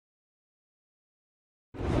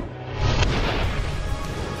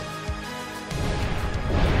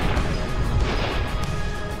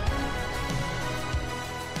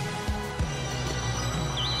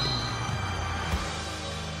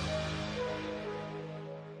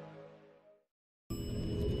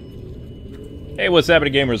Hey, what's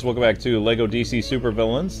happening, gamers? Welcome back to LEGO DC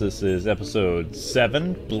Supervillains. This is episode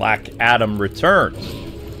 7, Black Adam Returns.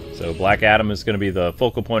 So Black Adam is going to be the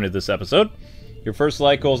focal point of this episode. Your first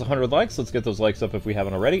like goal is 100 likes. Let's get those likes up if we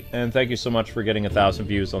haven't already. And thank you so much for getting 1,000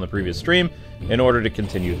 views on the previous stream in order to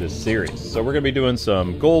continue this series. So we're going to be doing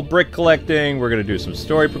some gold brick collecting, we're going to do some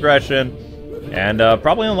story progression, and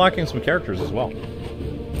probably unlocking some characters as well.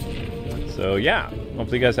 So yeah,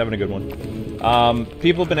 hopefully you guys are having a good one.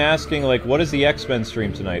 People have been asking, like, what is the X-Men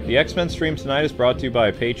stream tonight? The X-Men stream tonight is brought to you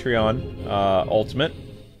by Patreon Ultimate,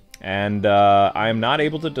 and I am not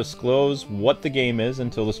able to disclose what the game is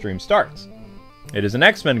until the stream starts. It is an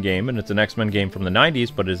X-Men game, and it's an X-Men game from the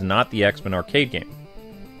 90s, but it is not the X-Men arcade game.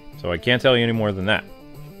 So I can't tell you any more than that.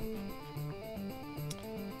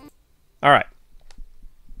 Alright.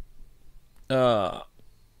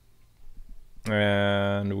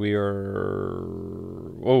 And we are...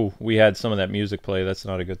 Oh, we had some of that music play. That's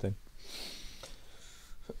not a good thing.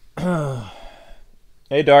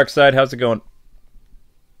 Hey, Darkseid, how's it going?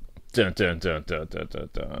 Dun, dun, dun, dun, dun, dun,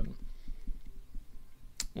 dun.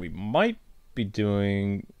 We might be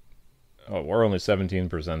doing... Oh, we're only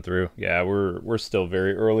 17% through. Yeah, we're still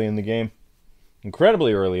very early in the game.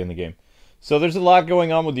 Incredibly early in the game. So there's a lot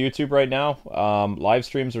going on with YouTube right now. Live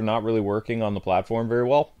streams are not really working on the platform very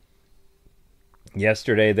well.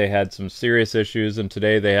 Yesterday they had some serious issues, and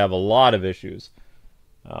today they have a lot of issues.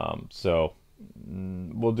 So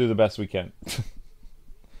we'll do the best we can.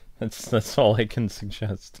 That's all I can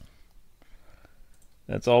suggest.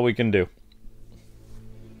 That's all we can do.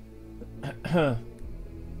 Zero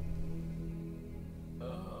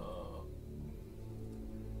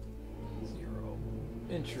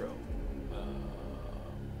intro.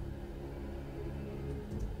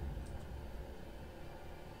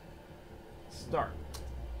 Start.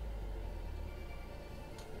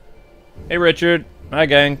 Hey, Richard. Hi,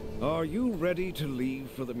 gang. Are you ready to leave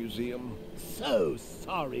for the museum? So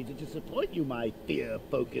sorry to disappoint you, my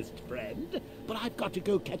fear-focused friend, but I've got to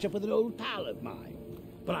go catch up with an old pal of mine.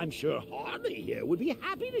 But I'm sure Harley here would be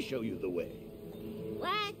happy to show you the way.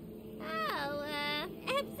 What? Oh,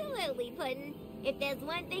 absolutely, Puddin'. If there's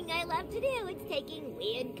one thing I love to do, it's taking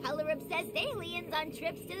weird, color-obsessed aliens on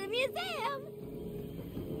trips to the museum.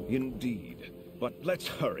 Indeed. But let's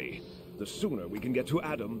hurry. The sooner we can get to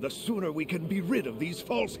Adam, the sooner we can be rid of these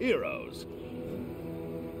false heroes.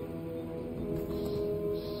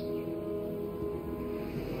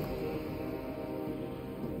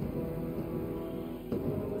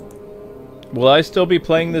 Will I still be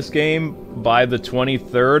playing this game by the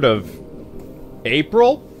 23rd of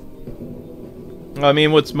April? I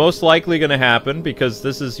mean, what's most likely going to happen, because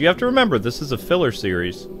this is, you have to remember, this is a filler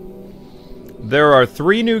series. There are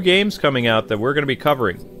 3 new games coming out that we're going to be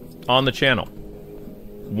covering on the channel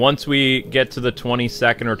once we get to the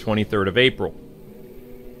 22nd or 23rd of April.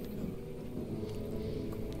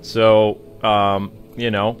 So,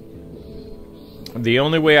 you know, the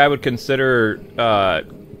only way I would consider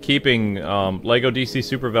keeping LEGO DC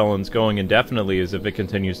Supervillains going indefinitely is if it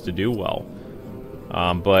continues to do well.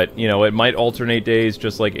 But, you know, it might alternate days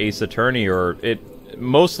just like Ace Attorney, or it...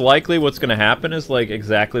 Most likely what's going to happen is like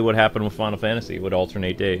exactly what happened with Final Fantasy, would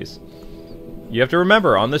alternate days. You have to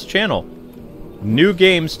remember, on this channel, new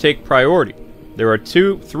games take priority. There are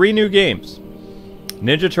 3 new games.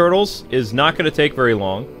 Ninja Turtles is not going to take very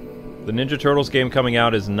long. The Ninja Turtles game coming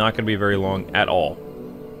out is not going to be very long at all.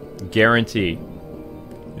 Guarantee.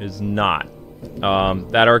 It is not.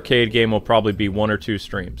 That arcade game will probably be 1 or 2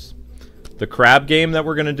 streams. The crab game that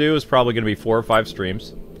we're going to do is probably going to be 4 or 5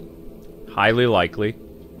 streams. Highly likely.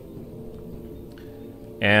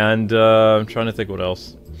 And, I'm trying to think what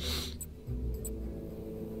else.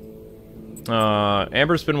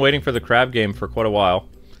 Amber's been waiting for the crab game for quite a while.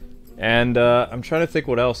 And, I'm trying to think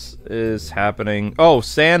what else is happening. Oh,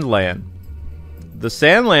 Sandland. The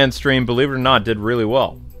Sandland stream, believe it or not, did really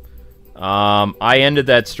well. I ended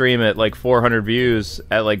that stream at, like, 400 views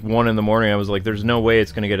at, like, 1 in the morning. I was like, there's no way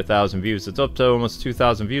it's gonna get 1,000 views. It's up to almost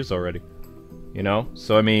 2,000 views already. You know?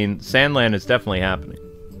 So, I mean, Sandland is definitely happening.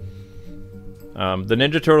 The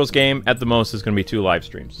Ninja Turtles game, at the most, is going to be 2 live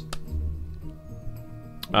streams.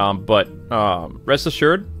 But rest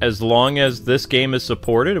assured, as long as this game is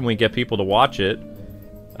supported and we get people to watch it,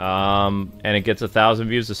 and it gets 1,000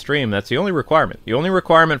 views a stream, that's the only requirement. The only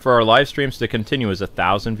requirement for our live streams to continue is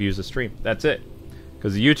 1,000 views a stream. That's it.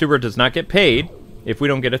 Because the YouTuber does not get paid if we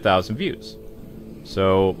don't get 1,000 views.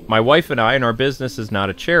 So, my wife and I, and our business is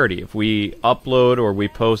not a charity. If we upload or we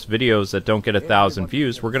post videos that don't get 1,000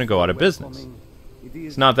 views, we're going to go out of business.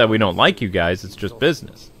 It's not that we don't like you guys, it's just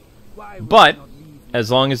business. But, as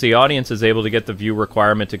long as the audience is able to get the view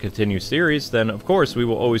requirement to continue series, then of course we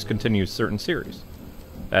will always continue certain series.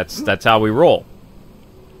 That's how we roll.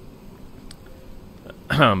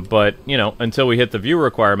 But, you know, until we hit the view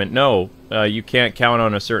requirement, no, you can't count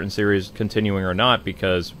on a certain series continuing or not,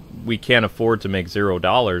 because we can't afford to make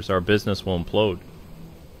 $0. Our business will implode.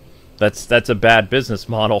 That's a bad business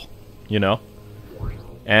model, you know?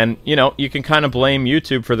 And, you know, you can kind of blame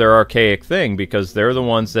YouTube for their archaic thing, because they're the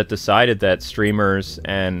ones that decided that streamers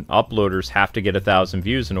and uploaders have to get 1,000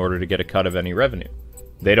 views in order to get a cut of any revenue.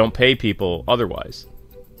 They don't pay people otherwise,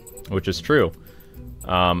 which is true.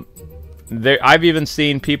 I've even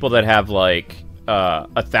seen people that have, like,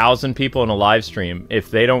 1,000 people in a live stream. If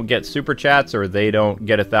they don't get super chats or they don't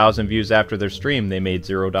get 1,000 views after their stream, they made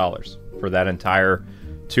 $0 for that entire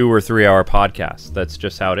 2 or 3 hour podcast. That's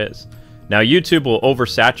just how it is. Now, YouTube will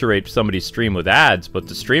oversaturate somebody's stream with ads, but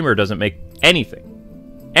the streamer doesn't make anything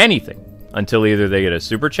until either they get a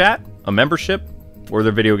super chat, a membership, or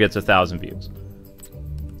their video gets 1,000 views.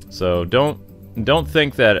 So don't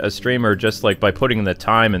think that a streamer, just like by putting in the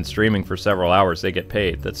time and streaming for several hours, they get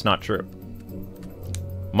paid. That's not true.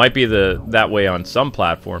 Might be that way on some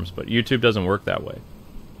platforms, but YouTube doesn't work that way.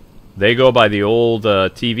 They go by the old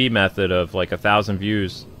TV method of like 1,000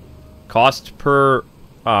 views. Cost per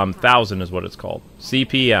 1,000 is what it's called.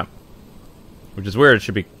 CPM. Which is weird. It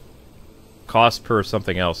should be cost per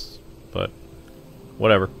something else. But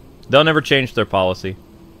whatever. They'll never change their policy.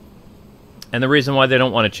 And the reason why they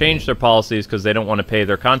don't want to change their policy is because they don't want to pay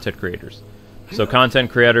their content creators. So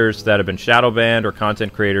content creators that have been shadow banned, or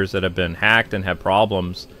content creators that have been hacked and have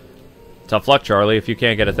problems, tough luck, Charlie. If you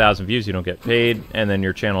can't get 1,000 views, you don't get paid, and then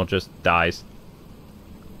your channel just dies.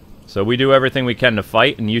 So we do everything we can to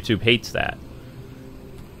fight, and YouTube hates that.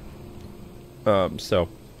 So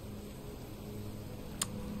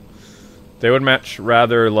they would much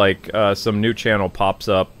rather, like, some new channel pops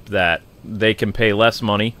up that they can pay less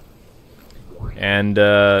money and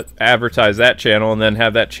advertise that channel, and then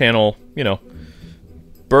have that channel, you know,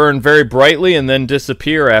 burn very brightly and then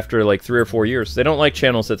disappear after like 3 or 4 years. They don't like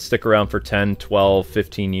channels that stick around for 10, 12,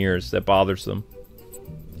 15 years. That bothers them.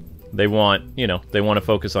 They want, you know, they want to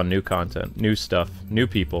focus on new content, new stuff, new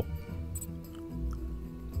people.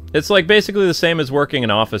 It's like basically the same as working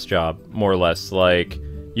an office job, more or less. Like,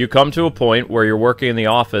 you come to a point where you're working in the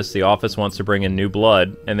office wants to bring in new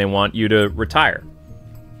blood, and they want you to retire.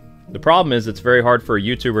 The problem is it's very hard for a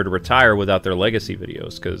YouTuber to retire without their legacy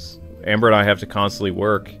videos, because Amber and I have to constantly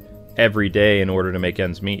work every day in order to make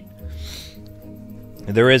ends meet.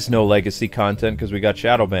 There is no legacy content because we got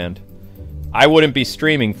shadow banned. I wouldn't be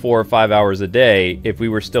streaming 4 or 5 hours a day if we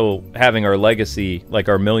were still having our legacy, like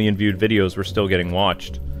our million viewed videos were still getting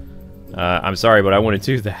watched. I'm sorry, but I wouldn't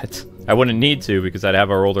do that. I wouldn't need to, because I'd have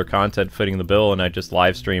our older content fitting the bill, and I'd just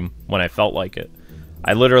live stream when I felt like it.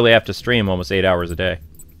 I literally have to stream almost 8 hours a day.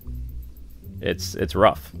 It's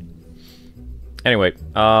rough. Anyway,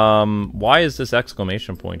 why is this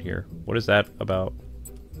exclamation point here? What is that about?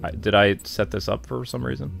 Did I set this up for some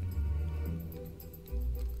reason?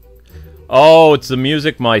 Oh, it's the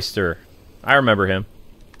Music Meister. I remember him.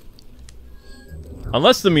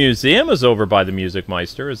 Unless the museum is over by the Music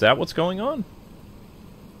Meister, is that what's going on?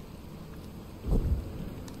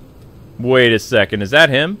 Wait a second, is that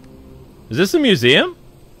him? Is this a museum?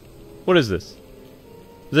 What is this?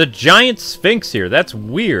 There's a giant sphinx here. That's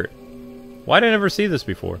weird. Why did I never see this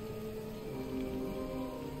before?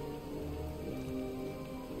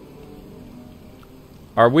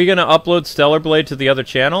 Are we going to upload Stellar Blade to the other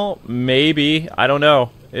channel? Maybe. I don't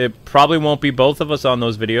know. It probably won't be both of us on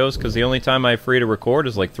those videos, because the only time I'm free to record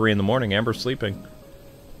is like 3 in the morning. Amber's sleeping.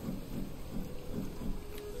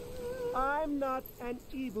 I'm not an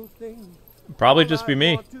evil thing. Probably just be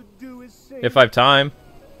me. If I have time.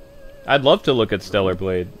 I'd love to look at Stellar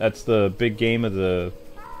Blade. That's the big game of the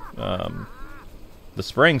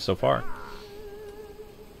spring so far.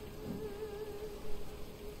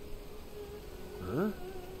 Huh?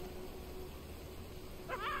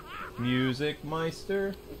 Music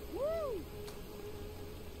Meister.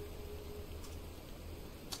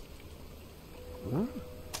 Huh?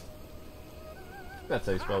 That's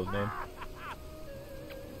how you spell his name.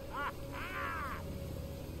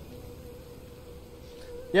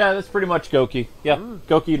 Yeah, that's pretty much Goki. Yeah,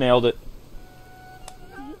 Goki nailed it.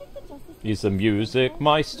 He's the Music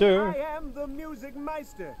Meister. I am the Music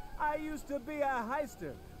Meister. I used to be a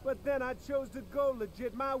heister, but then I chose to go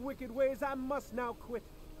legit. My wicked ways I must now quit.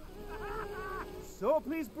 So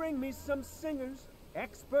please bring me some singers,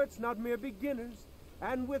 experts, not mere beginners,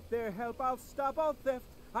 and with their help I'll stop all theft.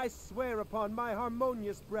 I swear upon my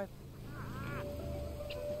harmonious breath.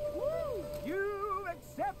 You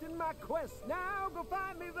accepted my quest. Now go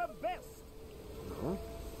find me the best.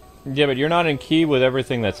 Yeah, but you're not in key with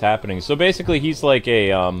everything that's happening. So basically, he's like a,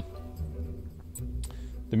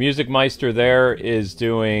 the Music Meister there is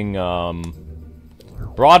doing,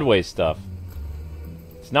 Broadway stuff.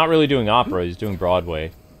 He's not really doing opera, he's doing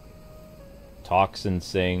Broadway. Talks and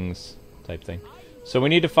sings, type thing. So we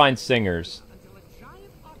need to find singers.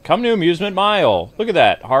 Come to Amusement Mile! Look at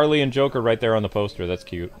that! Harley and Joker right there on the poster, that's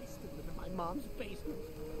cute.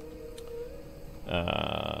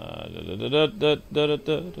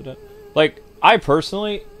 Like, I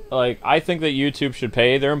personally, like, I think that YouTube should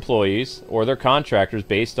pay their employees or their contractors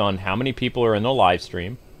based on how many people are in the live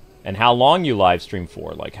stream and how long you live stream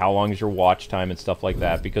for, like how long is your watch time and stuff like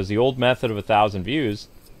that, because the old method of 1,000 views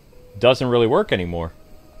doesn't really work anymore.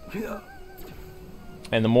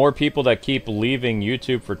 And the more people that keep leaving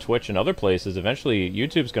YouTube for Twitch and other places, eventually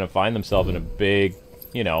YouTube's going to find themselves in a big,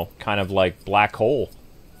 you know, kind of like black hole.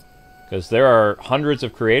 Because there are hundreds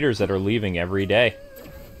of creators that are leaving every day.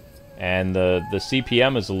 And the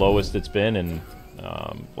CPM is the lowest it's been, and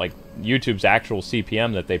like YouTube's actual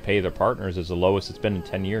CPM that they pay their partners is the lowest it's been in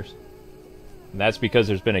 10 years. And that's because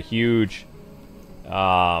there's been a huge,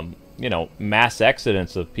 you know, mass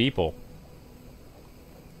exodus of people.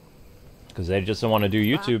 Because they just don't want to do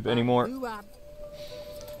YouTube anymore.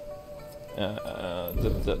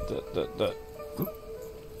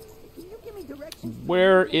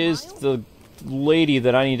 Where is the lady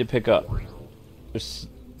that I need to pick up? There's,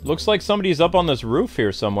 looks like somebody's up on this roof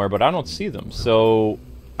here somewhere, but I don't see them. So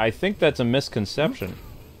I think that's a misconception.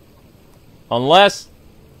 Unless...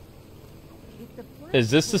 Is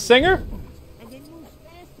this the singer?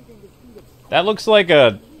 That looks like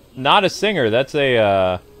a... Not a singer, that's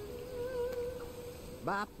a...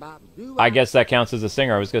 I guess that counts as a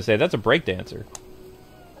singer. I was going to say, that's a breakdancer.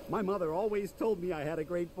 My mother always told me I had a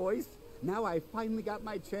great voice. Now I finally got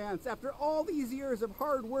my chance after all these years of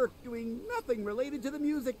hard work doing nothing related to the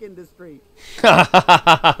music industry.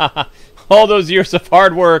 All those years of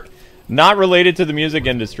hard work not related to the music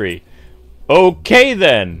industry. Okay,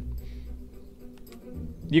 then.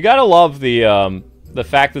 You gotta love the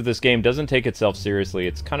fact that this game doesn't take itself seriously.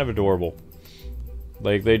 It's kind of adorable.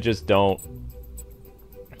 Like, they just don't.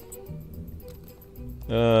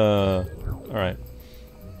 Alright.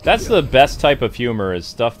 That's the best type of humor, is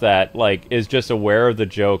stuff that, like, is just aware of the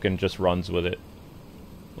joke and just runs with it.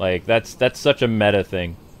 Like, that's such a meta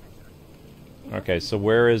thing. Okay, so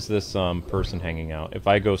where is this, person hanging out? If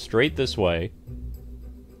I go straight this way...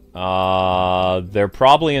 they're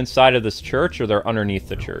probably inside of this church, or they're underneath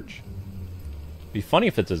the church. It'd be funny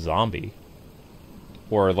if it's a zombie.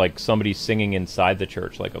 Or, like, somebody singing inside the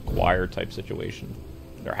church, like a choir type situation.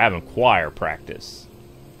 They're having choir practice.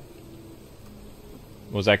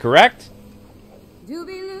 Was I correct? Yep.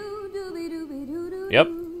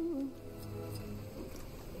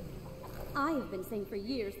 I have been saying for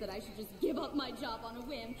years that I should just give up my job on a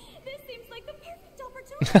whim. This seems like the perfect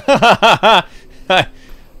opportunity.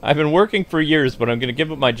 I've been working for years, but I'm going to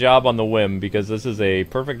give up my job on the whim because this is a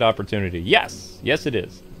perfect opportunity. Yes! Yes, it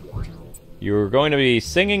is. You're going to be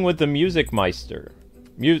singing with the Music Meister.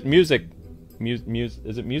 Is it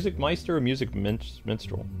Music Meister or Music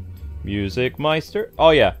Minstrel? Music Meister? Oh,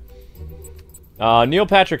 yeah. Neil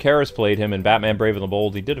Patrick Harris played him in Batman Brave and the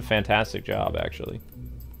Bold. He did a fantastic job, actually.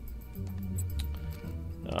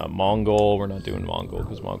 Mongal. We're not doing Mongal,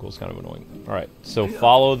 because Mongal's kind of annoying. Alright, so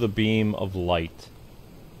follow the beam of light.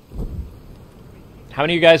 How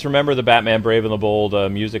many of you guys remember the Batman Brave and the Bold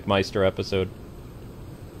Music Meister episode?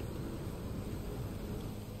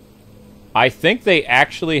 I think they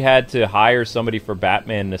actually had to hire somebody for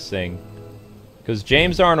Batman to sing. Because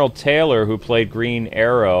James Arnold Taylor, who played Green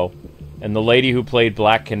Arrow, and the lady who played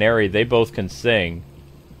Black Canary, they both can sing.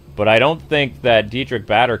 But I don't think that Dietrich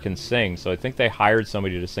Bader can sing, so I think they hired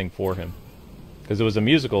somebody to sing for him. Because it was a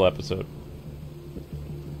musical episode.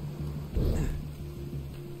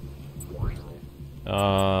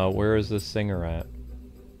 Where is this singer at?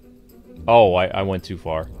 Oh, I went too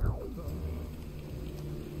far.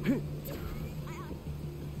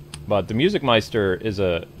 But the Music Meister is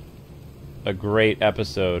a great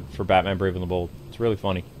episode for Batman Brave and the Bold. It's really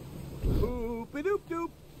funny. Boop-a-doop-doop.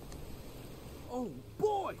 Oh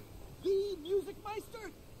boy! The Music Meister?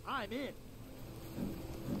 I'm in.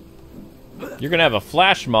 You're gonna have a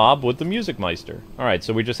flash mob with the Music Meister. Alright,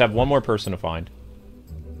 so we just have one more person to find.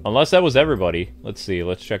 Unless that was everybody. Let's see,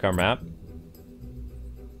 let's check our map.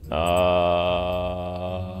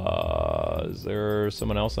 Is there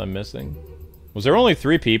someone else I'm missing? Was there only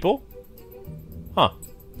 3 people? Huh.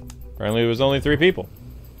 Apparently it was only 3 people.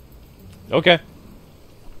 Okay.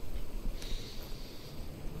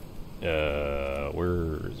 Where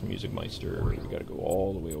Music Meister? We gotta go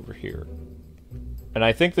all the way over here. And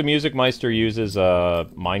I think the Music Meister uses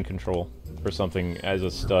mind control or something as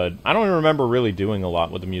a stud. I don't even remember really doing a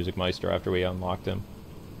lot with the Music Meister after we unlocked him.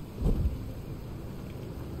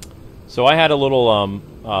 So I had a little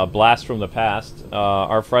blast from the past.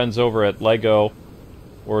 Our friends over at LEGO,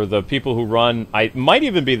 or the people who run, I might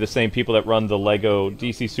even be the same people that run the LEGO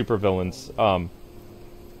DC Supervillains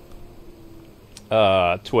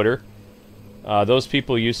Twitter. Those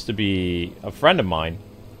people used to be a friend of mine.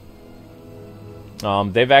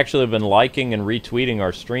 They've actually been liking and retweeting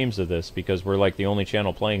our streams of this because we're like the only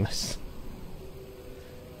channel playing this.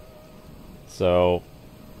 So,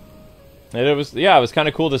 and it was kind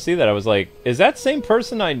of cool to see that. I was like, is that same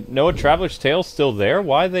person I know at Traveler's Tale still there?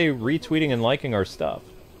 Why are they retweeting and liking our stuff?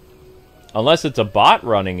 Unless it's a bot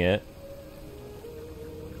running it.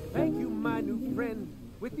 Thank you, my new friend.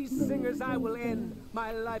 With these singers I will end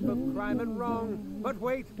my life of crime and wrong. But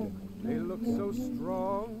wait, they look so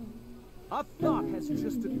strong. A thought has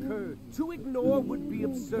just occurred. To ignore would be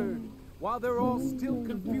absurd. While they're all still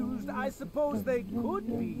confused, I suppose they could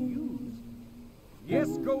be used.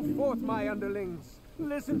 Yes, go forth, my underlings.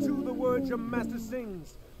 Listen to the words your master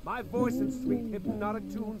sings. My voice and sweet hypnotic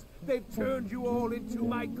tunes, they've turned you all into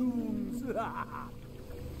my goons.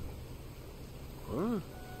 Huh?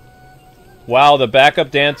 Wow, the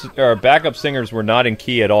backup singers were not in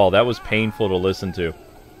key at all. That was painful to listen to.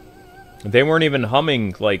 They weren't even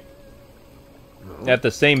humming like at the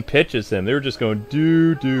same pitch as him. They were just going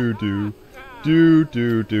do do do do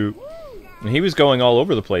do do. And he was going all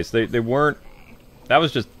over the place. They weren't. That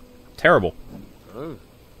was just terrible.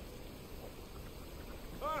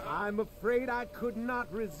 I'm afraid I could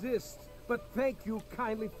not resist, but thank you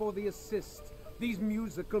kindly for the assist. These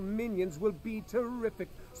musical minions will be terrific,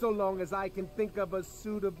 so long as I can think of a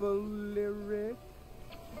suitable lyric.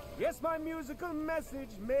 Yes, my musical message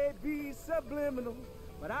may be subliminal,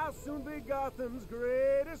 but I'll soon be Gotham's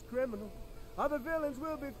greatest criminal. Other villains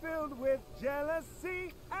will be filled with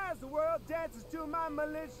jealousy as the world dances to my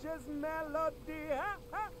malicious melody. Ha,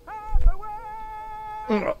 ha,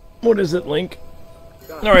 ha, what is it, Link?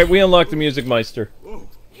 Alright, we unlocked the Music Meister.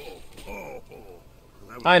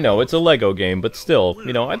 I know, it's a LEGO game, but still,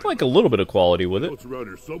 you know, I'd like a little bit of quality with it. It's around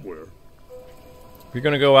here somewhere. If you're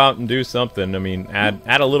gonna go out and do something, I mean,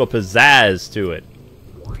 add a little pizzazz to it.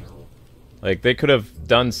 Like, they could have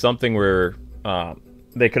done something where,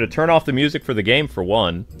 they could have turned off the music for the game, for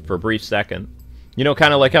one, for a brief second. You know,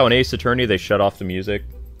 kind of like how in Ace Attorney they shut off the music,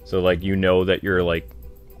 so, like, you know that you're, like,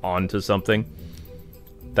 on to something.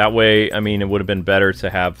 That way, I mean, it would have been better to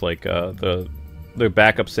have, like, the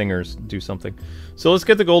backup singers do something. So let's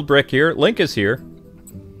get the gold brick here. Link is here.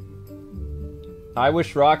 I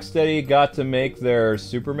wish Rocksteady got to make their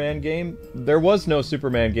Superman game. There was no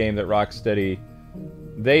Superman game that Rocksteady...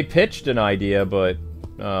 They pitched an idea, but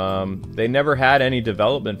they never had any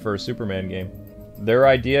development for a Superman game. Their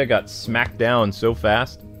idea got smacked down so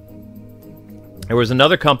fast. There was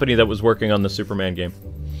another company that was working on the Superman game.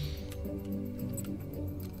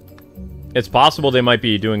 It's possible they might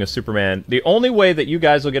be doing a Superman... The only way that you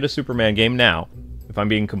guys will get a Superman game now, if I'm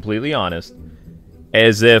being completely honest,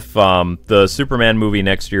 is if the Superman movie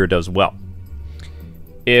next year does well.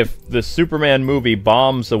 If the Superman movie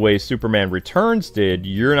bombs the way Superman Returns did,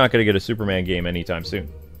 you're not going to get a Superman game anytime soon.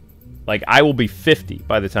 Like, I will be 50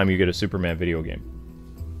 by the time you get a Superman video game.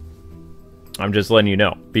 I'm just letting you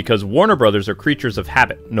know. Because Warner Brothers are creatures of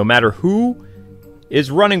habit. No matter who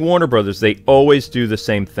is running Warner Brothers, they always do the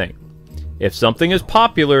same thing. If something is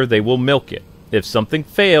popular, they will milk it. If something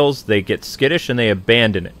fails, they get skittish and they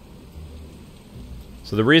abandon it.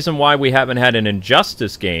 So the reason why we haven't had an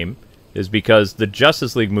Injustice game is because the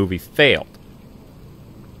Justice League movie failed.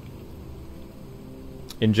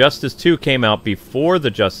 Injustice 2 came out before the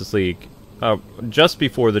Justice League, just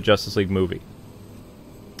before the Justice League movie.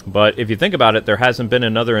 But if you think about it, there hasn't been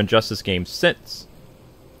another Injustice game since.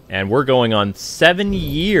 And we're going on 7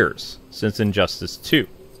 years since Injustice 2.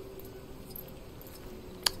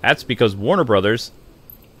 That's because Warner Brothers,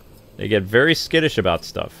 they get very skittish about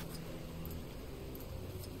stuff.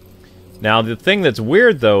 Now, the thing that's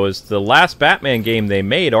weird, though, is the last Batman game they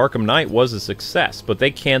made, Arkham Knight, was a success, but they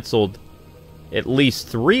canceled at least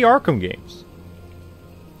 3 Arkham games.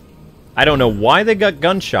 I don't know why they got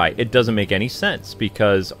gun-shy. It doesn't make any sense,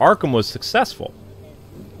 because Arkham was successful.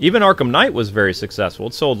 Even Arkham Knight was very successful.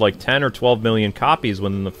 It sold like 10 or 12 million copies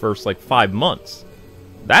within the first, like, 5 months.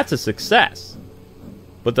 That's a success.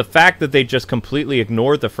 But the fact that they just completely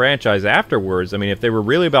ignored the franchise afterwards, I mean, if they were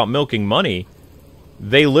really about milking money,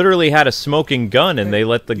 they literally had a smoking gun and they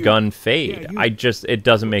let the gun fade. It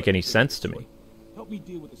doesn't make any sense to me. Help me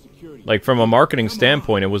deal with the security. Like, from a marketing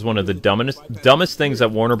standpoint, it was one of the dumbest things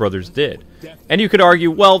that Warner Brothers did. And you could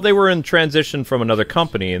argue, well, they were in transition from another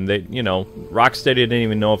company, and they, you know, Rocksteady didn't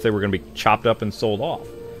even know if they were going to be chopped up and sold off.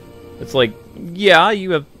 It's like, yeah,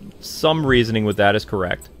 you have some reasoning with that is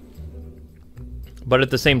correct. But at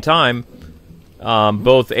the same time,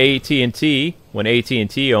 both AT&T, when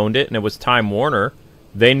AT&T owned it, and it was Time Warner,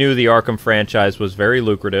 they knew the Arkham franchise was very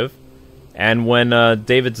lucrative. And when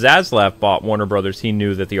David Zaslav bought Warner Brothers, he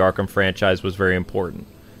knew that the Arkham franchise was very important.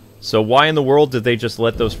 So why in the world did they just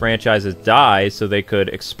let those franchises die so they could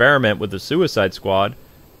experiment with the Suicide Squad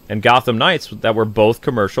and Gotham Knights that were both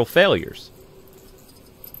commercial failures?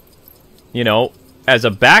 You know, as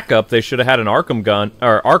a backup, they should have had an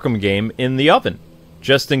Arkham game in the oven,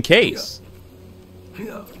 just in case.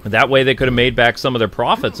 That way they could have made back some of their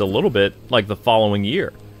profits a little bit, like the following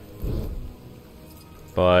year.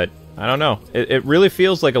 But I don't know. It really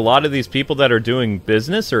feels like a lot of these people that are doing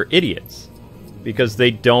business are idiots. Because they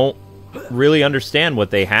don't really understand what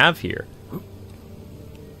they have here.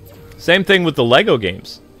 Same thing with the Lego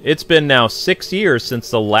games. It's been now 6 years since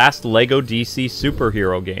the last Lego DC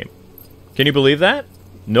superhero game. Can you believe that?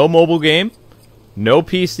 No mobile game, no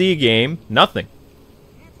PC game, nothing.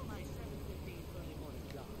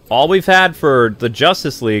 All we've had for the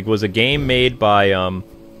Justice League was a game made by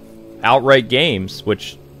Outright Games,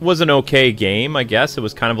 which was an okay game, I guess. It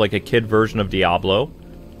was kind of like a kid version of Diablo.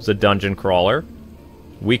 It was a dungeon crawler.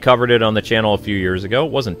 We covered it on the channel a few years ago.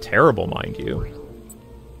 It wasn't terrible, mind you.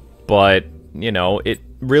 But, you know, it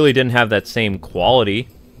really didn't have that same quality.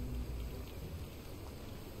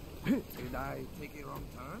 Did I take a wrong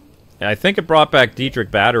turn? I think it brought back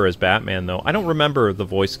Diedrich Bader as Batman, though. I don't remember the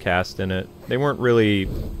voice cast in it. They weren't really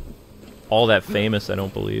all that famous, I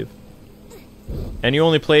don't believe. And you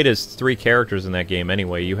only played as 3 characters in that game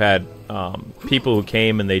anyway. You had people who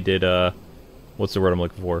came and they did, what's the word I'm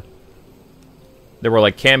looking for? There were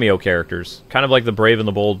like cameo characters. Kind of like the Brave and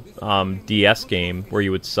the Bold DS game, where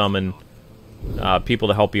you would summon people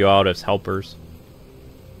to help you out as helpers.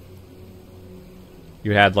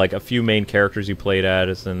 You had like a few main characters you played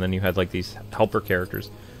as, and then you had like these helper characters.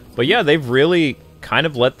 But yeah, they've really kind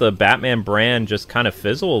of let the Batman brand just kind of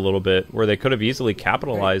fizzle a little bit, where they could have easily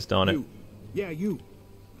capitalized on it. Yeah, you.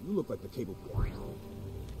 You look like the cable boy.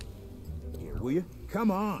 Here, will you?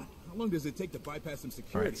 Come on. How long does it take to bypass some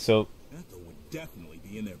security? Alright, so That would definitely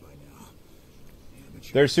be in there by now.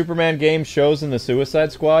 there's Superman game shows in the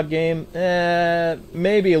Suicide Squad game.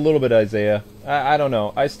 Maybe a little bit, Isaiah. I don't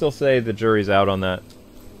know. I still say the jury's out on that.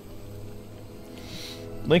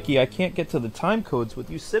 Linky, I can't get to the time codes with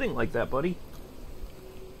you sitting like that, buddy.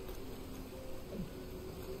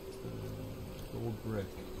 Gold brick.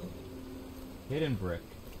 Hidden brick.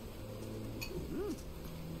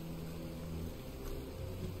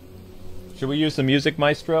 Should we use the music,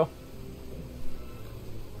 Maestro?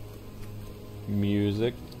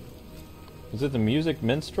 Music. Is it the music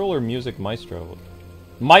minstrel or music maestro?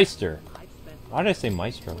 Meister. Why did I say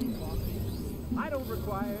maestro? I don't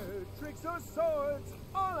require tricks or swords.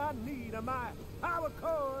 All I need are my power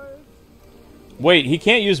chords. Wait, he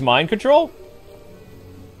can't use mind control?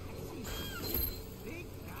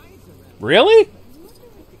 Really?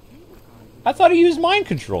 I thought he used mind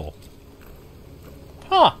control.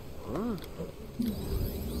 Huh. Who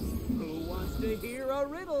wants to hear a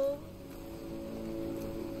riddle?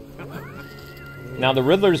 Now, the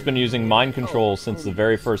Riddler's been using mind control since the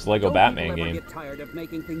very first Lego Batman game. Get tired of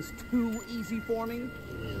making things too easy for me?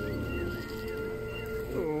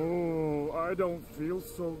 Oh, I don't feel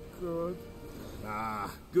so good.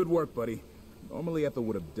 Ah, good work, buddy. Normally Ethel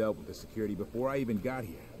would have dealt with the security before I even got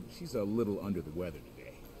here. She's a little under the weather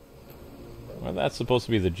today. Well, that's supposed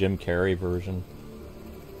to be the Jim Carrey version.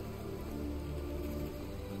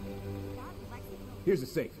 Here's a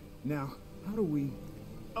safe. Now, how do we...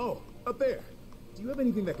 Oh, up there. Do you have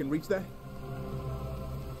anything that can reach that?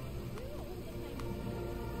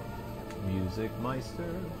 Music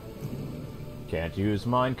Meister. Can't use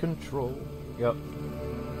mind control. Yep.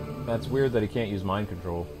 That's weird that he can't use mind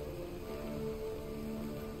control.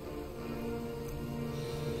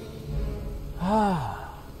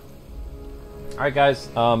 Alright guys,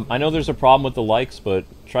 I know there's a problem with the likes, but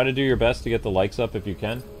try to do your best to get the likes up if you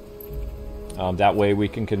can. That way we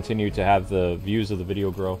can continue to have the views of the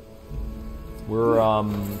video grow. We're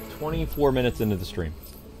 24 minutes into the stream.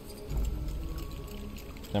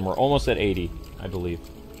 And we're almost at 80, I believe.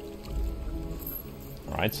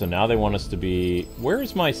 Alright, so now they want us to be... Where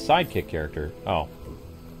is my sidekick character? Oh.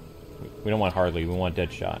 We don't want Harley, we want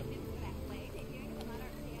Deadshot.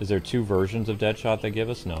 Is there 2 versions of Deadshot they give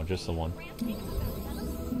us? No, just the one.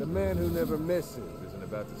 The man who never misses isn't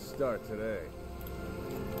about to start today.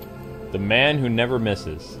 The man who never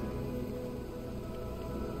misses.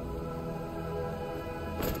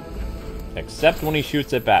 Except when he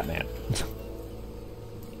shoots at Batman.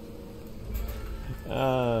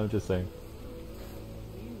 I'm just saying.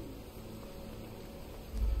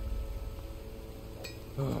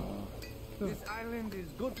 This island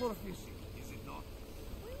is good for fishing, is it not?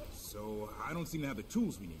 So, I don't seem to have the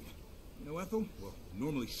tools we need. You know, Ethel? Well,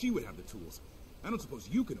 normally she would have the tools. I don't suppose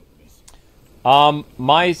you can open this.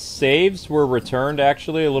 My saves were returned,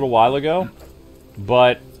 actually, a little while ago.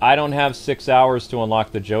 But I don't have 6 hours to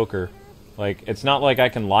unlock the Joker. Like, it's not like I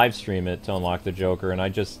can live stream it to unlock the Joker, and I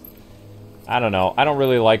don't know. I don't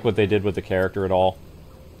really like what they did with the character at all.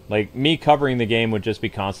 Like, me covering the game would just be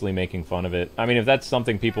constantly making fun of it. I mean, if that's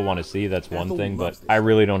something people want to see, that's one thing, but I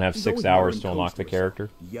really don't have 6 hours to unlock the character.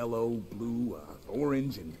 Yellow, blue,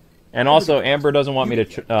 orange, and also, Amber doesn't want me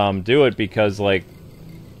to do it because, like,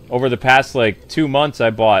 over the past, like, 2 months, I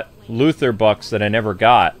bought Luther bucks that I never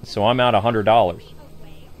got, so I'm out $100.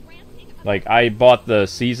 Like, I bought the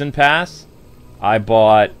season pass. I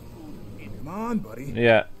bought... Come on, buddy.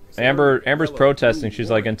 Yeah. Amber's protesting.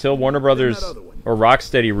 She's like, until Warner Brothers or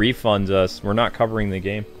Rocksteady refunds us, we're not covering the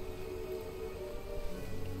game.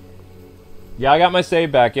 Yeah, I got my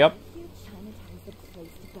save back, yep.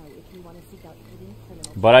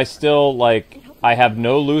 But I still, like, I have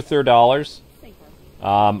no Luther dollars.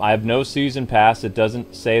 I have no season pass. It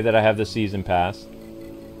doesn't say that I have the season pass.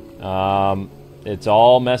 It's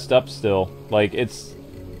all messed up still. Like, it's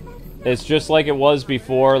just like it was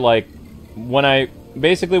before. Like, when I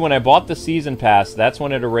bought the season pass, that's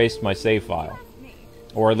when it erased my save file.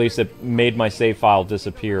 Or at least it made my save file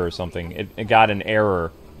disappear or something. It got an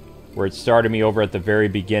error where it started me over at the very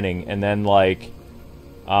beginning. And then, like,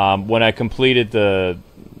 when I completed the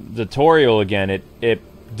tutorial again, it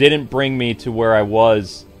didn't bring me to where I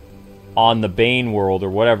was on the Bane world or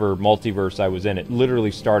whatever multiverse I was in. It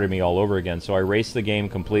literally started me all over again. So I erased the game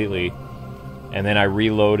completely, and then I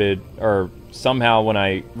reloaded, or somehow when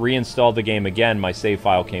I reinstalled the game again, my save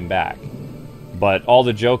file came back. But all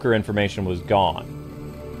the Joker information was gone.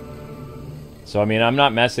 So, I mean, I'm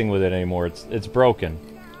not messing with it anymore. It's broken.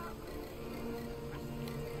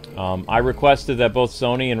 I requested that both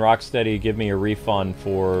Sony and Rocksteady give me a refund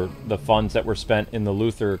for the funds that were spent in the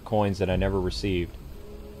Luther coins that I never received.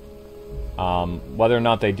 Whether or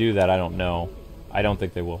not they do that, I don't know. I don't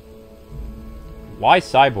think they will. Why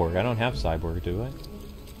Cyborg? I don't have Cyborg, do I?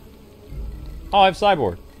 Oh, I have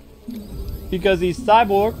Cyborg. Because he's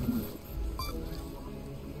Cyborg.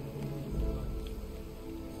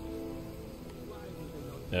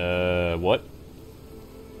 What?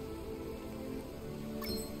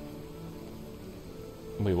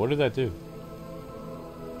 Wait, what did that do?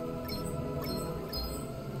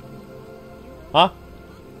 Huh?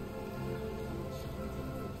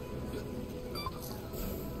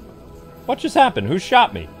 What just happened? Who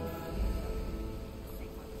shot me?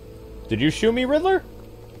 Did you shoot me, Riddler?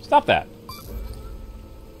 Stop that.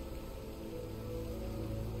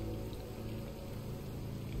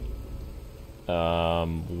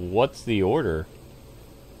 What's the order?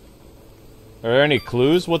 Are there any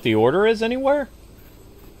clues what the order is anywhere?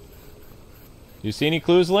 You see any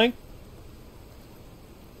clues, Link?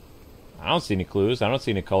 I don't see any clues. I don't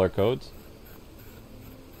see any color codes.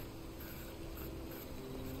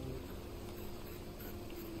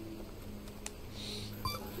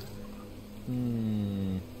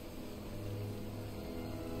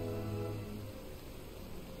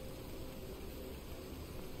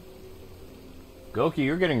 Goki,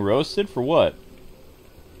 you're getting roasted for what?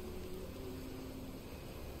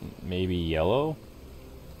 Maybe yellow?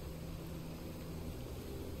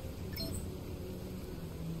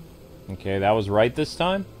 Okay, that was right this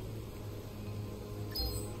time?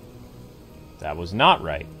 That was not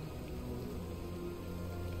right.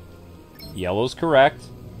 Yellow's correct.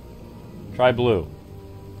 Try blue.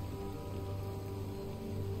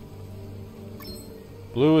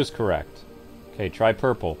 Blue is correct. Okay, try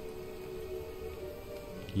purple.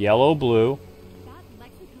 Yellow, blue.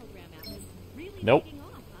 Nope.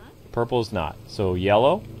 Purple's not. So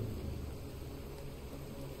yellow.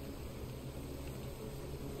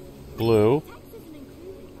 Blue.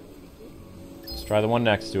 Let's try the one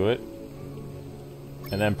next to it.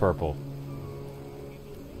 And then purple.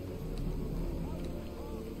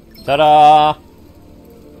 Ta-da!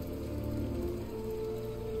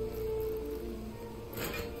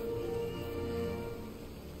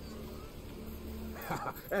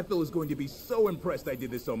 Ethel is going to be so impressed I did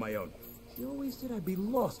this on my own. She always said I'd be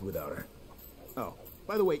lost without her. Oh,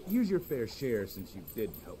 by the way, here's your fair share since you did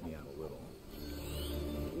help me out a little.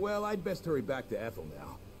 Well, I'd best hurry back to Ethel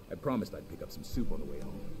now. I promised I'd pick up some soup on the way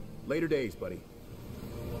home. Later days, buddy.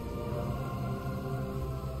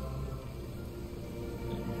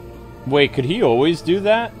 Wait, could he always do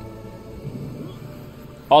that?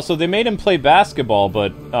 Also, they made him play basketball,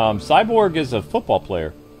 but Cyborg is a football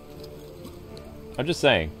player. I'm just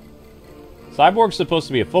saying. Cyborg's supposed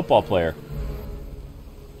to be a football player.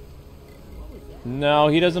 No,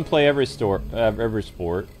 he doesn't play every sport.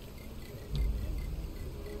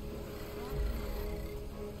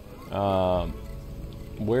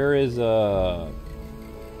 Where is I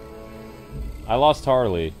lost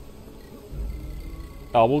Harley.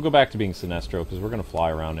 Oh, we'll go back to being Sinestro because we're gonna fly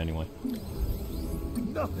around anyway.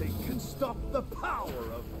 Nothing can stop the power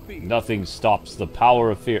of fear. Nothing stops the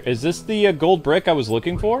power of fear. Is this the gold brick I was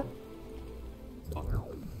looking for?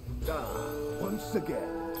 Once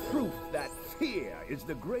again, proof that fear is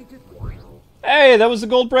the greatest. Hey, that was the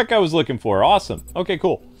gold brick I was looking for. Awesome. Okay,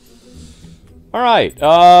 cool. Alright,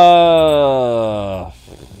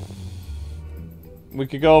 we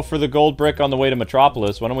could go for the gold brick on the way to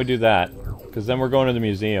Metropolis. Why don't we do that? Because then we're going to the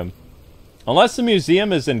museum. Unless the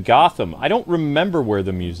museum is in Gotham. I don't remember where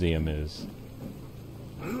the museum is.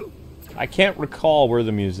 I can't recall where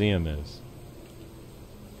the museum is.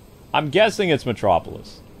 I'm guessing it's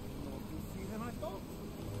Metropolis.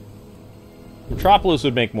 Metropolis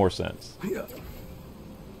would make more sense.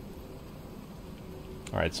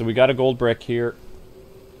 Alright, so we got a gold brick here.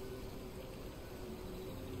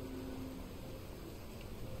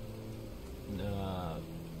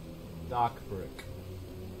 Dock brick.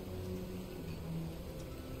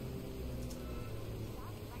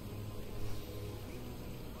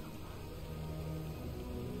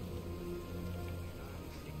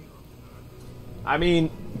 I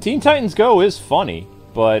mean, Teen Titans Go is funny,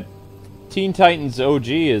 but Teen Titans OG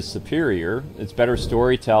is superior. It's better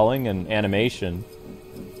storytelling and animation.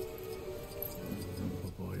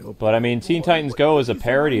 But I mean, Teen Titans Go is a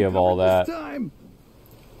parody of all that.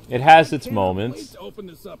 It has its moments. Open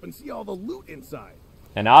this up and see all the loot inside.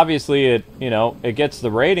 And obviously it, you know, it gets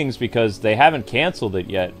the ratings because they haven't canceled it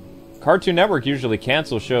yet. Cartoon Network usually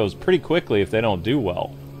cancels shows pretty quickly if they don't do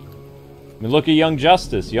well. I mean, look at Young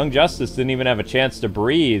Justice. Young Justice didn't even have a chance to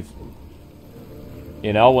breathe,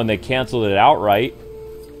 you know, when they canceled it outright.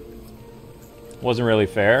 Wasn't really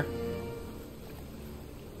fair.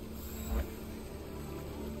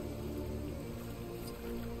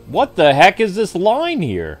 What the heck is this line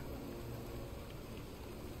here?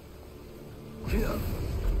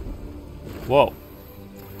 Whoa.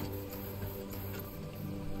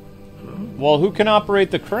 Well, who can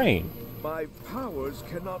operate the crane? My powers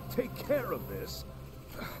cannot take care of this.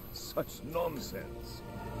 Such nonsense.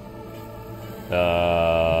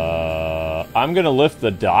 I'm gonna lift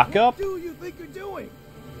the dock up? What do you think you're doing?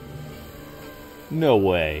 No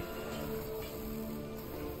way.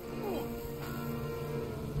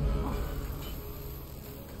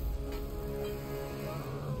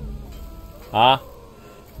 Huh?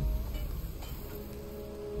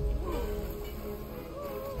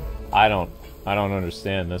 I don't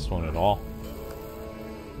understand this one at all.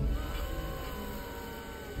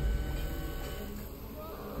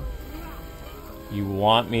 You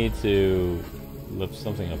want me to lift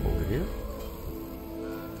something up over here?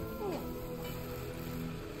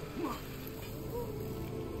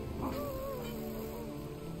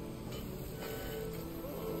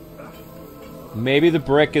 Maybe the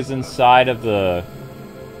brick is inside of the...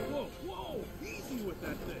 Whoa, easy with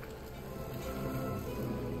that thing.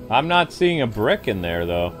 I'm not seeing a brick in there,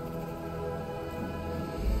 though.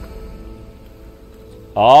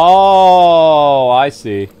 Oh, I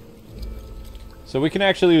see. So we can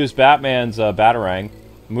actually use Batman's Batarang.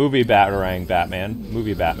 Movie Batarang Batman.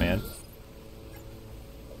 Movie Batman.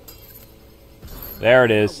 There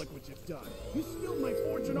it is. Look what you've done. You spilled my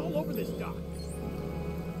fortune all over this dock.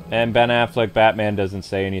 And Ben Affleck Batman doesn't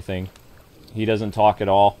say anything. He doesn't talk at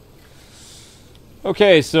all.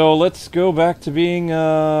 Okay, so let's go back to being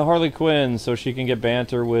Harley Quinn so she can get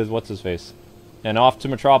banter with what's-his-face. And off to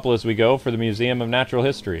Metropolis we go for the Museum of Natural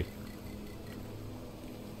History.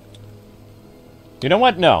 You know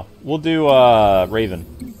what? No. We'll do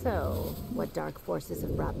Raven. So, what dark forces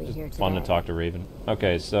have brought me here today? Fun to talk to Raven.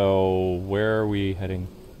 Okay, so where are we heading?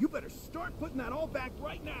 You better start putting that all back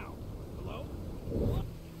right now. Hello?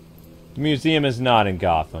 The museum is not in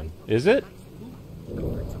Gotham. Is it?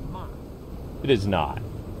 It is not.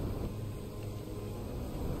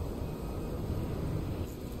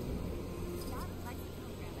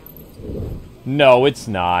 No, it's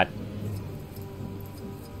not.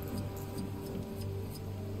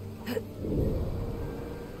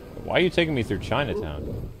 Why are you taking me through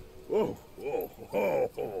Chinatown? Oh,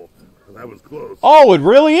 that was close. Oh, it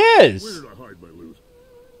really is! Where did I hide my loot?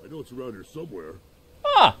 I know it's around here somewhere.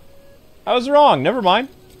 Ah! I was wrong. Never mind.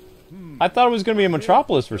 I thought it was going to be a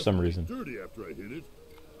Metropolis for some reason. Dirty after I hit it.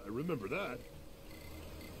 I remember that.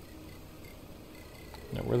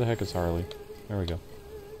 Now, where the heck is Harley? There we go.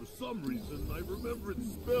 For some reason, I remember it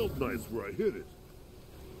smelled nice where I hit it.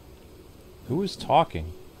 Who is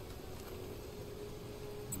talking?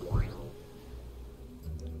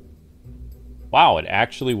 Wow, it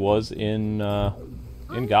actually was in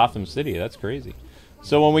Gotham City. That's crazy.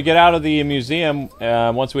 So when we get out of the museum,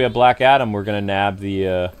 once we have Black Adam, we're gonna nab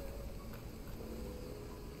the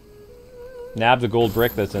gold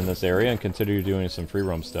brick that's in this area and continue doing some free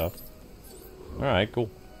roam stuff. All right, cool.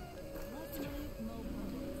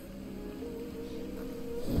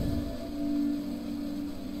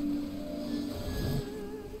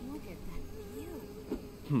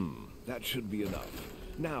 That should be enough.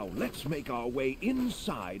 Now, let's make our way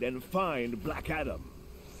inside and find Black Adam.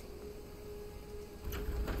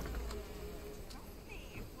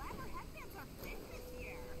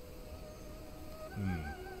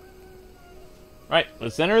 Right,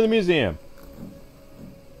 let's enter the museum.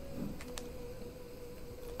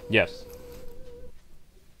 Yes.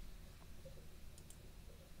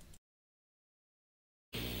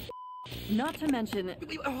 Not to mention...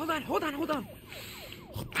 Hold on.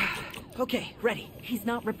 Okay, ready. He's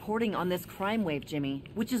not reporting on this crime wave, Jimmy,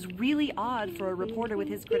 which is really odd for a reporter with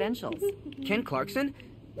his credentials. Ken Clarkson?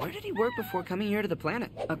 Where did he work before coming here to the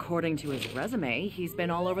planet? According to his resume, he's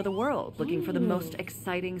been all over the world looking for the most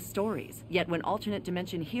exciting stories. Yet when alternate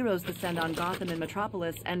dimension heroes descend on Gotham and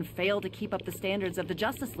Metropolis and fail to keep up the standards of the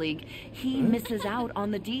Justice League, he misses out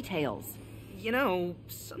on the details. You know,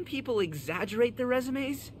 some people exaggerate their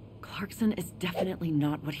resumes. Clarkson is definitely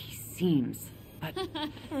not what he seems. But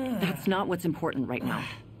that's not what's important right now.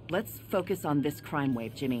 Let's focus on this crime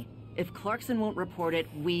wave, Jimmy. If Clarkson won't report it,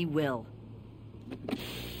 we will.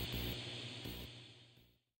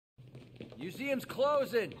 Museum's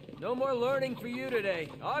closing. No more learning for you today.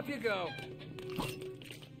 Off you go.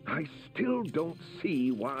 I still don't see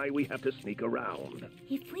why we have to sneak around.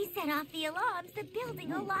 If we set off the alarms, the building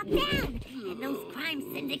will lock down, and those crime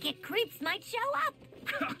syndicate creeps might show up.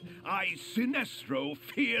 I, Sinestro,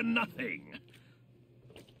 fear nothing.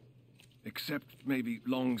 Except maybe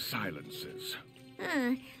long silences.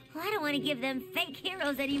 Well, I don't want to give them fake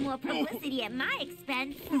heroes any more publicity at my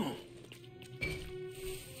expense.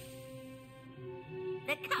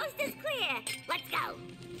 The coast is clear. Let's go.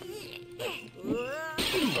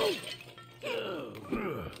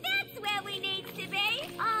 That's where we need to be.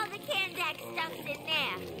 All the Kandak stuff's in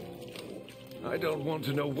there. I don't want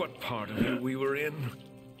to know what part of it we were in.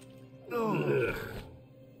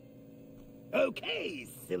 Okay,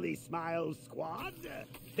 silly smile squad.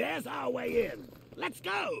 There's our way in. Let's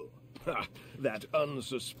go. That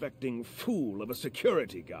unsuspecting fool of a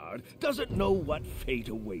security guard doesn't know what fate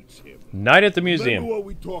awaits him. Night at the museum. Remember what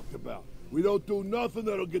we talked about. We don't do nothing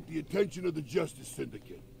that'll get the attention of the Justice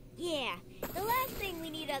Syndicate. Yeah, the last thing we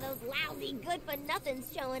need are those lousy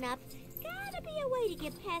good-for-nothings showing up. Gotta be a way to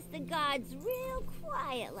get past the guards real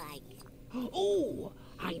quiet-like. Oh,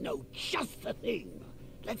 I know just the thing.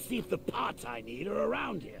 Let's see if the parts I need are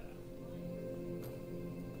around here.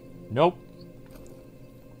 Nope.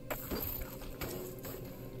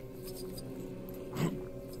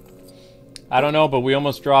 I don't know, but we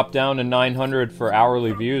almost dropped down to 900 for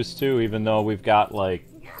hourly views too, even though we've got like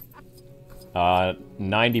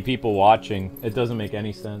 90 people watching. It doesn't make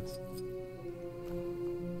any sense.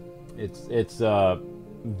 It's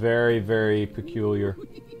very, very peculiar.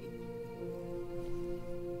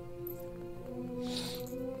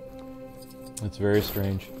 It's very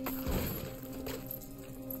strange.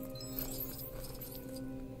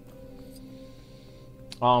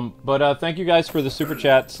 But thank you guys for the super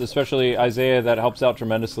chats, especially Isaiah. That helps out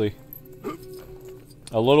tremendously.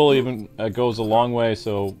 A little even goes a long way,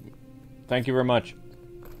 so thank you very much.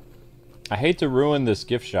 I hate to ruin this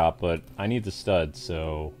gift shop, but I need the studs,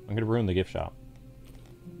 so I'm gonna ruin the gift shop.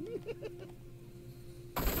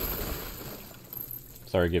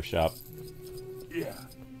 Sorry, gift shop. Yeah.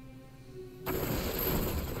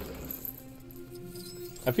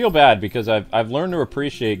 I feel bad because I've learned to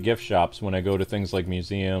appreciate gift shops when I go to things like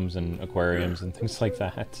museums and aquariums and things like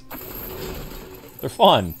that. They're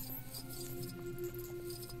fun.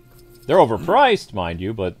 They're overpriced, mind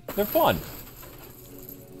you, but they're fun.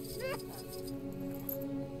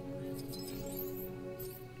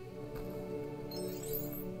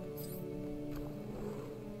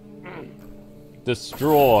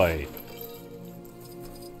 Destroy.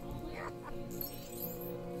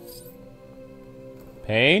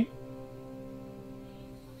 Pain?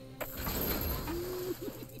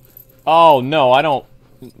 Oh, no, I don't...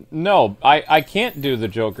 No, I can't do the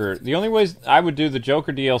Joker. The only ways I would do the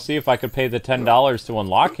Joker DLC if I could pay the $10 to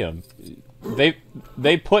unlock him.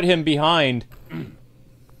 They put him behind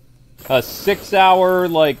a 6-hour,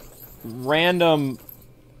 like, random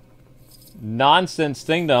nonsense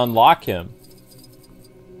thing to unlock him.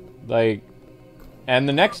 Like, and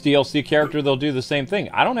the next DLC character, they'll do the same thing.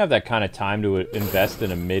 I don't have that kind of time to invest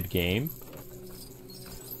in a mid-game.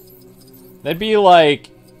 That'd be like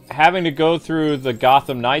having to go through the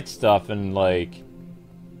Gotham Knights stuff and, like,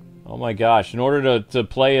 oh my gosh, in order to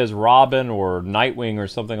play as Robin or Nightwing or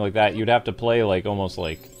something like that, you'd have to play, like, almost,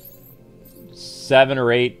 like, 7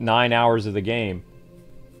 or 8, 9 hours of the game.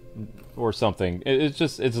 Or something. It's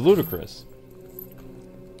just, it's ludicrous.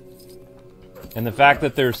 And the fact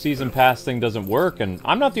that their season pass thing doesn't work, and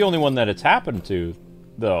I'm not the only one that it's happened to,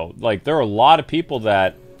 though. Like, there are a lot of people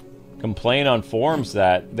that complain on forums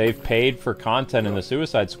that they've paid for content in the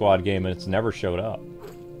Suicide Squad game and it's never showed up.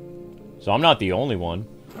 So I'm not the only one.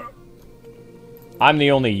 I'm the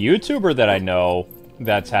only YouTuber that I know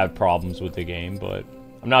that's had problems with the game, but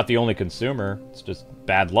I'm not the only consumer. It's just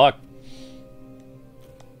bad luck.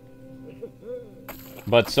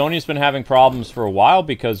 But Sony's been having problems for a while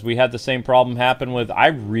because we had the same problem happen with... I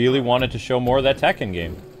really wanted to show more of that Tekken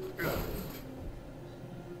game.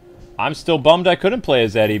 I'm still bummed I couldn't play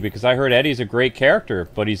as Eddie because I heard Eddie's a great character,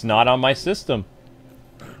 but he's not on my system.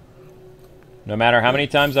 No matter how many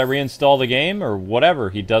times I reinstall the game or whatever,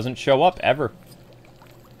 he doesn't show up ever.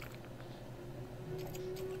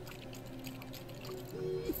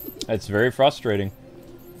 It's very frustrating.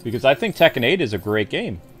 Because I think Tekken 8 is a great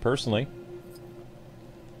game, personally.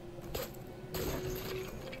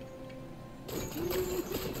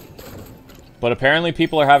 But apparently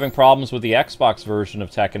people are having problems with the Xbox version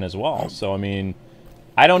of Tekken as well. So, I mean,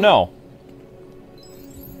 I don't know.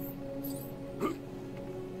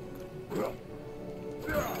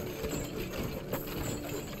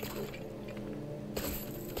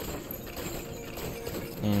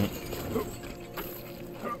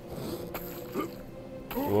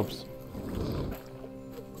 Whoops.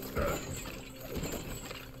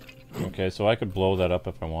 Okay, so I could blow that up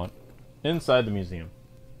if I want. Inside the museum.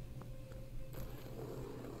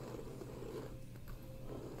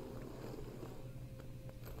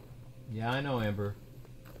 Yeah, I know, Amber.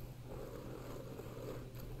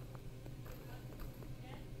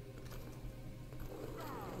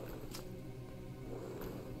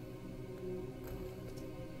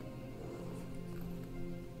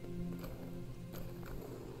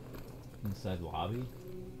 Inside lobby?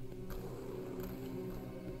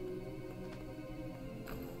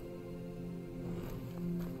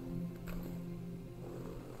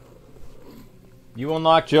 You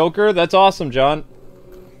unlock Joker? That's awesome, John.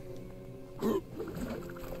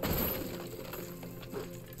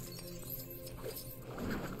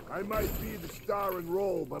 I might be the starring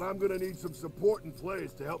role, but I'm gonna need some supporting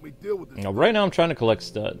players to help me deal with this. Now, right now I'm trying to collect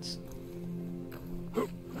studs.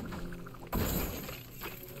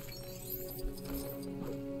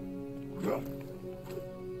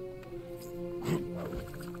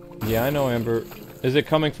 Yeah, I know, Amber. Is it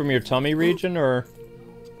coming from your tummy region, or...?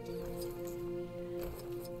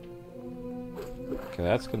 Okay,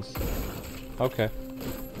 that's okay.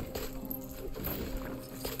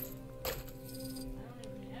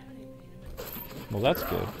 Well, that's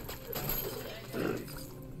good.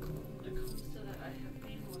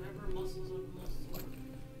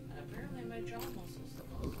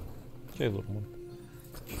 Okay, little one.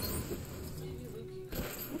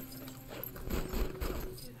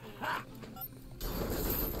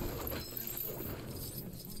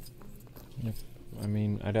 I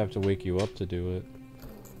mean, I'd have to wake you up to do it.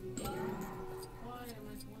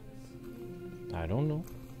 I don't know.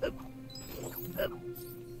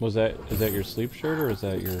 Is that your sleep shirt, or is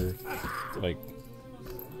that your, like...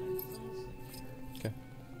 Okay.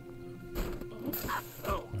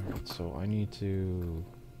 Alright, so I need to...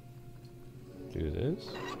 do this?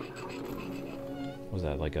 Was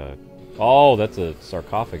that like a... Oh, that's a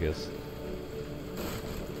sarcophagus.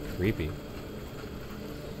 Creepy.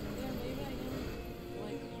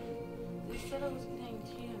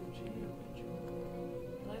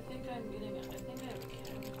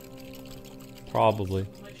 Probably.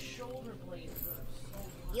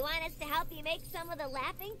 You want us to help you make some of the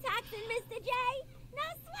laughing toxin, Mr. J?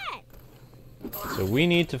 No sweat. So we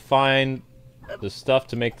need to find the stuff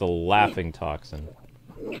to make the laughing toxin.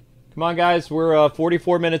 Come on, guys. We're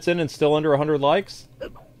 44 minutes in and still under 100 likes.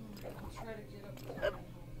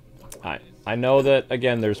 I know that,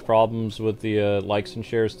 again, there's problems with the likes and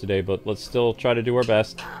shares today, but let's still try to do our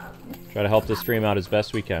best. Try to help this stream out as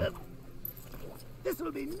best we can. This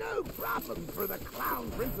will be no problem for the Clown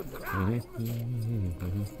Prince of Crime.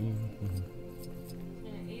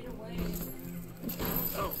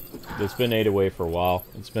 It's been 8 away for a while.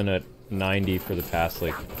 It's been at 90 for the past,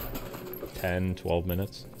 like, 10, 12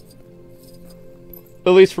 minutes.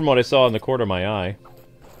 At least from what I saw in the corner of my eye.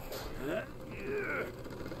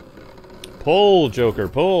 Pull, Joker,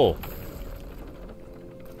 pull!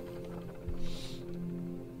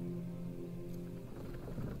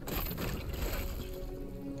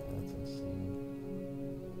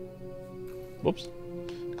 Whoops.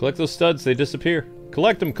 Collect those studs, they disappear.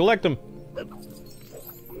 Collect them, collect them!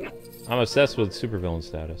 I'm obsessed with supervillain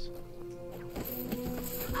status.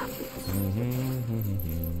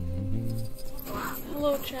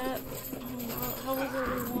 Hello, chat. How was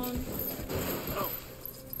everyone?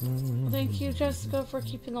 Thank you, Jessica, for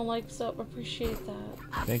keeping the likes up. Appreciate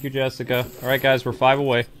that. Thank you, Jessica. Alright, guys, we're 5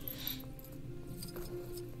 away.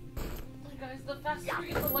 Guys, the faster we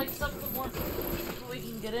get the likes up, the more people we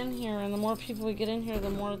can get in here. And the more people we get in here, the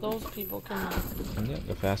more those people can Yeah,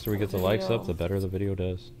 the faster we get the likes up, the better the video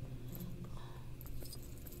does.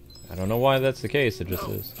 I don't know why that's the case, it just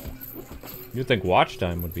is. You'd think watch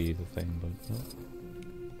time would be the thing, but no.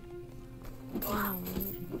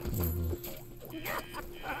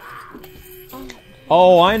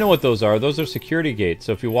 Oh, I know what those are. Those are security gates,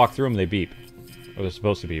 so if you walk through them, they beep. Or they're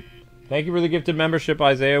supposed to beep. Thank you for the gifted membership,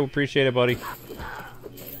 Isaiah. Appreciate it, buddy.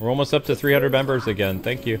 We're almost up to 300 members again.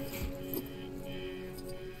 Thank you.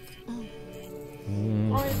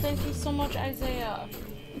 Alright, thank you so much, Isaiah.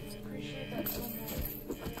 Appreciate that so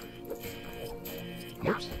much.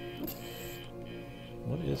 Oops.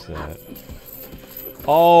 What is that?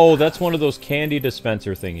 Oh, that's one of those candy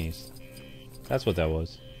dispenser thingies. That's what that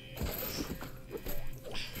was.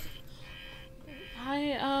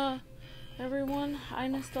 Hi, everyone. Hi,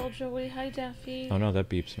 Nostalgia Way. Hi, Daffy. Oh no, that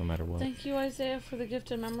beeps no matter what. Thank you, Isaiah, for the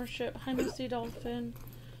gifted membership. Hi, Misty Dolphin.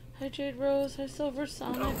 Hi, Jade Rose. Hi, Silver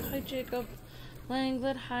Sonic. Hi, Jacob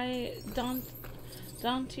Langlet. Hi,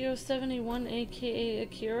 Dantio71, aka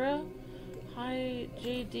Akira. Hi,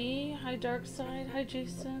 JD. Hi, Darkside. Hi,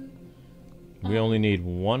 Jason. We only need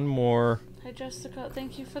one more. Hi, Jessica.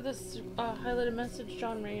 Thank you for this highlighted message,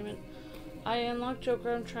 John Raymond. I unlocked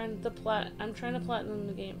Joker. I'm trying to platinum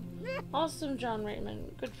the game. Awesome, John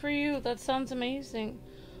Raymond. Good for you. That sounds amazing.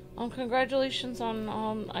 Congratulations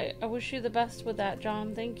on I wish you the best with that,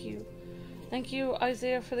 John. Thank you. Thank you,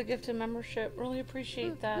 Isaiah, for the gifted membership. Really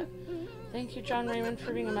appreciate that. Thank you, John Raymond,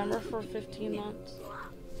 for being a member for 15 months.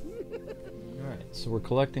 Alright, so we're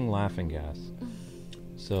collecting laughing gas.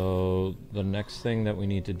 So the next thing that we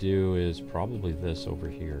need to do is probably this over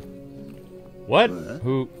here. What?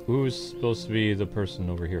 Who's supposed to be the person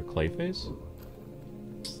over here? Clayface?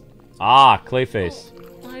 Ah, Clayface.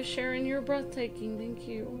 Hi, Sharon, you're breathtaking. Thank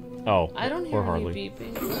you. Oh, I don't hear or any Harley.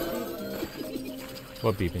 beeping.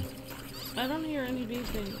 What beeping? I don't hear any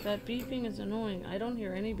beeping. That beeping is annoying. I don't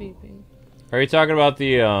hear any beeping. Are you talking about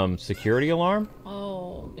the security alarm?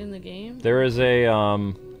 Oh, in the game? There is a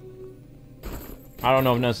I don't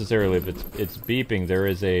know necessarily if it's beeping. There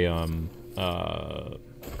is a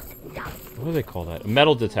what do they call that? A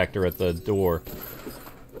metal detector at the door.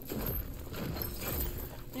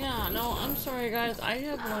 Yeah, no, I'm sorry guys. I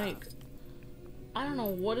have like I don't know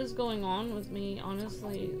what is going on with me,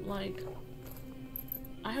 honestly. Like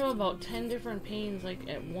I have about 10 different pains like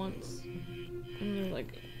at once. And they're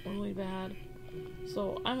like really bad.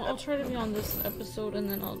 So I'll try to be on this episode and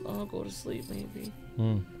then I'll go to sleep maybe.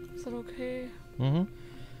 Is that okay?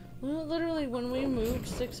 Literally when we moved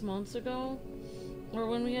 6 months ago, or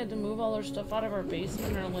when we had to move all our stuff out of our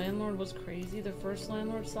basement, our landlord was crazy, the first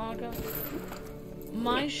landlord saga.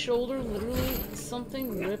 My shoulder, literally,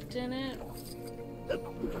 something ripped in it.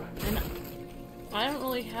 And I don't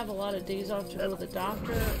really have a lot of days off to go to the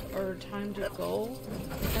doctor or time to go.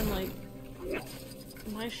 And like,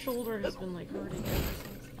 my shoulder has been like hurting ever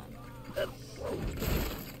since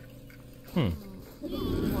then.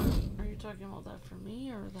 What? Are you talking about that for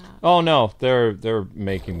me or that? Oh no, they're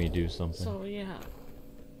making me do something. So yeah.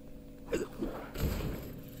 I don't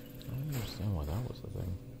understand why that was the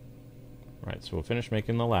thing. Right, so we'll finish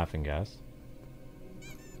making the laughing gas.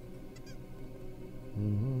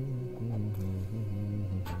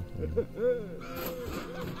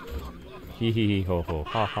 Hee hee hee ho ho,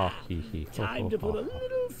 ha ha hee hee ho ho. Time to put a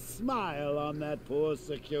little smile on that poor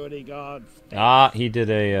security guard's face. Ah, he did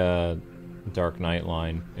a Dark Knight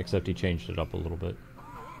line, except he changed it up a little bit.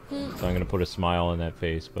 So I'm gonna put a smile on that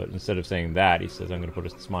face, but instead of saying that, he says I'm gonna put a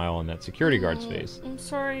smile on that security guard's face. I'm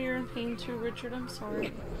sorry you're in pain too, Richard. I'm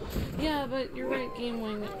sorry. Yeah, but you're right, Game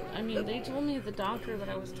Wing. I mean, they told me at the doctor that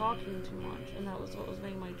I was talking too much, and that was what was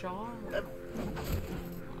making my jaw hurt.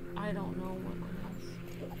 I don't know what it is.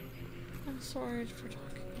 I'm sorry for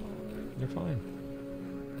talking about it. You're fine.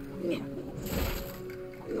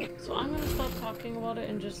 So I'm gonna stop talking about it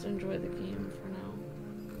and just enjoy the game for now.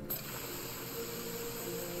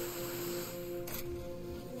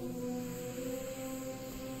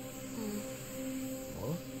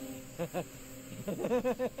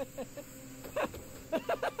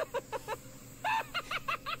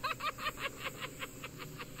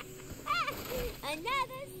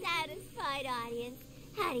 Another satisfied audience.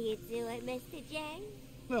 How do you do it, Mr. J?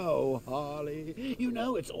 Oh, Harley, you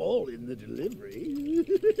know it's all in the delivery.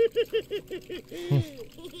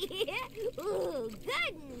 Ooh,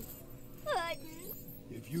 goodness. Puddin'.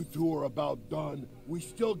 If you two are about done, we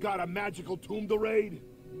still got a magical tomb to raid.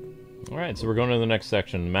 Alright, so we're going to the next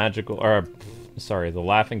section. Sorry, the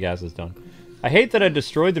laughing gas is done. I hate that I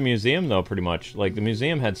destroyed the museum, though, pretty much. Like, the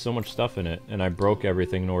museum had so much stuff in it, and I broke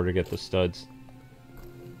everything in order to get the studs.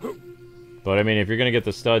 But, I mean, if you're gonna get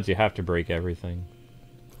the studs, you have to break everything.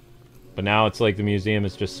 But now it's like the museum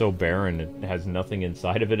is just so barren, it has nothing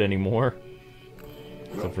inside of it anymore.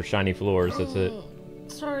 Except for shiny floors, that's it.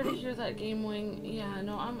 Sorry to hear that, Game Wing. Yeah,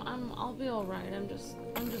 no, I'll be alright. I'm just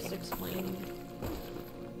explaining.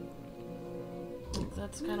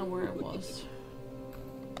 That's kind of where it was.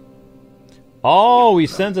 Oh, he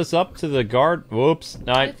sends us up to the guard. Whoops.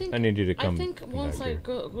 No, I need you to come. I think once I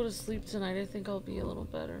go to sleep tonight, I think I'll be a little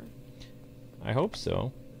better. I hope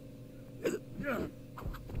so. There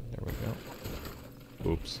we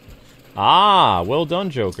go. Oops. Ah, well done,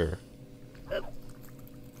 Joker.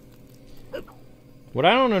 What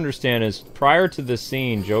I don't understand is, prior to this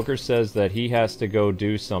scene, Joker says that he has to go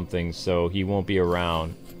do something, so he won't be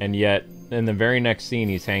around. And yet, in the very next scene,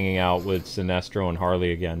 he's hanging out with Sinestro and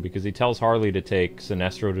Harley again, because he tells Harley to take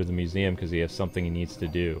Sinestro to the museum because he has something he needs to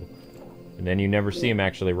do. And then you never see him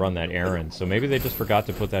actually run that errand, so maybe they just forgot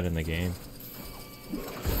to put that in the game.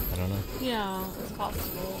 I don't know. Yeah, it's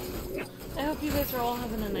possible. I hope you guys are all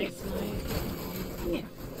having a nice night.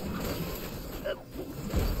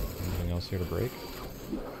 Anything else here to break?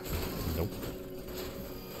 Nope.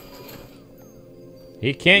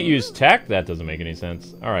 He can't use tech? That doesn't make any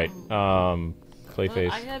sense. Alright,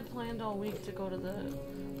 Clayface. I had planned all week to go to the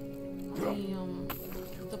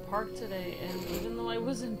park today, and even though I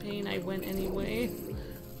was in pain, I went anyway.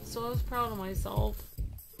 So I was proud of myself.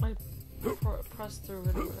 I pressed through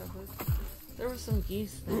it or whatever. There were some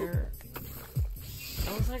geese there.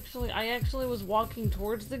 I actually was walking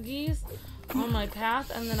towards the geese on my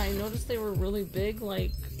path, and then I noticed they were really big.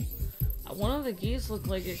 Like, one of the geese looked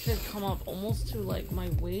like it could come up almost to like my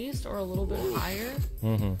waist or a little bit higher.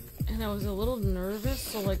 And I was a little nervous,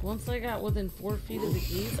 so like once I got within 4 feet of the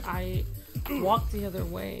geese, I walked the other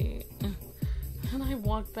way. And I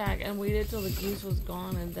walked back and waited till the goose was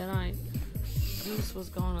gone, and then I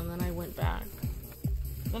went back.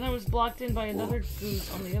 Then I was blocked in by another goose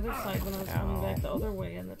on the other side when I was coming back the other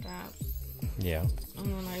way in the path. Yeah. And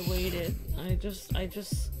then I waited.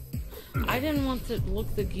 I didn't want to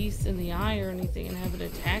look the geese in the eye or anything and have it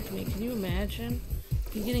attack me. Can you imagine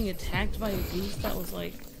me getting attacked by a goose that was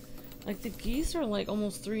like the geese are like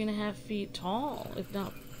almost 3.5 feet tall, if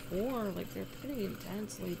not 4. Like, they're pretty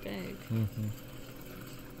intensely big.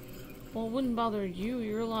 Well, it wouldn't bother you.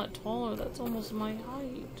 You're a lot taller. That's almost my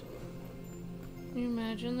height. Can you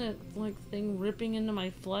imagine that, like, thing ripping into my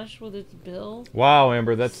flesh with its bill? Wow,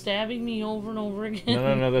 Amber, that's... stabbing me over and over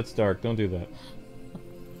again. No, that's dark. Don't do that.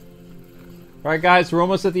 Alright, guys, we're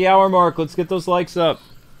almost at the hour mark. Let's get those likes up.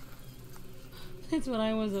 That's what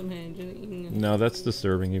I was imagining. No, that's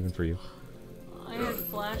disturbing, even for you. I had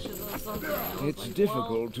flashes of something. It's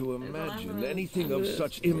difficult to imagine anything of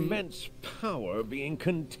such immense power being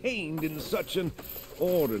contained in such an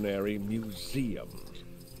ordinary museum.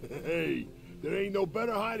 Hey, there ain't no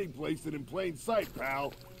better hiding place than in plain sight,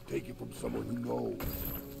 pal. Take it from someone who knows.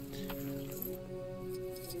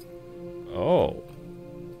 Oh.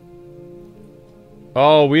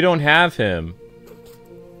 Oh, we don't have him.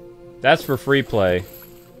 That's for free play.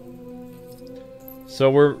 So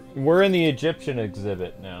we're in the Egyptian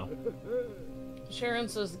exhibit now. Sharon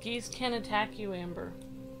says geese can attack you, Amber.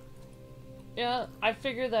 Yeah, I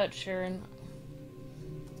figured that, Sharon.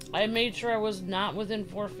 I made sure I was not within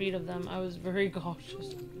 4 feet of them. I was very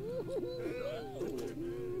cautious.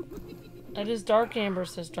 That is dark, Amber,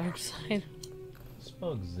 says Dark Side.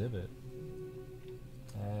 Spell exhibit.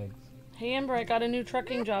 Tags. Hey Amber, I got a new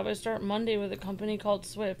trucking job. I start Monday with a company called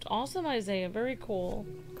Swift. Awesome, Isaiah. Very cool.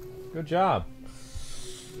 Good job.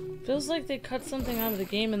 Feels like they cut something out of the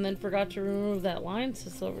game and then forgot to remove that line to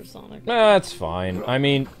Silver Sonic. That's fine. I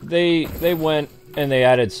mean, they went and they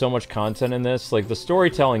added so much content in this. Like, the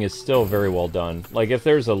storytelling is still very well done. Like, if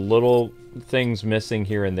there's a little things missing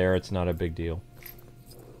here and there, it's not a big deal.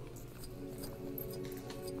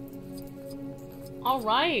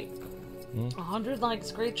 Alright. 100 likes.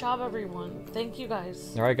 Great job, everyone. Thank you,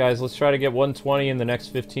 guys. Alright, guys, let's try to get 120 in the next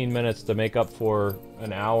 15 minutes to make up for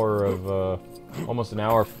an hour of, almost an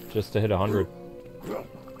hour just to hit 100.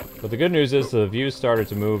 But the good news is the views started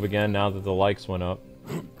to move again now that the likes went up.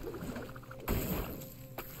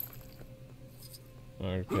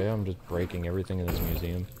 Okay, I'm just breaking everything in this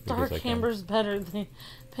museum. Dark Amber's better than...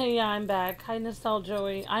 Hey, yeah, I'm back. Hi, Nostal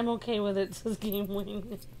Joey. I'm okay with it, says Game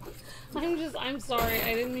Wing. I'm sorry.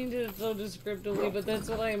 I didn't mean to so descriptively, but that's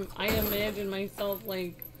what I imagine myself,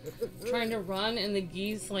 like, trying to run and the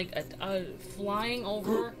geese, like, flying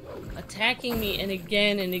over, attacking me, and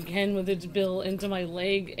again with its bill into my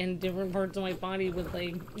leg and different parts of my body with,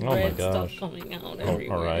 like, red stuff coming out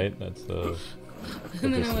everywhere. Alright, that's,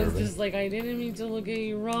 and then I was just like, I didn't mean to look at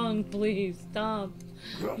you wrong, please, stop.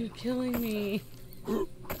 You're killing me.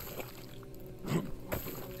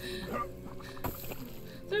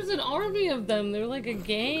 There's an army of them. They're like a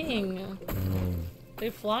gang. They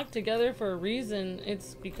flock together for a reason.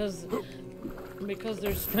 It's because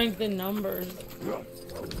there's strength in numbers.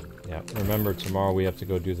 Yeah, remember tomorrow we have to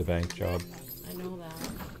go do the bank job. I know that.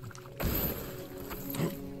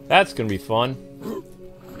 That's gonna be fun.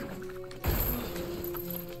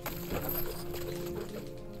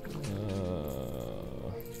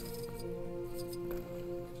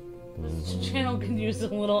 This channel can use a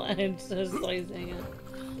little edge, says Isaiah.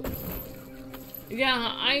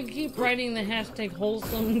 Yeah, I keep writing the hashtag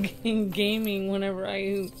wholesome gaming whenever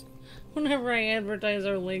I advertise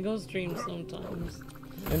our Lego stream sometimes.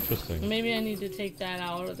 Interesting. Maybe I need to take that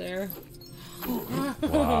out of there.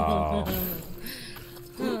 Wow.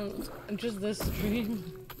 Just this stream.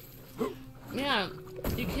 Yeah,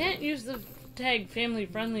 you can't use the tag family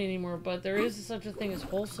friendly anymore, but there is such a thing as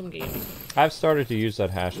wholesome gaming. I've started to use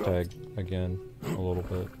that hashtag again a little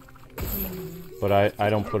bit. But I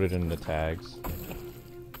don't put it in the tags.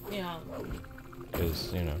 Yeah.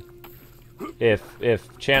 Because, you know,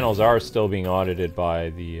 if channels are still being audited by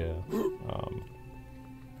the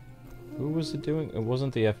who was it doing? It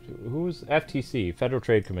wasn't the who was FTC? Federal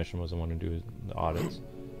Trade Commission was the one who do the audits.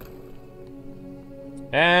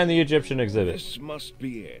 And the Egyptian exhibit. This must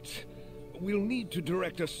be it. We'll need to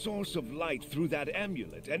direct a source of light through that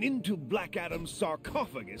amulet and into Black Adam's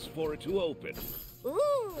sarcophagus for it to open.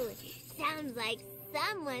 Ooh, sounds like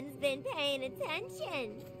someone's been paying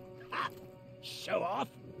attention. Ah, show off.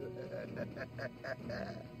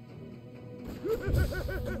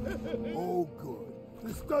 Oh, good.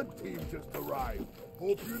 The stunt team just arrived.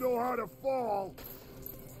 Hope you know how to fall.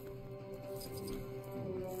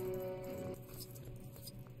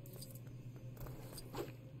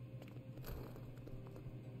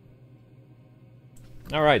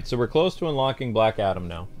 Alright, so we're close to unlocking Black Adam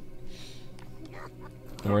now.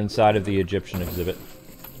 We're inside of the Egyptian exhibit.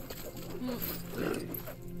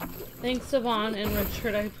 Thanks, Savon and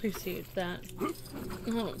Richard. I appreciate that.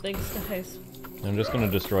 Oh, thanks, guys. I'm just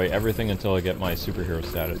gonna destroy everything until I get my superhero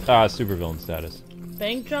status. Supervillain status.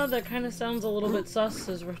 Bank job? That kind of sounds a little bit sus,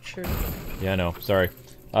 says Richard. Yeah, I know. Sorry.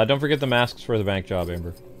 Don't forget the masks for the bank job,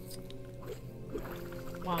 Amber.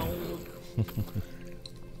 Wow.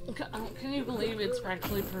 Can you believe it's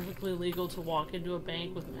actually perfectly legal to walk into a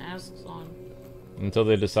bank with masks on? Until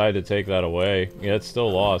they decide to take that away. Yeah, it's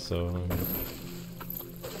still law, so...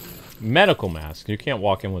 medical mask. You can't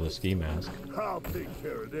walk in with a ski mask. I'll take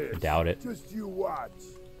care of this. Doubt it. Just you watch.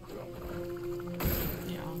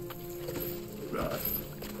 Yeah.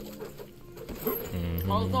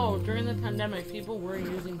 Although, during the pandemic, people were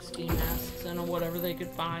using ski masks and whatever they could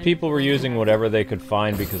find. People were using whatever they could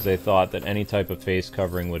find because they thought that any type of face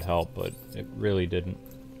covering would help, but it really didn't.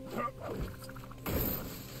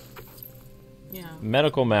 Yeah.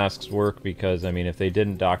 Medical masks work because, I mean, if they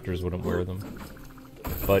didn't, doctors wouldn't wear them.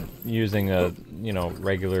 But using a, you know,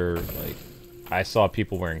 regular, like, I saw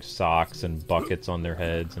people wearing socks and buckets on their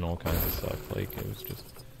heads and all kinds of stuff. Like, it was just...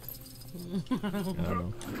 I don't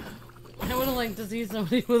know. I would have liked to see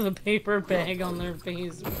somebody with a paper bag on their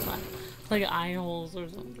face with, like, eye holes or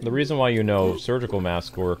something. The reason why you know surgical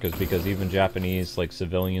masks work is because even Japanese, like,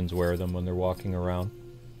 civilians wear them when they're walking around.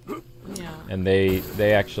 Yeah. And they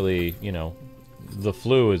actually, you know, the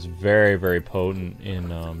flu is very, very potent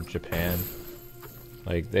in Japan.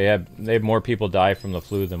 Like, they have more people die from the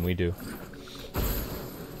flu than we do.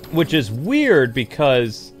 Which is weird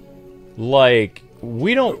because, like,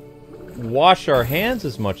 we don't wash our hands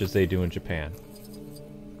as much as they do in Japan.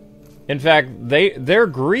 In fact, their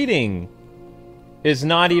greeting is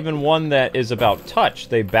not even one that is about touch.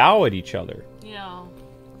 They bow at each other. Yeah.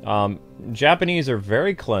 Japanese are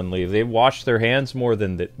very cleanly. They wash their hands more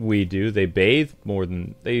than we do. They bathe more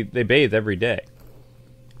than... They bathe every day.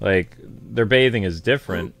 Like, their bathing is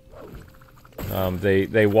different.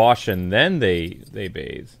 They wash and then they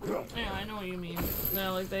bathe. Yeah, I know what you mean. Yeah,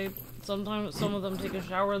 like sometimes some of them take a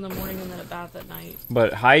shower in the morning and then a bath at night.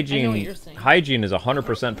 But hygiene, I know what you're saying. hygiene is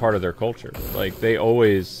 100% part of their culture. Like, they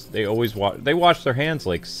always wash their hands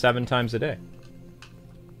like 7 times a day.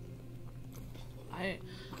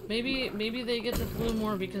 Maybe they get the flu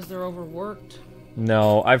more because they're overworked.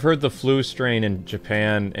 No, I've heard the flu strain in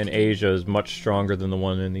Japan and Asia is much stronger than the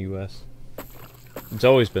one in the US. It's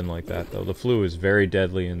always been like that, though. The flu is very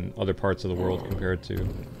deadly in other parts of the world compared to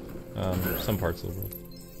some parts of the world.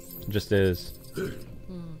 It just is.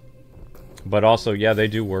 But also, yeah, they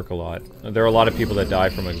do work a lot. There are a lot of people that die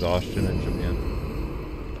from exhaustion in Japan.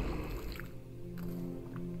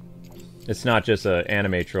 It's not just an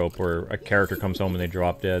anime trope where a character comes home and they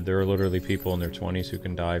drop dead. There are literally people in their 20s who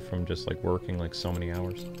can die from just, like, working, like, so many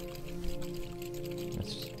hours.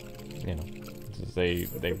 It's just, you know,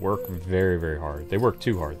 they work very, very hard. They work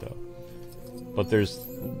too hard, though. But there's...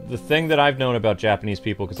 The thing that I've known about Japanese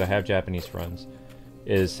people, because I have Japanese friends,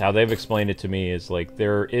 is how they've explained it to me is, like,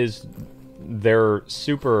 they're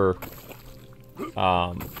super...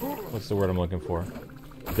 what's the word I'm looking for?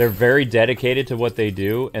 They're very dedicated to what they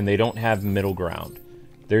do, and they don't have middle ground.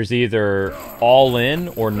 There's either all in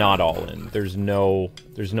or not all in. There's no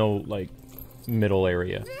like, middle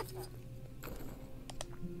area.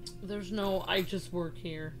 There's no, I just work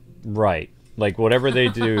here. Right. Like, whatever they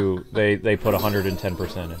do, they put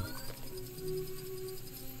 110% in.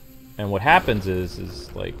 And what happens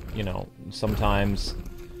is, like, you know, sometimes...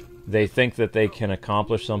 they think that they can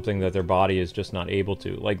accomplish something that their body is just not able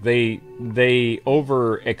to. Like, they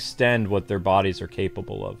overextend what their bodies are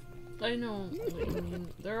capable of. I know what you mean.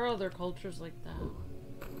 There are other cultures like that.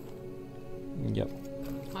 Yep.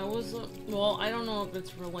 I was, well, I don't know if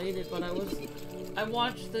it's related, but I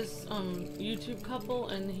watched this, YouTube couple,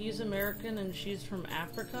 and he's American and she's from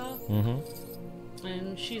Africa. Mm-hmm.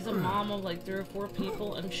 And she's a mom of, like, 3 or 4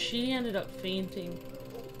 people, and she ended up fainting.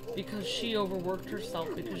 Because she overworked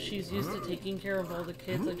herself, because she's used to taking care of all the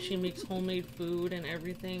kids. Like, she makes homemade food and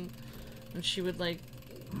everything. And she would, like,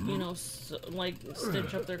 you know, like,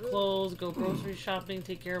 stitch up their clothes, go grocery shopping,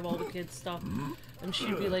 take care of all the kids' stuff. And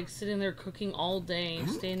she'd be, like, sitting there cooking all day,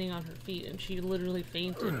 standing on her feet. And she literally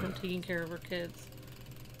fainted from taking care of her kids.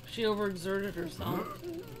 She overexerted herself.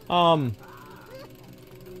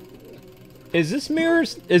 Is this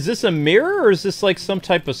a mirror, or is this, like, some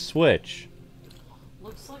type of switch?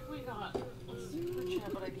 Looks like we got a super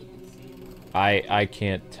chat, but I can't see it. I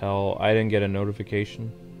can't tell. I didn't get a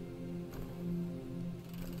notification.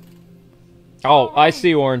 Oh, I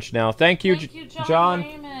see orange now. Thank you, John.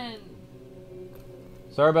 Raymond.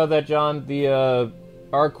 Sorry about that, John.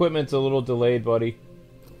 Our equipment's a little delayed, buddy.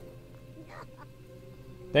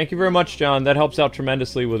 Thank you very much, John. That helps out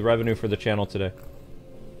tremendously with revenue for the channel today.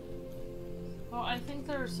 Well, I think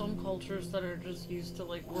there are some cultures that are just used to,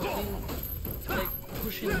 like, working, like,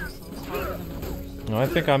 pushing themselves harder than others. No, I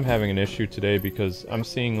think I'm having an issue today because I'm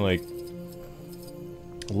seeing, like,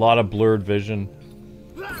 a lot of blurred vision.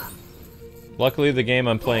 Luckily, the game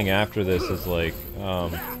I'm playing after this is, like,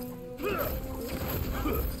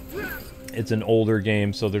 it's an older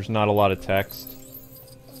game, so there's not a lot of text.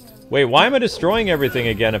 Wait, why am I destroying everything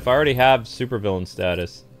again if I already have supervillain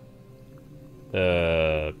status?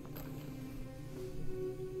 I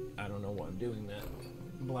don't know why I'm doing that.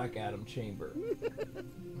 Black Adam Chamber.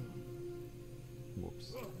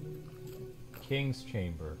 Whoops. King's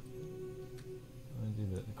Chamber.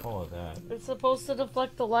 Call it that. It's supposed to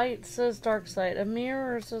deflect the light, says Darkseid. A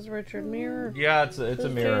mirror, says Richard. Mirror. Yeah, it's a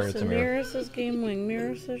mirror. Jason. It's a mirror. Mirror says Game Wing.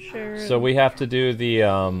 Mirror says Sharon. So we have to do the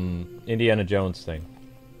Indiana Jones thing.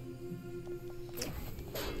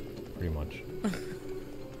 Pretty much.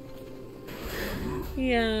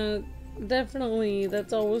 Yeah, definitely.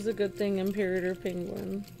 That's always a good thing, Imperator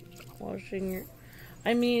Penguin. Washing your...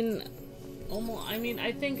 I mean, almost... I mean,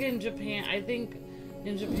 I think in Japan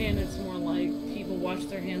it's more like people wash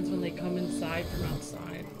their hands when they come inside from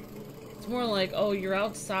outside. It's more like, oh, you're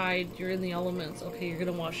outside, you're in the elements, okay, you're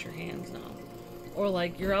gonna wash your hands now. Or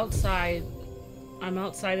like, you're outside, I'm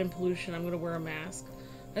outside in pollution, I'm gonna wear a mask.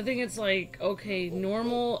 I think it's like, okay,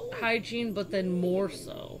 normal hygiene, but then more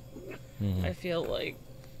so. I feel like.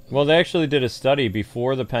 Well, they actually did a study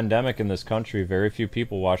before the pandemic in this country. Very few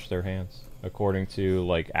people washed their hands, according to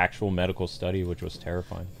like actual medical study, which was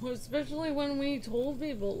terrifying. Well, especially when we told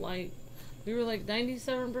people, like, we were like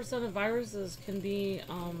 97% of viruses can be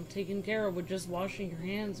taken care of with just washing your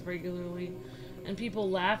hands regularly, and people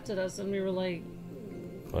laughed at us, and we were like,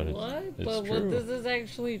 but what? It's But true. this is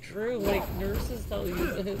actually true. Like, nurses tell you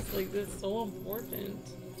this. Like, this is so important.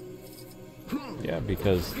 Yeah,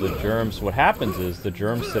 because the germs, what happens is the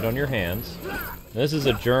germs sit on your hands. This is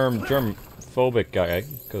a germ-phobic guy,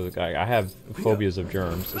 because I have phobias of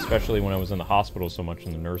germs, especially when I was in the hospital so much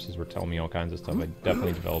and the nurses were telling me all kinds of stuff. I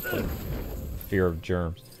definitely developed like fear of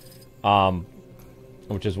germs.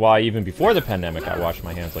 Which is why even before the pandemic I washed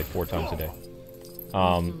my hands like 4 times a day.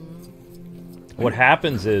 What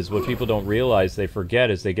happens is, what people don't realize, they forget,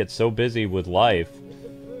 is they get so busy with life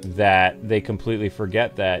that they completely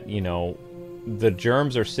forget that, you know, the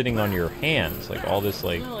germs are sitting on your hands, like all this,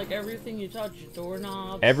 like... Yeah, like everything you touch,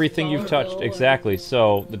 doorknobs... Everything you've touched, exactly.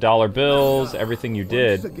 So, the dollar bills, everything you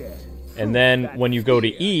did. And then, when you go to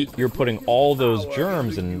eat, you're putting all those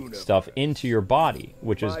germs and stuff into your body,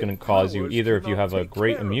 which is going to cause you, either if you have a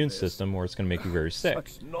great immune system, or it's going to make you very sick.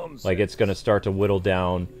 Like, it's going to start to whittle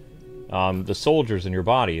down the soldiers in your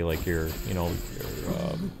body, like your, you know, your,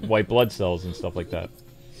 white blood cells and stuff like that.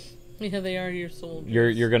 Yeah, they are your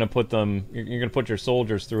soldiers. You're gonna put them. You're gonna put your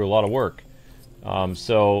soldiers through a lot of work.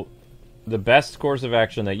 So, the best course of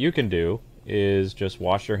action that you can do is just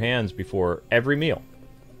wash your hands before every meal.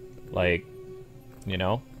 Like, you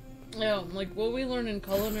know. Yeah, like what we learned in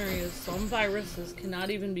culinary is some viruses cannot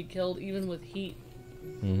even be killed even with heat.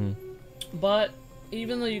 Mm-hmm. But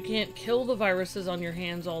even though you can't kill the viruses on your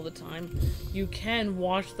hands all the time, you can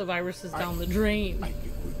wash the viruses down the drain. I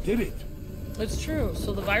think we did it. It's true.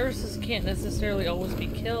 So the viruses can't necessarily always be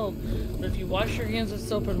killed, but if you wash your hands with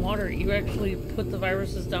soap and water, you actually put the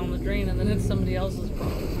viruses down the drain, and then it's somebody else's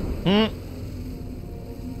problem. And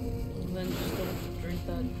then just don't drink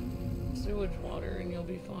that sewage water, and you'll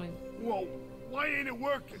be fine. Whoa, why ain't it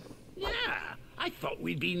working? Yeah, I thought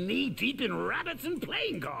we'd be knee-deep in rabbits and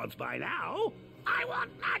playing cards by now. I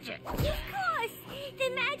want magic! Of course! The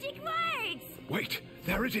magic words! Wait,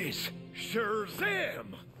 there it is!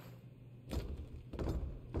 Shazam!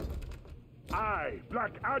 I,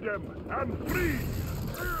 Black Adam, am free!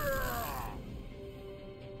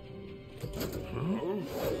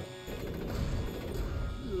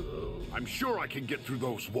 I'm sure I can get through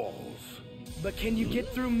those walls. But can you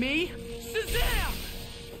get through me? Shazam!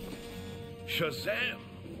 Shazam!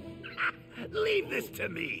 Leave this to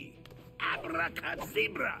me.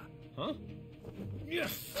 Abracadabra. Huh?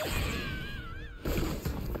 Yes!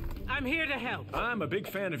 I'm here to help. I'm a big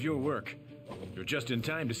fan of your work. You're just in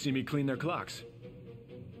time to see me clean their clocks.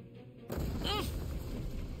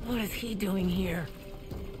 What is he doing here?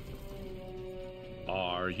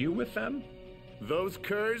 Are you with them? Those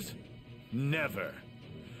curs? Never.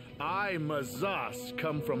 I, Mazas,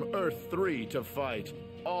 come from Earth 3 to fight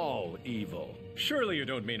all evil. Surely you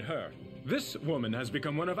don't mean her. This woman has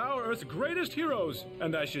become one of our Earth's greatest heroes,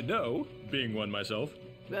 and I should know, being one myself.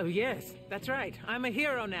 Oh, yes, that's right. I'm a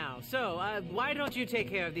hero now. So, why don't you take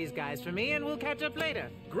care of these guys for me, and we'll catch up later?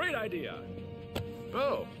 Great idea.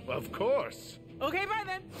 Oh, of course. Okay, bye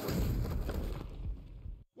then.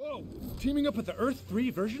 Whoa, teaming up with the Earth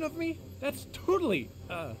 3 version of me? That's totally,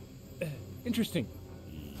 interesting.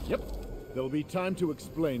 Yep. There'll be time to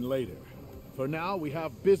explain later. For now, we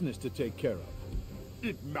have business to take care of.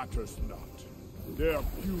 It matters not. Their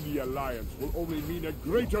puny alliance will only mean a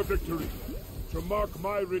greater victory to mark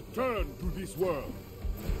my return to this world.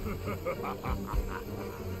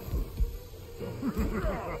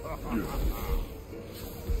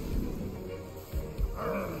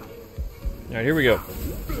 Alright, here we go.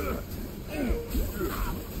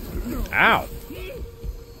 Ow!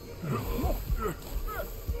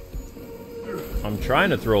 I'm trying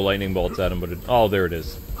to throw lightning bolts at him, but oh, there it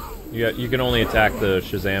is. You can only attack the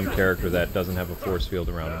Shazam character that doesn't have a force field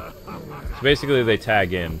around him. So basically, they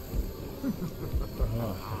tag in.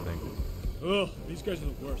 Ugh, these guys are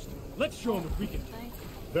the worst. Let's show them if we can.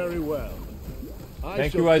 Very well.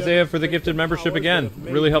 Thank you, Isaiah, for the gifted membership again.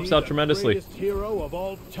 Really helps out tremendously. Hero of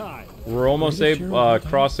all time. We're almost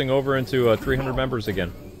crossing over into 300 members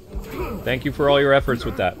again. Thank you for all your efforts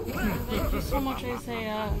with that. Thank you so much,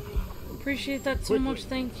 Isaiah. Appreciate that so much.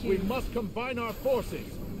 Thank you. We must combine our forces.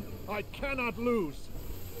 I cannot lose.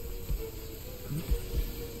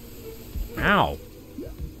 Ow.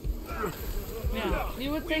 Yeah,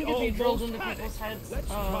 you would think if you drilled into people's heads,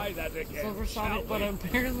 Silver Sonic, but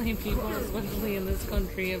apparently people, especially in this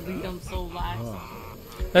country, have become so lax.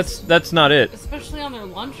 That's not it. Especially on their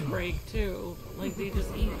lunch break too. Like they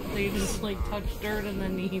just like touch dirt and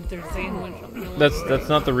then eat their sandwich. That's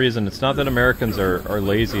not the reason. It's not that Americans are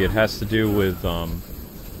lazy. It has to do with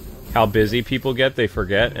how busy people get. They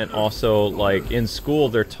forget, and also like in school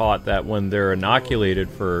they're taught that when they're inoculated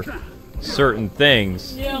for certain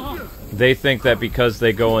things, they think that because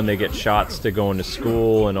they go and they get shots to go into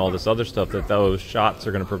school and all this other stuff, that those shots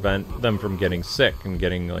are going to prevent them from getting sick and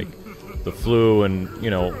getting like the flu and,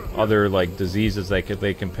 you know, other like diseases they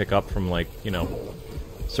can pick up from, like, you know,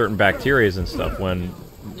 certain bacterias and stuff. When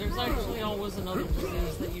there's actually always another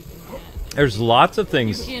disease that you can get. There's lots of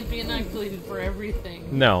things. You can't be inoculated for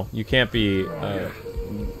everything. No, you can't be.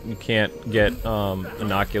 You can't get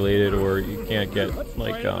inoculated, or you can't get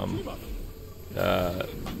like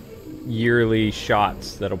yearly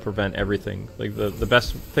shots that'll prevent everything. Like the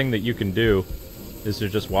best thing that you can do is to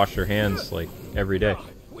just wash your hands like every day.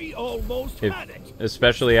 We almost had it.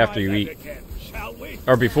 Especially after you eat,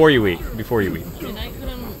 or before you eat. Before you eat. And I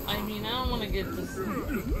don't want to get this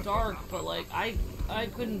dark, but like I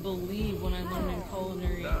couldn't believe when I learned in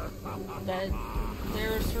culinary that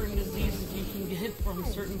there are certain diseases you can get from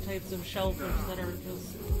certain types of shellfish that are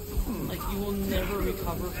just like you will never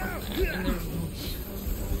recover from that. And there's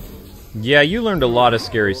Yeah, you learned a lot of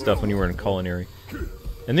scary stuff when you were in culinary,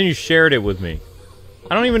 and then you shared it with me.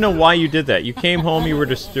 I don't even know why you did that. You came home, you were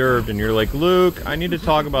disturbed, and you're like, Luke, I need to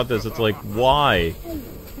talk about this. It's like, why?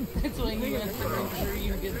 That's why you have to make sure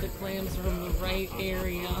you get the clams from the right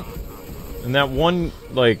area. And that one,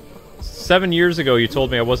 like, 7 years ago, you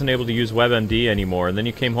told me I wasn't able to use WebMD anymore, and then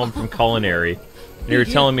you came home from culinary, and you were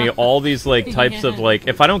telling me all these, like, types of, like,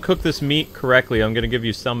 if I don't cook this meat correctly, I'm going to give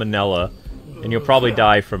you salmonella, and you'll probably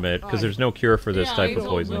die from it, because there's no cure for this type of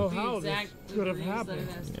poisoning. I don't know how this could have happened.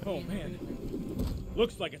 Oh, man.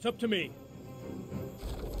 Looks like it's up to me.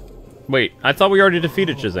 Wait, I thought we already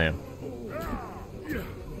defeated Shazam.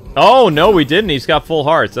 Oh, no, we didn't. He's got full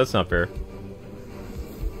hearts. That's not fair.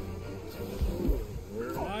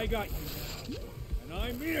 I got you. And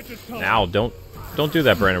I mean it this time. Now, don't do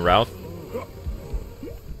that, Brandon Routh.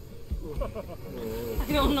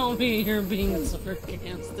 I don't know if you're being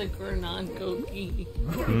sarcastic or not, Koki.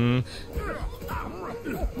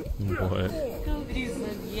 What? Koki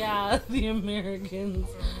said, yeah, the Americans'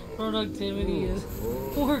 productivity is...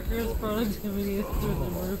 workers' productivity is through the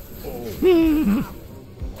roof.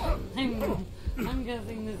 I'm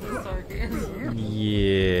guessing this is sarcasm.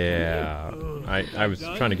 Yeah. I was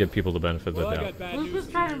trying to give people the benefit of the doubt. Luke was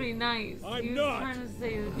trying to be nice. He was trying to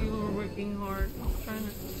say that people were working hard. He was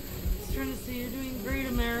trying to say, you're doing great,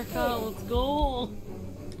 America. Let's go.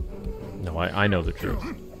 No, I know the truth.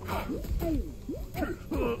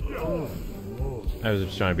 I was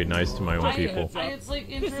just trying to be nice to my own people. It's like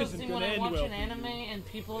interesting when I watch an anime and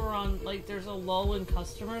people are on, like, there's a lull in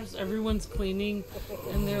customers. Everyone's cleaning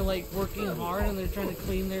and they're like working hard and they're trying to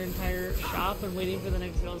clean their entire shop and waiting for the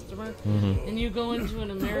next customer. And you go into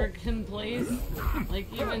an American place, like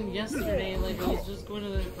even yesterday, like I was just going to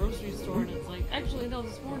the grocery store and it's like, actually no,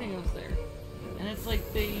 this morning I was there. And it's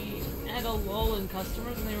like they had a lull in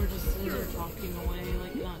customers and they were just sitting there talking away,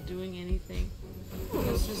 like not doing anything.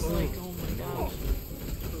 It's just like, oh my gosh.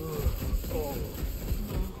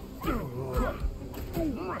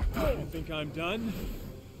 You think I'm done?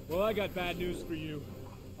 Well, I got bad news for you.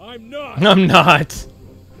 I'm not! I'm not!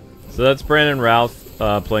 So that's Brandon Routh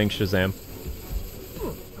playing Shazam.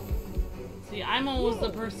 See, I'm always the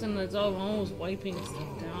person that's always wiping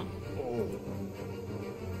stuff down.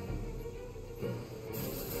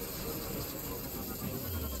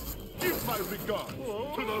 Give my regards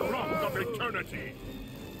to the Rock of Eternity.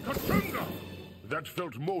 Kachunga! That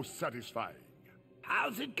felt most satisfying.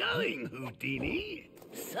 How's it going, Houdini?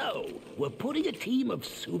 So, we're putting a team of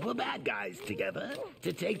super bad guys together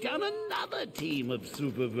to take down another team of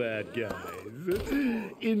super bad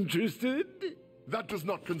guys. Interested? That does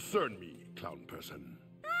not concern me, clown person.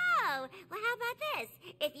 Oh, well, how about this?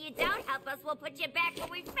 If you don't help us, we'll put you back where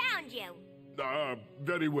we found you.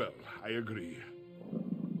 Very well, I agree.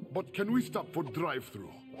 But can we stop for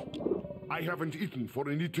drive-thru? I haven't eaten for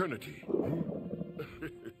an eternity.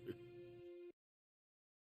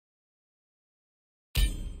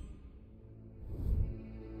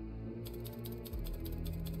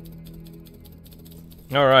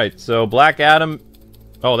 Alright, so Black Adam...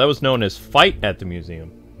 Oh, that was known as Fight at the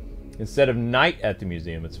Museum. Instead of Night at the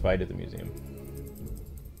Museum, it's Fight at the Museum.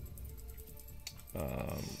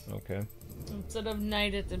 Okay. Instead of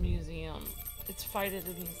Night at the Museum, it's Fight at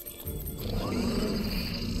the Museum.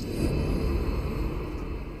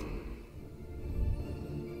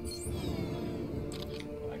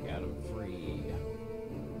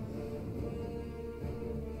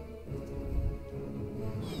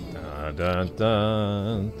 Dun,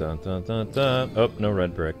 dun, dun, dun, dun, dun, dun. Oh, no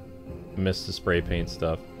red brick. Missed the spray paint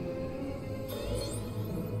stuff.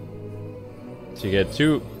 So you get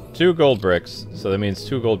two gold bricks, so that means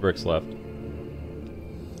 2 gold bricks left.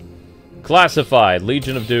 Classified,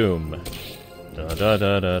 Legion of Doom. Da, da,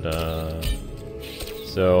 da, da, da.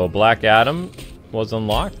 So Black Adam was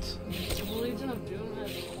unlocked. The Legion of Doom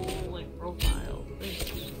has a whole like profile.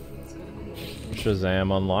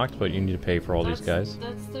 Shazam unlocked, but you need to pay for all these guys.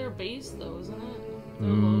 That's their base, though, isn't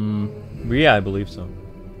it? Yeah, I believe so.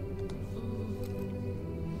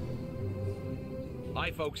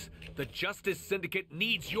 Hi, folks. The Justice Syndicate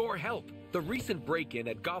needs your help. The recent break-in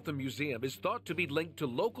at Gotham Museum is thought to be linked to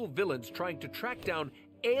local villains trying to track down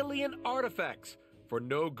alien artifacts. For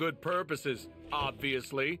no good purposes,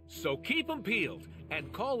 obviously. So keep them peeled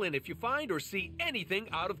and call in if you find or see anything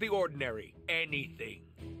out of the ordinary. Anything.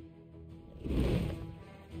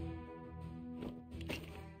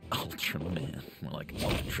 Ultraman, more like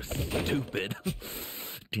ultra stupid.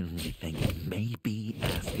 Didn't you think maybe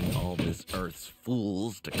asking all this Earth's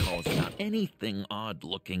fools to call us out anything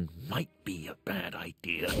odd-looking might be a bad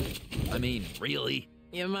idea? I mean, really?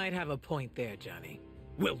 You might have a point there, Johnny.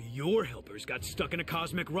 Well, your helpers got stuck in a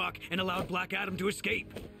cosmic rock and allowed Black Adam to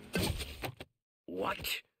escape.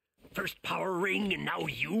 What? First power ring and now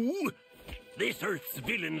you? This Earth's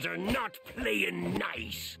villains are not playing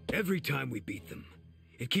nice. Every time we beat them,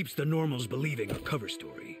 it keeps the normals believing our cover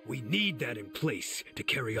story. We need that in place to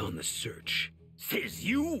carry on the search. Says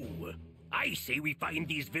you. I say we find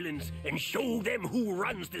these villains and show them who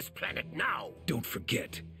runs this planet now. Don't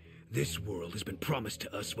forget, this world has been promised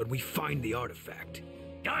to us when we find the artifact.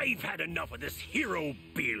 I've had enough of this hero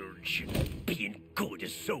bilge. Being good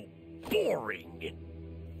is so boring.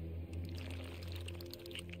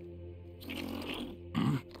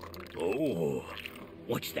 Oh,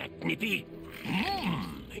 what's that, Nippy?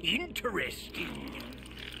 Interesting.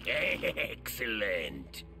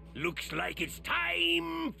 Excellent. Looks like it's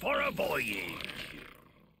time for a voyage.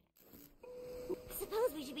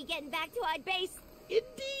 Suppose we should be getting back to our base.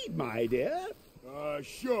 Indeed, my dear.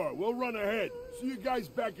 Sure, we'll run ahead. See you guys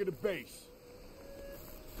back at the base.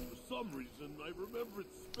 For some reason, I remember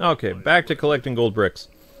it's... Okay, back to collecting gold bricks.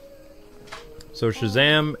 So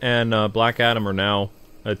Shazam and Black Adam are now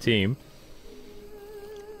a team.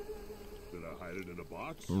 Did I hide it in a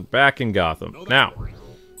box? We're back in Gotham. Now,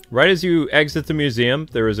 right as you exit the museum,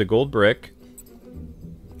 there is a gold brick.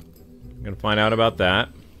 I'm gonna find out about that.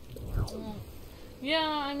 Yeah,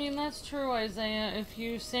 I mean, that's true, Isaiah. If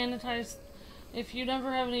you sanitize... If you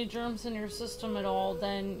never have any germs in your system at all,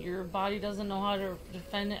 then your body doesn't know how to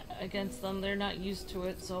defend against them. They're not used to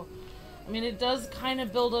it, so... I mean, it does kind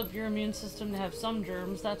of build up your immune system to have some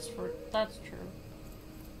germs. That's true.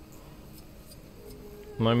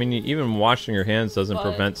 Well, I mean, even washing your hands doesn't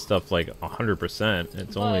prevent stuff like 100%.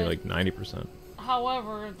 It's only like 90%.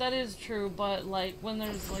 However, that is true, but like when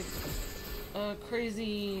there's like a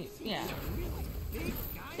crazy... Yeah.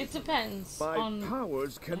 It depends on... My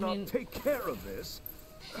powers cannot take care of this.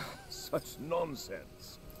 Such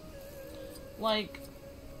nonsense. Like...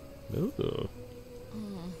 Ooh.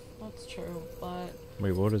 That's true, but...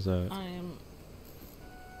 Wait, what is that? I am...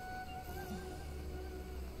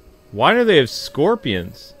 Why do they have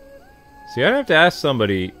scorpions? See, I'd have to ask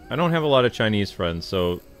somebody. I don't have a lot of Chinese friends,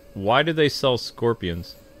 so why do they sell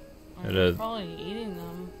scorpions? Probably eating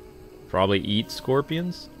them. Probably eat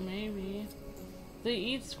scorpions? Maybe. They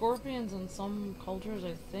eat scorpions in some cultures,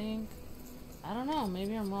 I think. I don't know,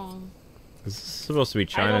 maybe I'm wrong. This is supposed to be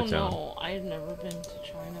Chinatown. I don't know. I've never been to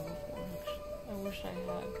China before. I wish I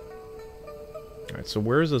had. Alright, so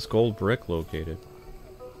where is this gold brick located?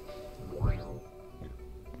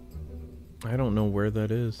 I don't know where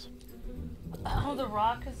that is. Oh, the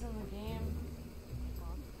Rock is in the game.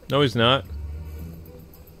 No, he's not.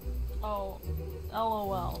 Oh,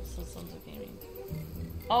 LOL, Systems of Gaming.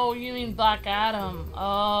 Oh, you mean Black Adam.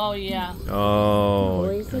 Oh, yeah. Oh.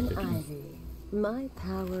 Poison Ivy. My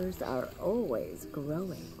powers are always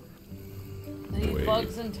growing. The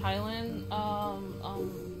bugs in Thailand.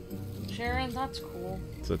 Sharon, that's cool.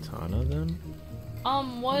 Zatanna, then?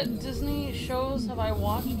 What Disney shows have I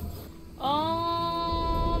watched?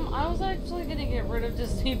 I was actually gonna get rid of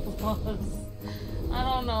Disney Plus. I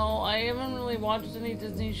don't know. I haven't really watched any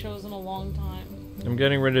Disney shows in a long time. I'm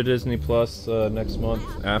getting rid of Disney Plus next month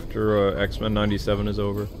after X-Men 97 is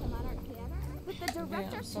over.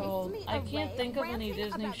 Yeah, so I can't think of any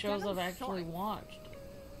Disney shows I've actually watched.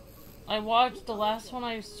 I watched, the last one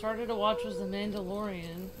I started to watch was The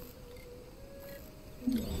Mandalorian.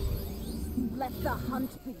 Let the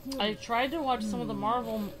hunt begin. I tried to watch some of the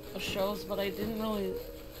Marvel shows, but I didn't really...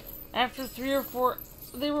 After 3 or 4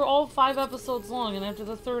 they were all 5 episodes long, and after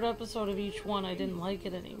the 3rd episode of each one, I didn't like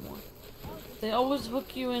it anymore. They always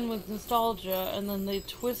hook you in with nostalgia, and then they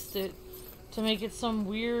twist it to make it some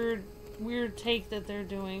weird take that they're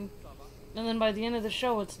doing. And then by the end of the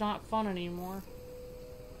show, it's not fun anymore.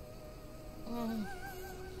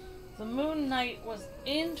 The Moon Knight was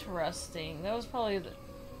interesting. That was probably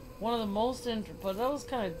one of the most but that was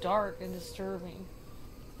kind of dark and disturbing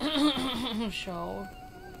show.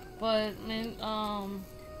 But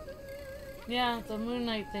yeah, the Moon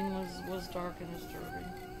Knight thing was dark and disturbing.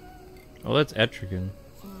 Oh, that's Etrigan.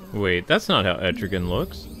 Wait, that's not how Etrigan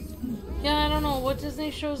looks. Yeah, I don't know. What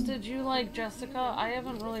Disney shows did you like, Jessica? I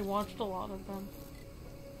haven't really watched a lot of them.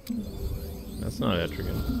 That's not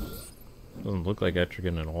Etrigan. Doesn't look like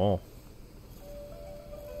Etrigan at all.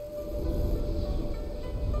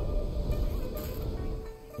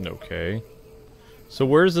 Okay. So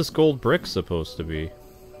where's this gold brick supposed to be?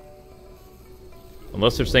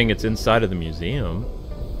 Unless they're saying it's inside of the museum.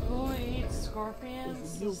 Who eats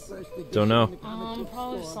scorpions? Don't know.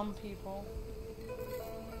 Probably some people.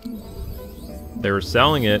 They were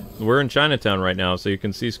selling it. We're in Chinatown right now, so you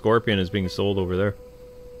can see Scorpion is being sold over there.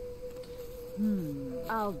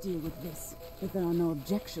 I'll deal with this if there are no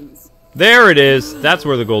objections. There it is! That's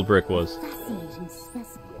where the gold brick was. Fascinating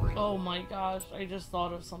specimen. Oh my gosh, I just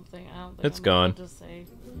thought of something. I don't think It's I'm gone. allowed to say.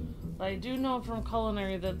 But I do know from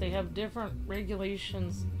culinary that they have different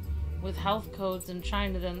regulations with health codes in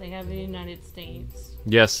China than they have in the United States.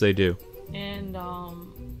 Yes, they do. And,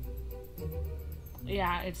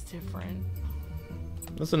 yeah, it's different.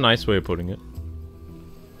 That's a nice way of putting it.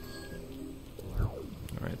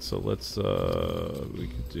 Alright, so let's, we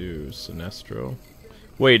could do Sinestro.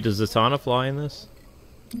 Wait, does Zatanna fly in this?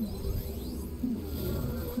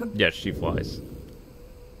 Yes, she flies.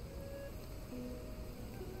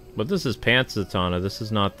 But this is Pants Zatanna. This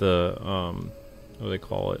is not the, what do they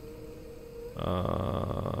call it?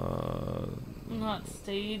 Not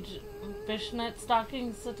stage fishnet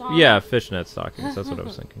stockings, Zatanna? Yeah, fishnet stockings. That's what I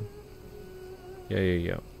was thinking.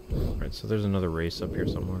 Yeah. Alright, so there's another race up here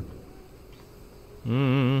somewhere.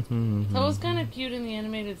 That was kind of cute in the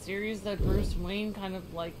animated series that Bruce Wayne kind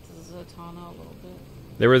of liked Zatanna a little bit.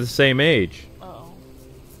 They were the same age. Uh-oh.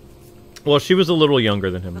 Well, she was a little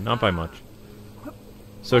younger than him, not by much.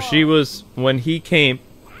 So she was, when he came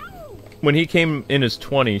in his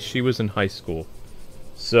 20s, she was in high school.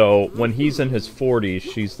 So when he's in his 40s,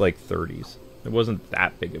 she's like 30s. It wasn't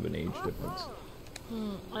that big of an age difference.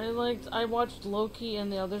 I watched Loki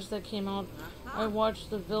and the others that came out. I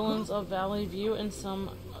watched the villains of Valley View and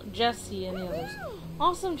some Jesse and the others.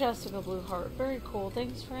 Awesome, Jessica Blueheart. Very cool.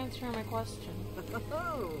 Thanks for answering my question.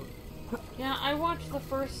 Yeah, I watched the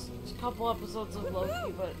first couple episodes of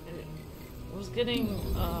Loki, but it was getting,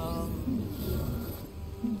 I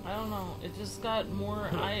don't know. It just got more,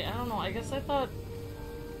 I don't know. I guess I thought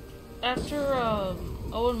after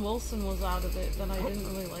Owen Wilson was out of it, then I didn't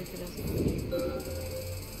really like it as much.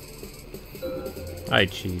 I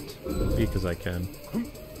cheat because I can.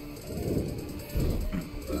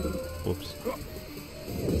 Whoops.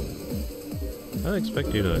 I don't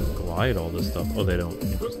expect you to glide all this stuff. Oh, they don't.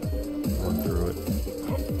 You just run through it.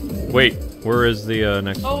 Wait, where is the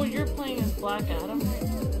next one? Oh, you're playing as Black Adam right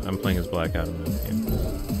now? I'm playing as Black Adam in this game.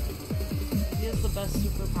 He has the best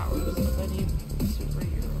superpowers of any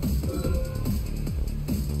superhero.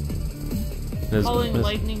 Calling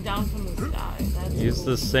lightning down from the sky. He's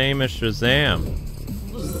the same as Shazam.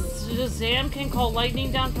 Shazam can call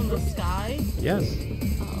lightning down from the sky? Yes.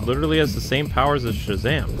 Literally has the same powers as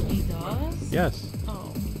Shazam. He does? Yes.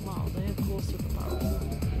 Oh, wow, they have cool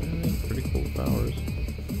superpowers. Pretty cool powers.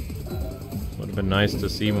 Would have been nice to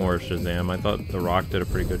see more of Shazam. I thought The Rock did a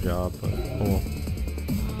pretty good job, but oh well.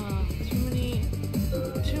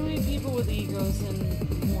 Too many people with egos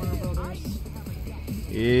in Warner Brothers.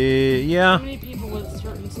 Yeah. Too many people with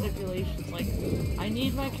certain stipulations, like, I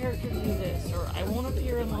need my character to do this, or I won't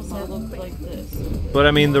appear unless I look like this. But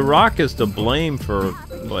I mean, The Rock is to blame for,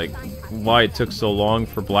 like, why it took so long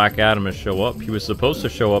for Black Adam to show up. He was supposed to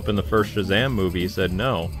show up in the first Shazam movie. He said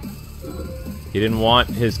no. He didn't want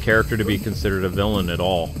his character to be considered a villain at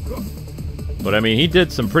all. But I mean, he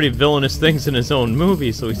did some pretty villainous things in his own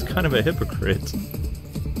movie, so he's kind of a hypocrite.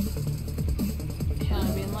 Yeah,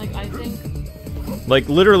 I mean, like, I think... Like,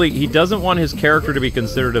 literally, he doesn't want his character to be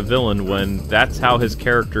considered a villain when that's how his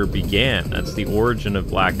character began. That's the origin of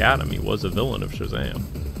Black Adam. He was a villain of Shazam.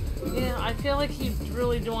 Yeah, I feel like he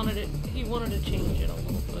really wanted to change it a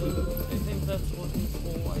little bit. I think that's what his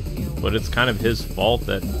whole idea was. But it's kind of his fault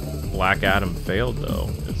that Black Adam failed, though.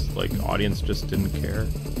 It's like, audience just didn't care.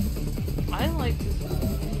 I liked his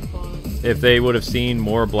movie, but... if they would have seen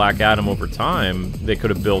more Black Adam over time, they could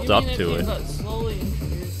have built up to it. Got slowly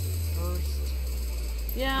introduced first.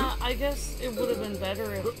 Yeah, I guess it would have been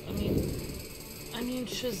better if, I mean,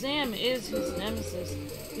 Shazam is his nemesis.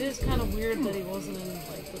 It is kind of weird that he wasn't in,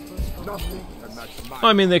 like, the first couple.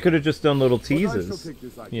 I mean, they could have just done little teases,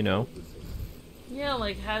 you know? Yeah,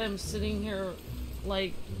 like, had him sitting here,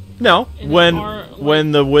 like... No,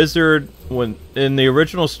 when the wizard... When in the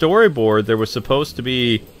original storyboard, there was supposed to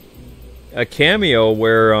be a cameo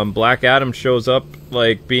where Black Adam shows up,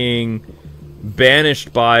 like, being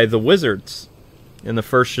banished by the wizards in the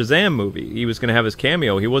first Shazam movie. He was going to have his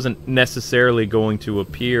cameo. He wasn't necessarily going to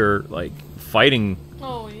appear, like, fighting...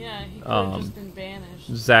 Oh, yeah, he could have just been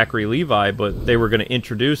banished. Zachary Levi, but they were going to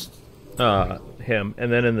introduce him.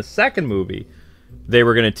 And then in the second movie, they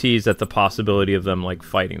were going to tease at the possibility of them, like,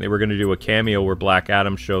 fighting. They were going to do a cameo where Black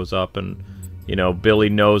Adam shows up and, you know, Billy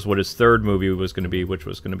knows what his third movie was going to be, which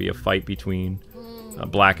was going to be a fight between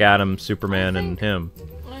Black Adam, Superman, and him.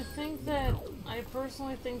 I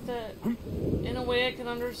personally think that, in a way I can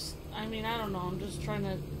understand, I mean, I don't know, I'm just trying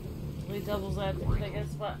to play devil's advocate, I guess,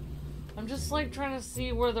 but I'm just, like, trying to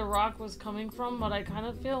see where The Rock was coming from, but I kind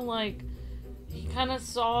of feel like he kind of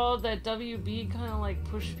saw that WB kind of, like,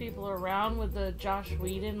 pushed people around with the Joss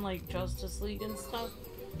Whedon, like, Justice League and stuff.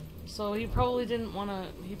 So he probably didn't want to,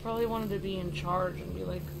 he probably wanted to be in charge and be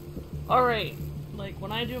like, alright, like,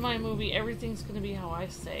 when I do my movie, everything's going to be how I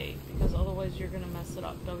say, because otherwise you're going to mess it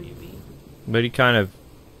up, WB. But he kind of,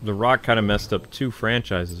 The Rock kind of messed up two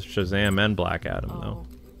franchises, Shazam and Black Adam, though.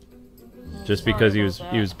 Just because he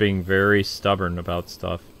was being very stubborn about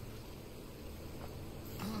stuff.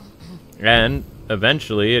 And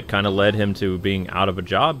eventually it kind of led him to being out of a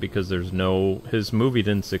job because his movie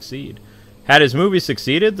didn't succeed. Had his movie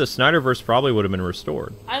succeeded, the Snyderverse probably would have been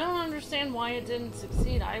restored. I don't understand why it didn't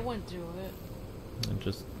succeed. I went to it. It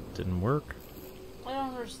just didn't work. I don't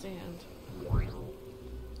understand.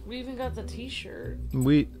 We even got the t-shirt.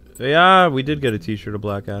 We did get a t-shirt of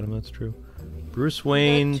Black Adam, that's true. Bruce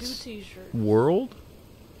Wayne's world?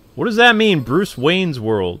 What does that mean, Bruce Wayne's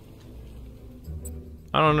world?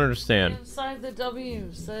 I don't understand. Inside the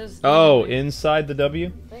W says... Oh, inside the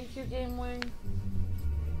W? Thank you, Game Wing.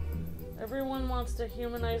 Everyone wants to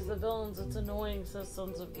humanize the villains. It's annoying, says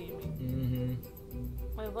Sons of Gaming.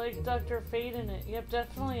 I like Dr. Fate in it. Yep,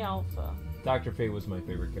 definitely Alpha. Dr. Fate was my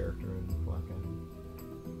favorite character in Black Adam.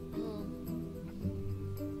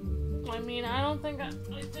 I mean, I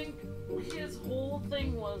think his whole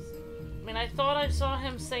thing was... I mean, I thought I saw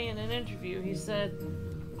him say in an interview, he said,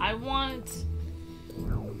 I want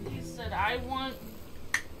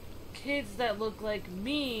kids that look like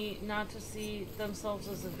me not to see themselves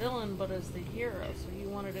as a villain, but as the hero. So he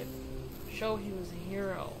wanted to show he was a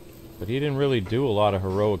hero. But he didn't really do a lot of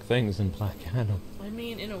heroic things in Black Adam. I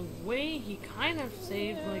mean, in a way, he kind of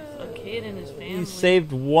saved, like, a kid and his family. He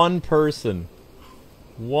saved one person.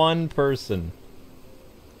 One person.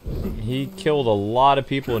 He killed a lot of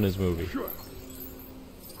people in his movie.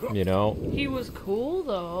 You know? He was cool,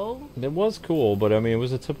 though. It was cool, but I mean, it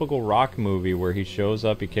was a typical Rock movie where he shows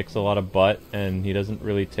up, he kicks a lot of butt, and he doesn't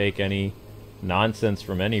really take any nonsense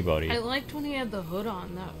from anybody. I liked when he had the hood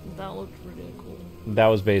on. That looked really cool. That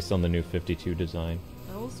was based on the new 52 design.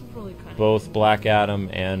 That was really kind of Both cool. Black Adam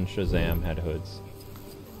and Shazam had hoods.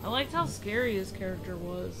 I liked how scary his character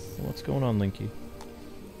was. What's going on, Linky?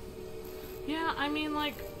 Yeah, I mean,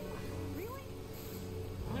 like...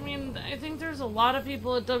 I think there's a lot of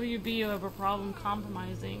people at WB who have a problem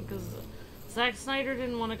compromising, because Zack Snyder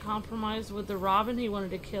didn't want to compromise with the Robin he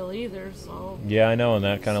wanted to kill either, so... Yeah, I know, and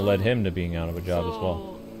that kind of led him to being out of a job as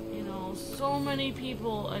well. You know, so many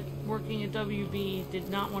people working at WB did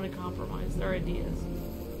not want to compromise their ideas.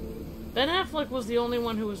 Ben Affleck was the only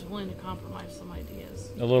one who was willing to compromise some ideas.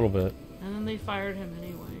 A little bit. And then they fired him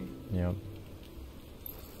anyway. Yeah.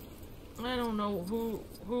 I don't know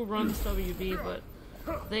who runs WB, but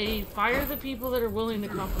they fire the people that are willing to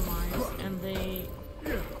compromise, and they,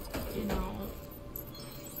 you know...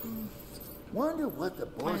 Wonder what the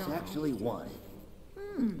boss actually wanted.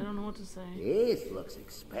 I don't know what to say. This looks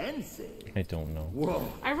expensive. I don't know.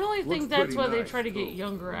 Whoa. I really think that's why they try to get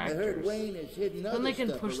younger I actors. heard Wayne is hidden Then they other can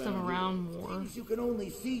stuff push them around more. You can only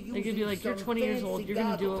see They could be like, you're 20 years old, you're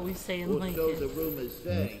gonna do what we say and like so the it. rumors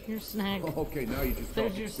say. Your snack. Okay, now you just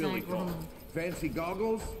There's your snack room. Fancy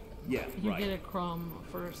goggles? Yeah, You get a crumb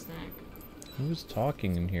for a snack. Who's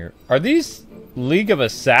talking in here? Are these League of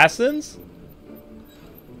Assassins?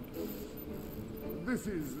 This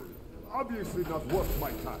is obviously not worth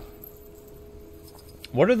my time.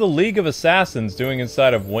 What are the League of Assassins doing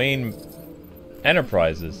inside of Wanye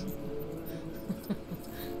Enterprises?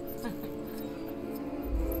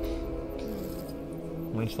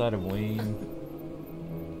 Which side of Wayne?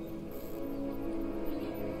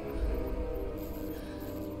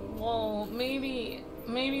 Well, maybe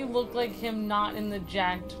look like him not in the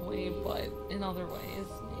jacked way, but in other ways,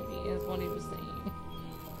 maybe, is what he was saying.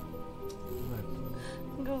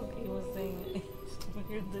 Because he was saying it's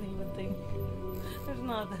weird that he would think there's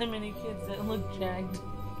not that many kids that look jacked.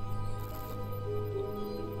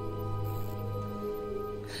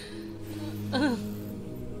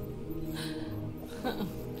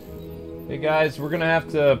 Hey guys, we're gonna have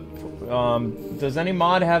to. Does any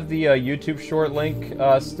mod have the YouTube short link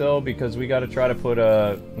still? Because we got to try to put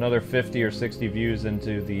another 50 or 60 views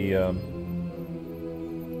into the.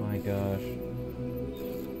 My gosh.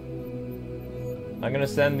 I'm gonna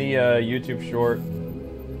send the YouTube short.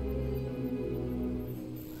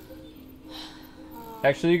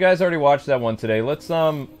 Actually, you guys already watched that one today. Let's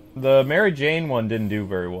the Mary Jane one didn't do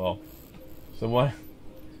very well. So why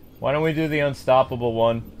don't we do the Unstoppable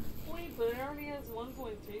one? Wait, but it already has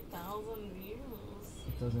 1.3 thousand views.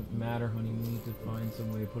 It doesn't matter, honey. We need to find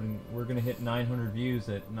some way of putting. We're gonna hit 900 views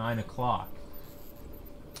at 9 o'clock.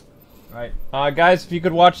 Right, guys. If you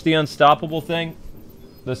could watch the Unstoppable thing,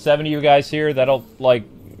 the 7 of you guys here, that'll like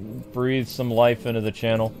breathe some life into the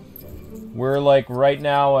channel. We're like right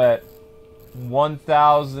now at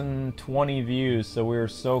 1,020 views, so we're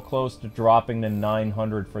so close to dropping to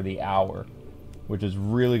 900 for the hour, which is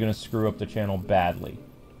really going to screw up the channel badly.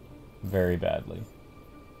 Very badly.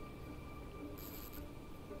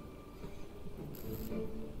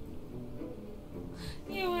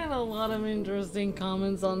 You had a lot of interesting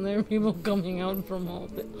comments on there, people coming out from all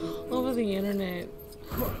over the internet,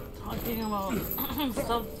 talking about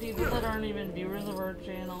stuff, people that aren't even viewers of our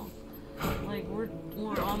channel. Like, we're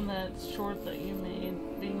on that short that you made,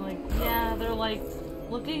 being like, yeah, they're like,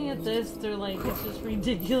 looking at this, they're like, it's just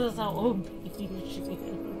ridiculous how obese she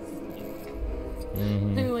is.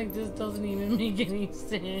 They're like, this doesn't even make any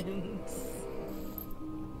sense.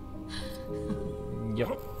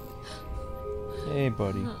 Yep. Hey,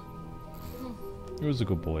 buddy. He was a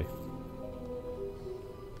good boy.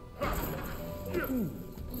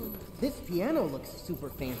 This piano looks super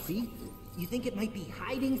fancy. You think it might be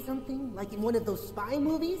hiding something, like in one of those spy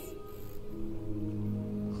movies?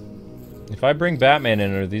 If I bring Batman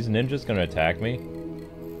in, are these ninjas gonna attack me?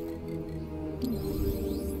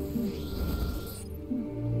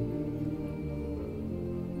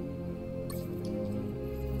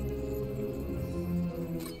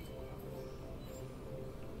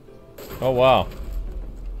 Oh wow.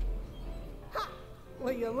 Ha!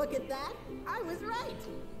 Will you look at that? I was right!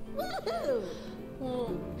 Woohoo!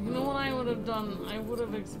 Well, you know what I would have done? I would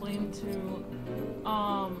have explained to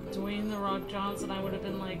Dwayne "The Rock" Johnson, I would have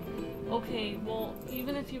been like, okay, well,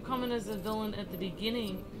 even if you come in as a villain at the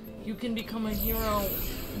beginning, you can become a hero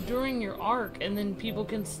during your arc, and then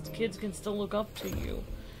kids can still look up to you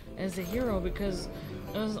as a hero, because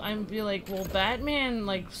I'd be like, well, Batman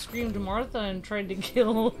like screamed Martha and tried to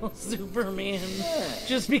kill Superman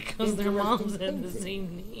just because their moms had the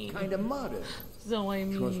same name. Kinda modern. So I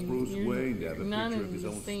mean, Trust Bruce Wayne to have a not picture in of his the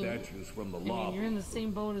own same. statues from the I law. mean, you're in the same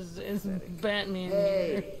boat as Batman.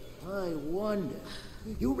 Hey, I wonder.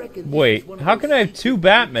 You reckon? Wait, how can I have two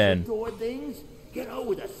Batmen? Door things? You know,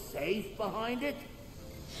 with a safe behind it.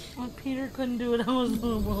 Well, Peter couldn't do it. How was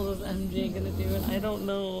MJ gonna do it? I don't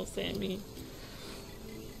know, Sammy.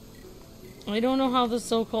 I don't know how the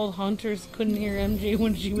so-called hunters couldn't hear MJ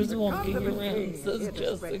when she was walking around, says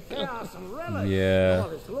Jessica. Yeah.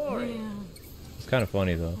 It's kind of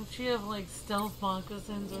funny, though. Would she have, like, stealth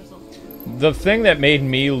moccasins or something? The thing that made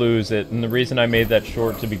me lose it, and the reason I made that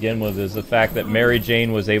short to begin with, is the fact that Mary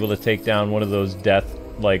Jane was able to take down one of those death,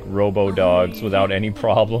 like, robo-dogs without any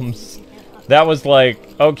problems. That was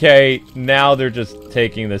like, okay, now they're just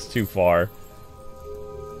taking this too far.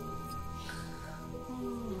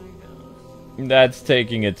 That's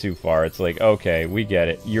taking it too far. It's like, okay, we get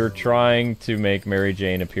it. You're trying to make Mary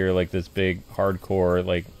Jane appear like this big, hardcore,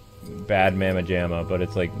 like, bad mamma jamma, but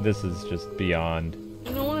it's like, this is just beyond.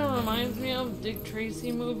 You know what it reminds me of? Dick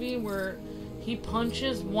Tracy movie where he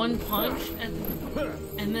punches one punch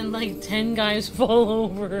and then like 10 guys fall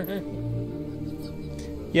over.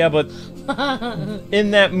 Yeah, but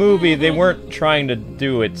in that movie, they weren't trying to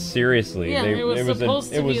do it seriously. Yeah, it was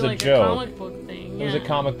supposed to be like a comic book thing. It was a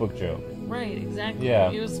comic book joke. Right, exactly. Yeah.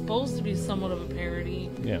 It was supposed to be somewhat of a parody.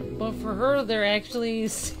 Yeah. But for her, they're actually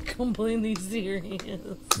completely serious.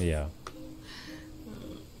 Yeah.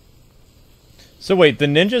 So wait, the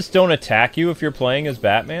ninjas don't attack you if you're playing as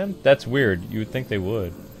Batman? That's weird. You would think they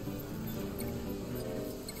would.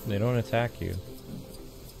 They don't attack you.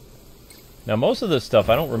 Now, most of this stuff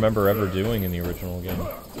I don't remember ever doing in the original game.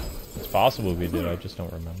 It's possible we did, I just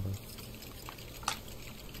don't remember.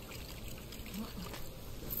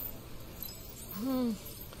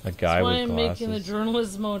 A guy That's why with I'm glasses. making the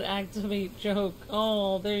journalist mode activate joke.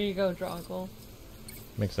 Oh, there you go, Droggle.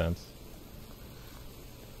 Makes sense.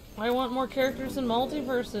 I want more characters in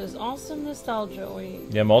multiverses. Awesome nostalgia. Wait.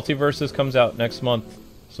 Yeah, Multiverses comes out next month,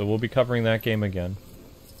 so we'll be covering that game again.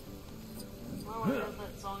 Oh, I have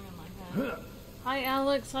that song in my head. Hi,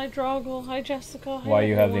 Alex. Hi, Droggle. Hi, Jessica. Hi, Why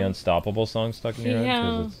you have the everyone. Unstoppable song stuck in your head?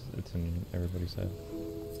 Yeah. Because it's in everybody's head.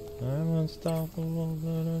 I'm unstoppable.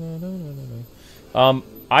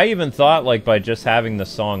 I even thought, like, by just having the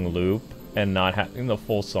song loop and not having the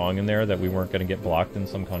full song in there, that we weren't going to get blocked in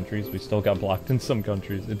some countries. We still got blocked in some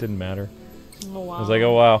countries. It didn't matter. Oh, wow. I was like,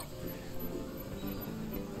 oh, wow.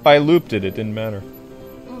 I looped it. It didn't matter.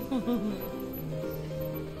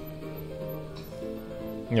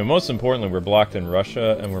 You know, most importantly, we're blocked in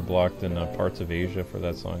Russia and we're blocked in parts of Asia for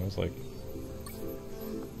that song. It was like,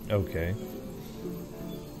 okay.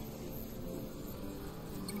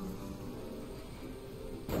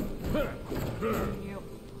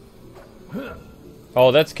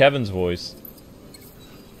 Oh, that's Kevin's voice.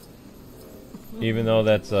 Even though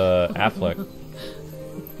that's Affleck.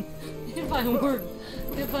 If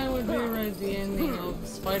I would rewrite the ending of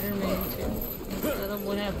Spider-Man 2, instead of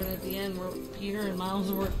what happened at the end where Peter and Miles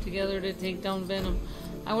worked together to take down Venom,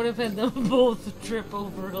 I would have had them both trip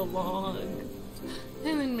over a log.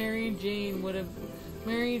 And then Mary Jane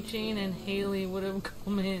and Haley would have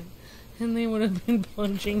come in, and they would have been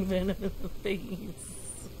punching Venom in the face.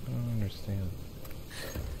 I don't understand.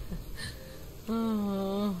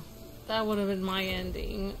 Oh, that would have been my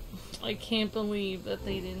ending. I can't believe that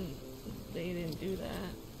they didn't do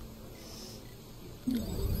that.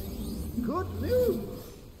 Good news!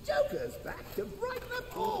 Joker's back to brighten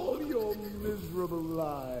up all your miserable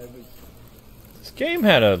lives. This game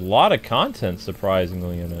had a lot of content,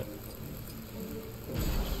 surprisingly, in it.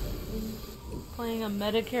 Playing a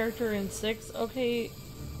meta character in 6? Okay.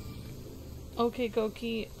 Okay,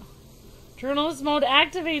 Goki. Journalist mode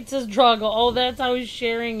activate, says Droggle. Oh, that's how he's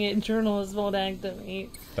sharing it. Journalist mode activate.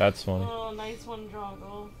 That's funny. Oh, nice one,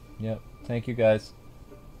 Droggle. Yep. Thank you, guys.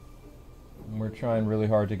 We're trying really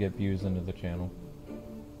hard to get views into the channel.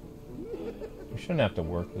 We shouldn't have to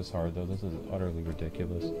work this hard, though. This is utterly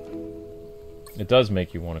ridiculous. It does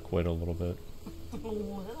make you want to quit a little bit. A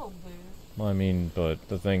little bit. Well, I mean, but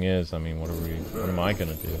the thing is, I mean, what am I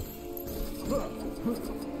gonna do? I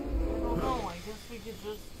don't know. I guess we could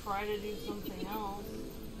just try to do something else.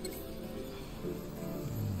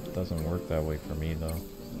 It doesn't work that way for me, though. I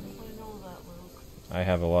know that, Luke. I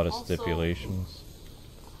have a lot of Also- stipulations.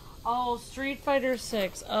 Oh, Street Fighter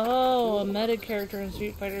 6. Oh, a meta character in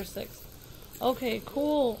Street Fighter 6. Okay,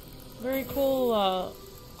 cool. Very cool,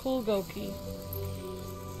 cool Goki.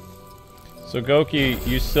 So, Goki,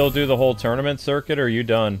 you still do the whole tournament circuit, or are you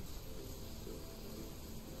done?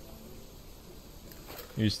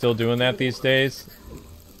 You still doing that these days?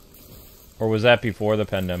 Or was that before the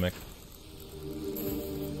pandemic?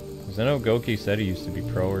 Because I know Goki said he used to be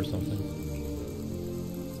pro or something.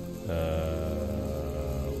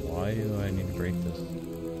 Why do I need to break this?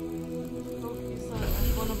 Goki said,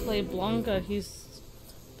 I want to play Blanca.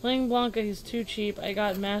 Playing Blanca, he's too cheap. I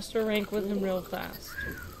got master rank with him real fast.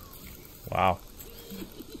 Wow.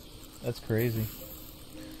 That's crazy.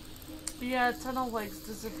 But yeah, Tunnel Likes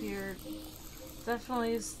disappeared.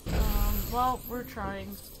 Definitely, well, we're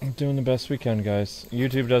trying. We're doing the best we can, guys.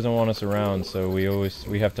 YouTube doesn't want us around, so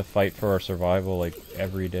we have to fight for our survival, like,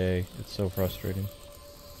 every day. It's so frustrating.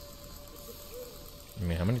 I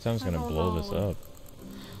mean, how many times am I gonna blow this up?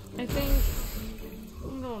 I think... I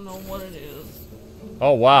don't know what it is.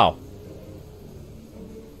 Oh, wow.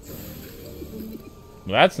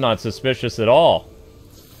 That's not suspicious at all.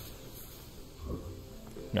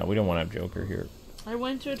 No, we don't want to have Joker here. I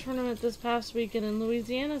went to a tournament this past weekend in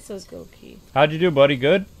Louisiana, says Goki. How'd you do, buddy?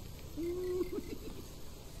 Good?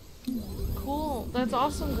 Cool. That's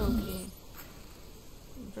awesome, Goki.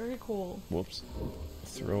 Very cool. Whoops.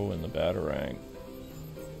 Throw in the Batarang.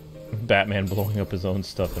 Batman blowing up his own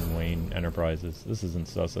stuff in Wayne Enterprises. This isn't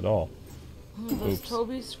sus at all. Does Oops.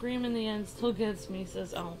 Toby's scream in the end still gets me,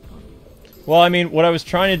 says Alpha. Well, I mean, what I was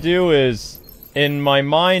trying to do is, in my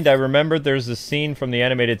mind, I remembered there's a scene from the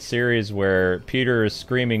animated series where Peter is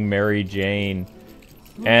screaming Mary Jane,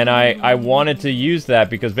 and I wanted to use that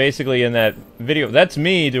because basically in that video, that's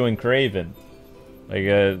me doing Kraven. Like,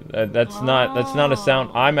 that's not a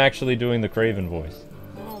sound. I'm actually doing the Kraven voice.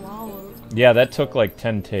 Oh, wow. Yeah, that took like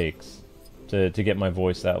 10 takes to get my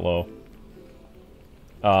voice that low.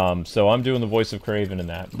 So I'm doing the voice of Kraven in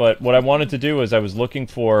that. But what I wanted to do is I was looking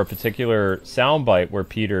for a particular soundbite where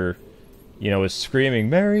Peter you know, was screaming,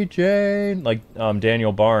 Mary Jane, like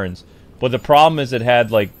Daniel Barnes. But the problem is it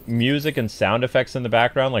had, like, music and sound effects in the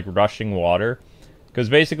background, like rushing water. Because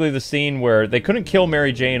basically the scene where they couldn't kill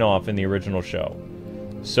Mary Jane off in the original show.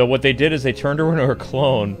 So what they did is they turned her into her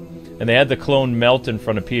clone, and they had the clone melt in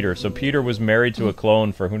front of Peter. So Peter was married to a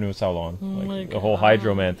clone for who knows how long. Like, the whole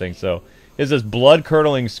Hydro Man thing. So it's this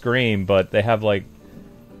blood-curdling scream, but they have, like,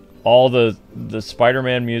 all the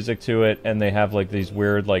Spider-Man music to it, and they have, like, these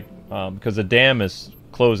weird, like, because the dam is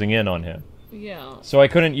closing in on him. Yeah. So I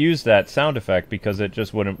couldn't use that sound effect because it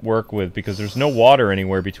just wouldn't work with, because there's no water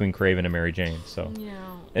anywhere between Kraven and Mary Jane. So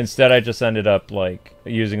instead I just ended up, like,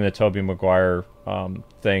 using the Tobey Maguire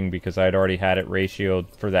thing because I had already had it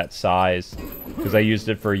ratioed for that size because I used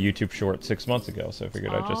it for a YouTube short 6 months ago. So I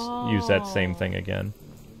figured I'd just use that same thing again.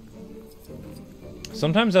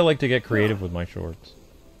 Sometimes I like to get creative with my shorts.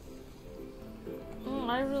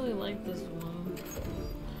 I really like this one.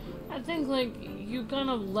 I think, like, you kind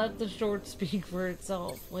of let the short speak for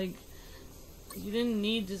itself. Like, you didn't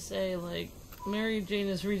need to say, like, Mary Jane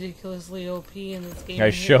is ridiculously OP in this game. I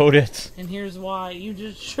showed it. And here's why. You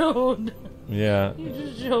just showed. Yeah. You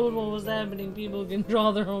just showed what was happening. People can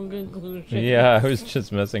draw their own conclusions. Yeah, I was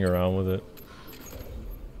just messing around with it.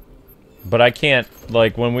 But I can't,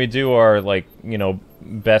 like, when we do our, like, you know,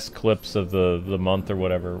 best clips of the month or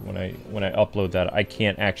whatever, when I upload that, I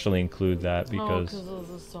can't actually include that because of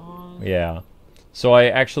the song. Yeah. So I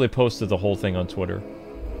actually posted the whole thing on Twitter.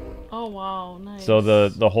 Oh wow, nice. So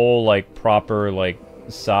the whole, like, proper, like,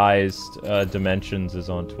 sized dimensions is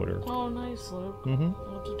on Twitter. Oh nice, Luke. Mhm.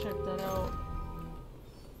 I'll have to check that out.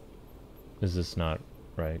 Is this not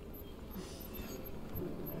right?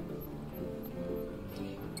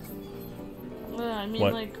 Yeah, I mean,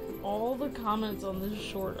 What? like, all the comments on this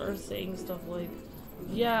short are saying stuff like,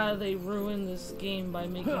 yeah, they ruined this game by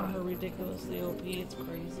making her ridiculously OP. It's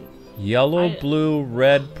crazy. Yellow, blue,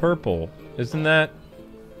 red, purple. Isn't that...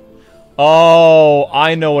 Oh,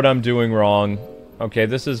 I know what I'm doing wrong. Okay,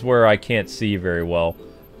 this is where I can't see very well.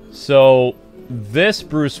 So, this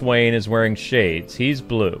Bruce Wayne is wearing shades. He's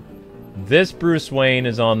blue. This Bruce Wayne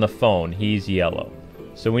is on the phone. He's yellow.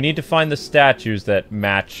 So we need to find the statues that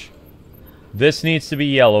match. This needs to be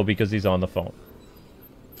yellow because he's on the phone.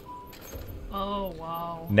 Oh,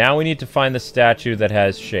 wow. Now we need to find the statue that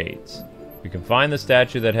has shades. We can find the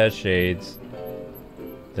statue that has shades.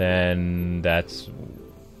 Then that's...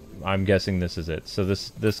 I'm guessing this is it. So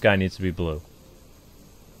this guy needs to be blue.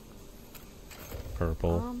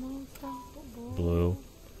 Purple. Blue.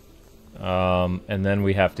 And then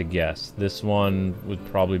we have to guess. This one would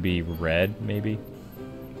probably be red, maybe?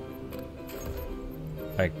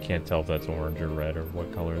 I can't tell if that's orange or red or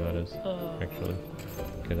what color that is, actually.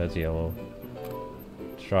 Okay, that's yellow.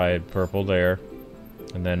 Try purple there.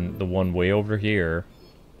 And then the one way over here,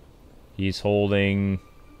 he's holding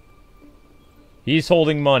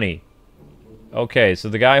money. Okay, so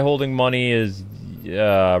the guy holding money is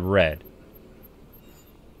red.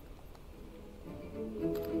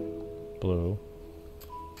 Blue.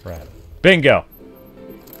 Red. Bingo!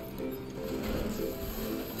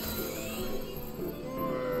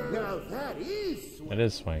 Now that is That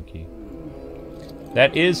is swanky.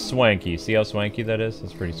 That is swanky. See how swanky that is?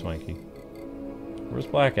 That's pretty swanky. Where's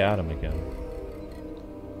Black Adam again?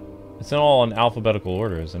 It's all in alphabetical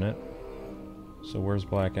order, isn't it? So where's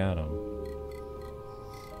Black Adam?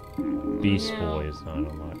 Beast Boy is not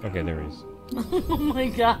on my... Okay, there he is. Oh my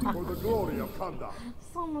god. For the glory of Kanda.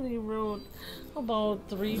 Somebody wrote about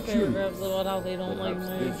 3 paragraphs about how they don't like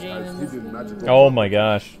Mary Jane in this game. Oh my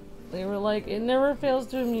gosh. They were like, it never fails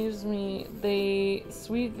to amuse me. They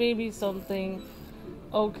sweet baby something.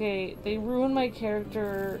 Okay, they ruined my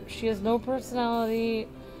character. She has no personality,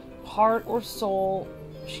 heart, or soul.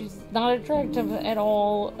 She's not attractive at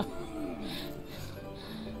all.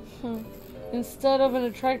 Instead of an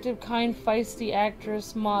attractive, kind, feisty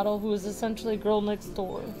actress model who is essentially girl next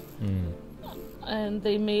door. And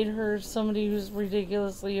they made her somebody who's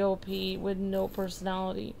ridiculously OP with no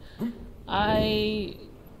personality. I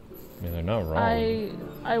mean, they're not wrong.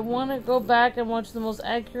 I want to go back and watch the most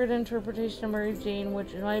accurate interpretation of Mary Jane,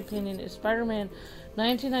 which, in my opinion, is Spider-Man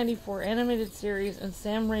 1994 animated series and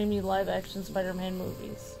Sam Raimi live-action Spider-Man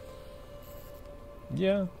movies.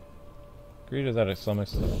 Yeah. Agree to that to some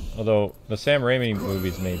extent. Although, the Sam Raimi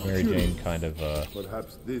movies made Mary Jane kind of,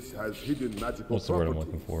 Perhaps this has hidden magical what's the word I'm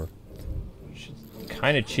looking for? She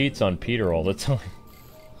kind of cheats on Peter all the time.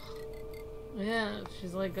 Yeah,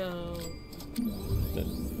 she's like a...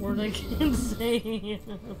 word I can't say.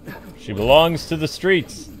 She belongs to the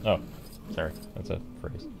streets. Oh, sorry. That's a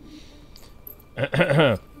phrase.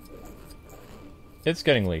 It's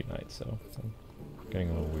getting late night, so I'm getting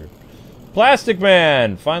a little weird. Plastic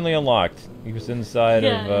Man! Finally unlocked. He was inside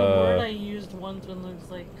yeah, of, a word I used once when Luke's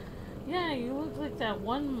like, yeah, you look like that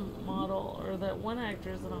one model, or that one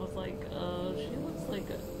actress, and I was like, she looks like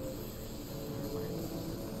a...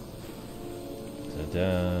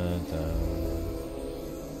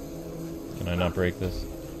 Can I not break this?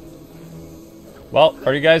 Well,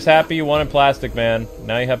 are you guys happy you wanted Plastic Man?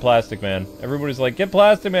 Now you have Plastic Man. Everybody's like, get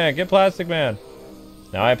Plastic Man, get Plastic Man.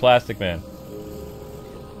 Now I have Plastic Man.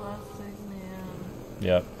 Plastic Man.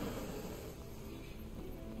 Yep.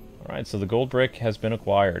 Alright, so the gold brick has been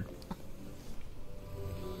acquired.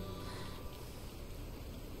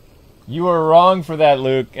 You were wrong for that,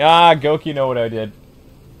 Luke. Ah, Goki know what I did.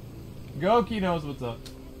 Goki knows what's up.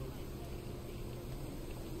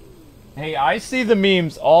 Hey, I see the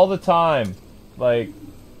memes all the time. Like,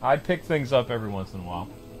 I pick things up every once in a while.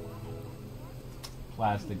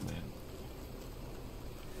 Plastic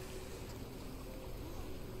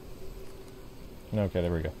Man. Okay,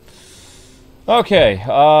 there we go. Okay,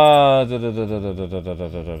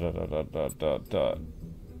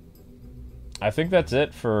 I think that's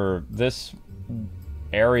it for this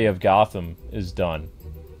area of Gotham is done.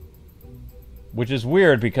 Which is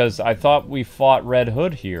weird because I thought we fought Red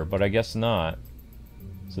Hood here, but I guess not.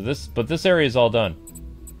 So this area is all done.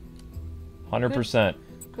 100%.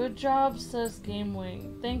 Good job, says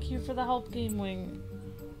GameWing. Thank you for the help, GameWing.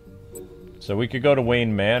 So we could go to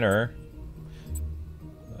Wayne Manor.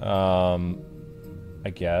 I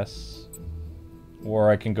guess. Or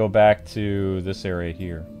I can go back to this area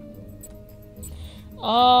here.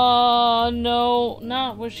 No,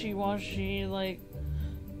 not wishy-washy, like...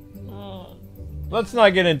 Let's not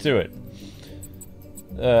get into it.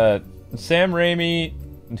 Sam Raimi,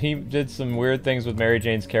 he did some weird things with Mary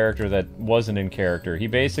Jane's character that wasn't in character. He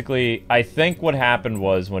basically, I think what happened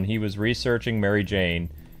was when he was researching Mary Jane,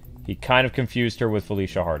 he kind of confused her with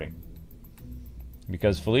Felicia Harding.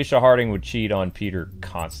 Because Felicia Harding would cheat on Peter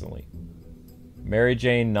constantly. Mary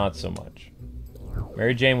Jane, not so much.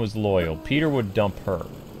 Mary Jane was loyal. Peter would dump her.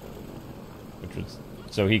 Which was,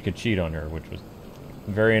 so he could cheat on her, which was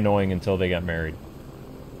very annoying until they got married.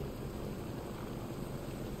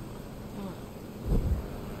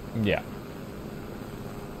 Yeah.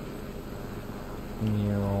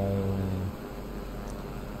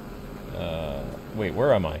 Wait,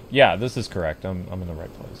 where am I? Yeah, this is correct. I'm in the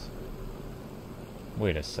right place.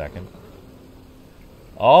 Wait a second.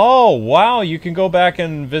 Oh, wow, you can go back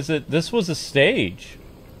and visit. This was a stage.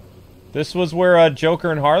 This was where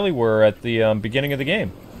Joker and Harley were at the beginning of the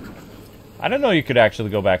game. I didn't know you could actually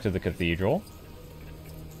go back to the cathedral.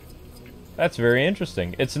 That's very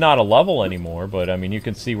interesting. It's not a level anymore, but I mean, you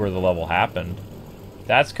can see where the level happened.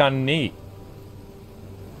 That's kind of neat.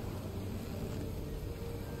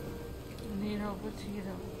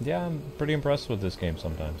 Yeah, I'm pretty impressed with this game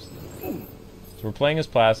sometimes. So we're playing as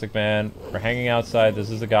Plastic Man. We're hanging outside. This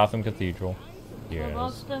is the Gotham Cathedral. Yes.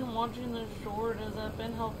 I've been watching the short. Has that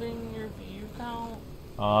been helping your view count?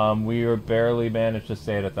 We were barely managed to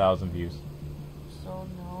stay at 1,000 views. So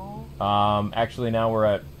no. Actually now we're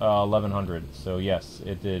at 1,100. So yes,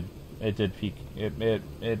 it did peak.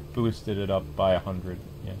 It boosted it up by 100.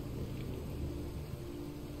 Yeah.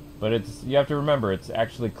 But it's, you have to remember, it's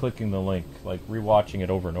actually clicking the link. Like rewatching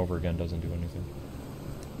it over and over again doesn't do anything.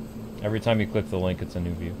 Every time you click the link, it's a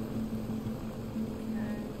new view.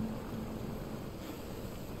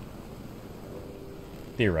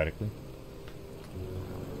 Theoretically.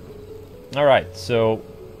 Alright, so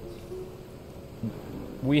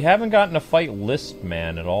we haven't gotten to fight List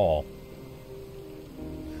Man at all.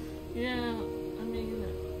 Yeah, I mean...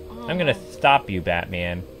 I'm gonna stop you,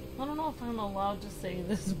 Batman. I don't know if I'm allowed to say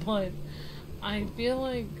this, but I feel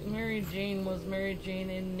like Mary Jane was Mary Jane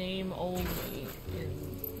in name only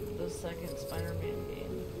in the second Spider-Man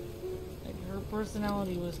game. Like, her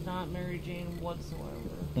personality was not Mary Jane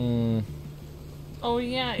whatsoever. Oh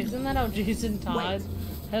yeah, isn't that how Jason Todd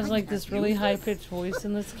has like this really high-pitched voice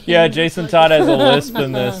in this game? Yeah, Jason Todd has a lisp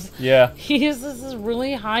in this. Yeah. He has this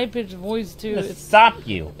really high-pitched voice too. I'm gonna stop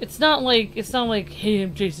you. It's not like, hey,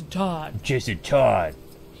 I'm Jason Todd. I'm Jason Todd.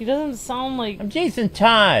 He doesn't sound like... I'm Jason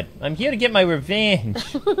Todd. I'm here to get my revenge.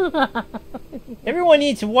 Everyone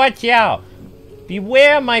needs to watch out.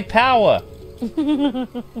 Beware my power.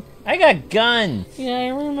 I got guns. Yeah, I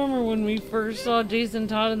remember when we first saw Jason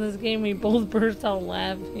Todd in this game, we both burst out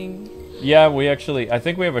laughing. Yeah, we actually... I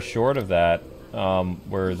think we have a short of that,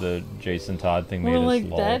 where the Jason Todd thing made us like,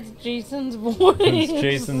 lol. That's Jason's voice. It's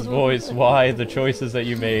Jason's voice. Why? The choices that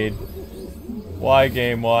you made. Why,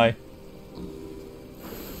 game? Why?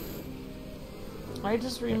 I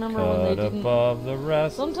just remember when they didn't. Above the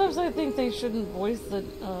rest. Sometimes I think they shouldn't voice the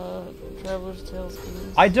Traveler's Tales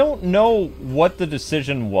games. I don't know what the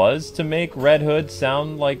decision was to make Red Hood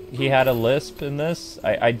sound like he had a lisp in this.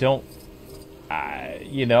 I don't,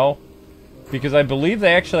 you know, because I believe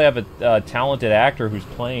they actually have a talented actor who's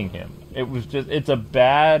playing him. It was just, it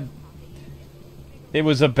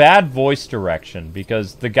was a bad voice direction,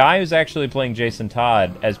 because the guy who's actually playing Jason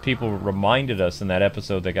Todd, as people reminded us in that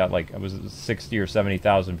episode that got like, it was 60 or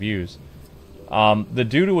 70,000 views, the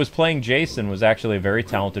dude who was playing Jason was actually a very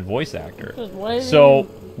talented voice actor. So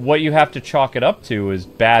what you have to chalk it up to is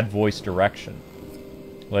bad voice direction.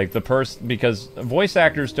 Like because voice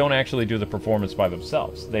actors don't actually do the performance by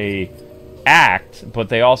themselves. They act, but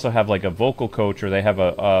they also have like a vocal coach, or they have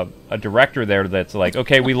a director there that's like,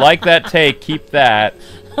 okay, we like that take, keep that.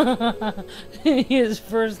 His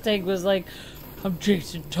first take was like, I'm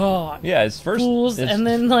Jason Todd. Yeah, his first fools, and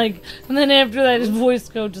then after that his voice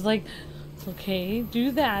coach is like, okay, do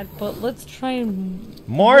that, but let's try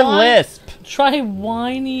more lisp. Try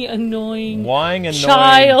whiny, annoying annoying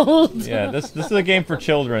child. Yeah, this is a game for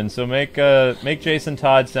children, so make Jason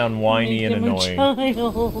Todd sound whiny and annoying. A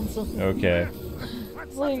child. Okay.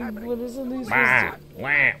 It's like, what is it these Yeah.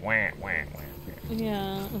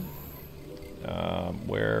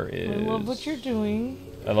 Where is... I love what you're doing.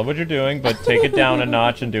 I love what you're doing, but take it down a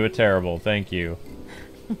notch and do it terrible. Thank you.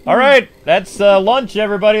 Alright, that's lunch,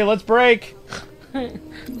 everybody. Let's break.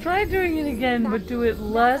 Try doing it again, but do it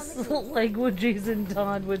less like what Jason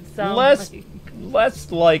Todd would sound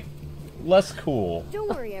like. Less cool. Don't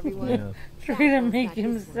worry, everyone. Yeah. Try to make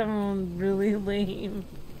him sound really lame.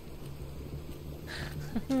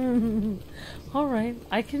 Alright,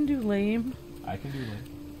 I can do lame. I can do lame.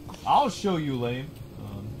 I'll show you lame.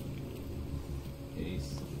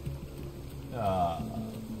 Ace.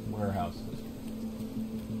 Warehouse.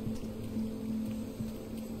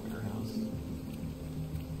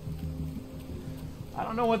 I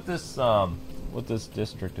don't know what this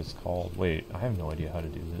district is called. Wait, I have no idea how to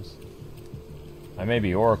do this. I may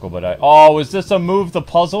be Oracle, but oh, is this a move the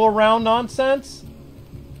puzzle around nonsense?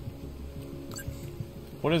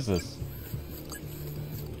 What is this?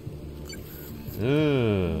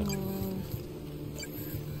 Ugh.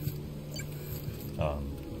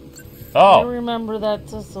 Oh. I remember that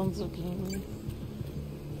to Sons of Gaming.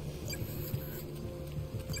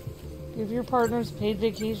 Give your partners paid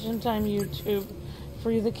vacation time YouTube.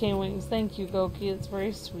 Free the K-Wings. Thank you, Goki. It's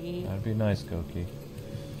very sweet. That'd be nice, Goki.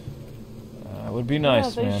 That would be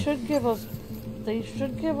nice, yeah, man. They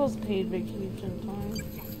should give us paid vacation time.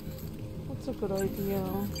 That's a good idea.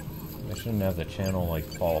 They shouldn't have the channel like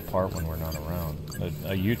fall apart when we're not around.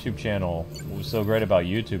 A YouTube channel, what's so great about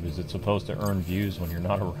YouTube is it's supposed to earn views when you're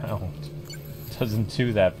not around. It doesn't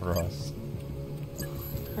do that for us.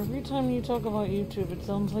 Every time you talk about YouTube, it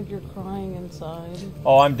sounds like you're crying inside.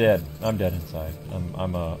 Oh, I'm dead. I'm dead inside.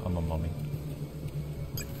 I'm a mummy.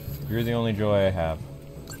 You're the only joy I have.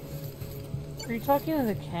 Are you talking to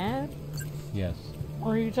the cat? Yes.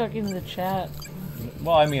 Or are you talking to the chat?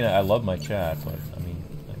 Well, I mean, I love my chat, but I mean,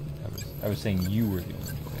 I was saying you were the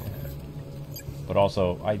only joy I had. But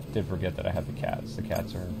also, I did forget that I have the cats. The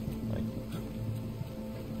cats are like,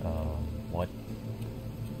 what?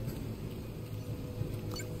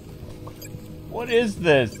 What is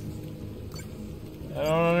this? I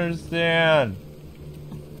don't understand.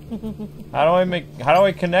 How do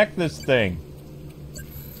I connect this thing?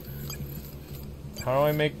 How do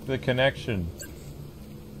I make the connection?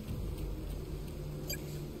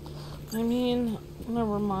 I mean,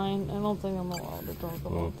 never mind. I don't think I'm allowed to talk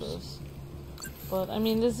about this. But, I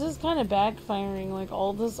mean, this is kind of backfiring. Like,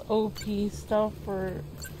 all this OP stuff for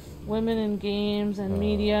women in games and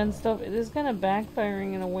media and stuff, it is kind of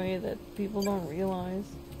backfiring in a way that people don't realize.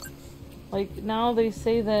 Like, now they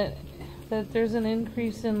say that there's an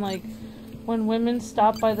increase in, like, when women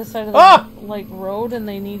stop by the side of the like road and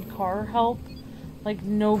they need car help, like,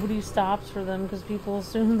 nobody stops for them because people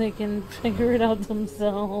assume they can figure it out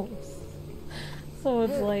themselves. So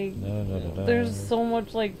it's like, there's so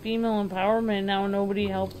much, like, female empowerment now, nobody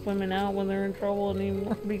helps women out when they're in trouble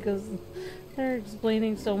anymore because they're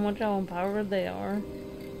explaining so much how empowered they are.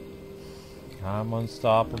 I'm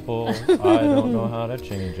unstoppable. I don't know how to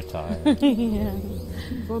change a tire. Yeah.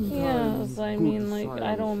 Yes, I mean, like,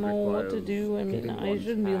 I don't know what to do. I mean, I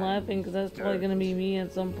shouldn't be laughing because that's probably going to be me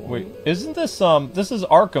at some point. Wait, isn't this, this is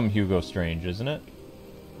Arkham Hugo Strange, isn't it?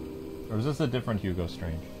 Or is this a different Hugo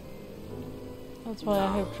Strange? That's why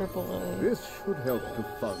I have AAA. This should help to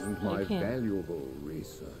fund my valuable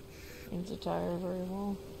research. Change the tire very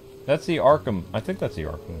well. That's the Arkham. I think that's the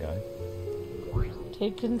Arkham guy.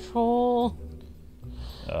 Take control.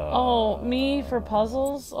 Oh, me for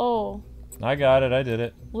puzzles? Oh. I got it, I did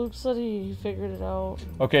it. Luke said he figured it out.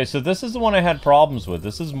 Okay, so this is the one I had problems with.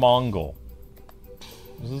 This is Mongal.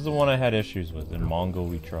 This is the one I had issues with. In Mongal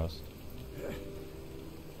we trust.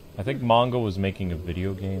 I think Mongal was making a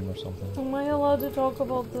video game or something. Am I allowed to talk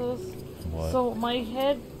about this? What? So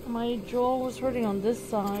my jaw was hurting on this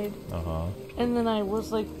side. Uh-huh. And then I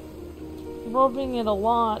was like rubbing it a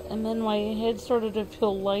lot, and then my head started to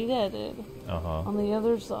feel lightheaded on the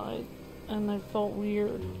other side, and I felt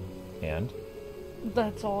weird. And?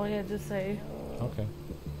 That's all I had to say. Okay.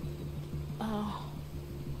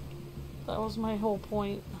 That was my whole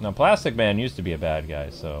point. Now, Plastic Man used to be a bad guy,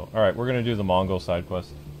 so... Alright, we're gonna do the Mongol side quest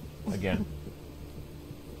again.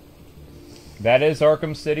 That is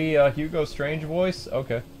Arkham City, Hugo Strange voice?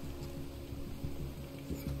 Okay.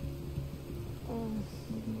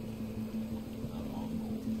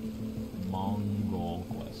 Mongol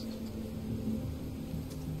quest.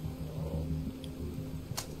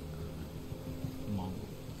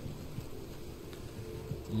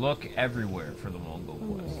 Look everywhere for the Mongol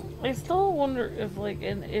quest. I still wonder if, like,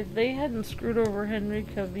 if they hadn't screwed over Henry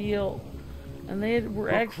Cavill, and they were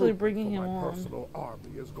actually bringing him on. My personal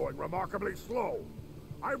army is going remarkably slow.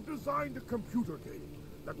 I've designed a computer game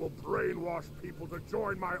that will brainwash people to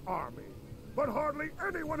join my army, but hardly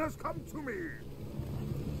anyone has come to me.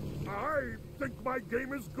 I think my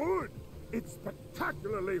game is good. It's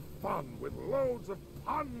spectacularly fun with loads of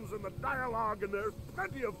puns in the dialogue, and there's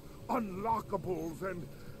plenty of unlockables and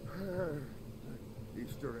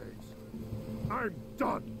Easter eggs. I'm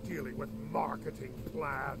done dealing with marketing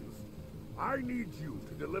plans. I need you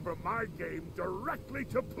to deliver my game directly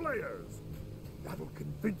to players. That'll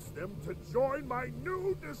convince them to join my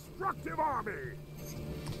new destructive army.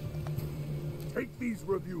 Take these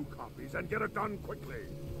review copies and get it done quickly.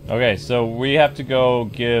 Okay, so we have to go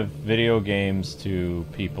give video games to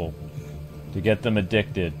people to get them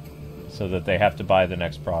addicted so that they have to buy the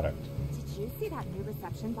next product. Did you see that new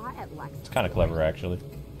reception bot at Lex? It's kind of clever, actually.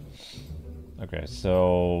 Okay,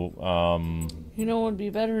 so, You know what would be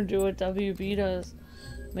better to do what WB does?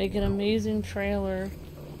 Make an amazing trailer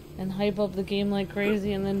and hype up the game like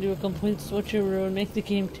crazy, and then do a complete switcheroo and make the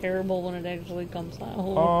game terrible when it actually comes out.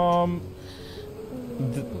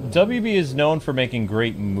 WB is known for making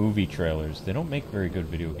great movie trailers. They don't make very good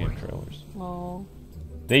video game trailers. Oh.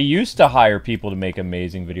 They used to hire people to make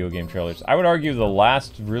amazing video game trailers. I would argue the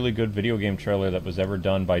last really good video game trailer that was ever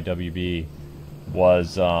done by WB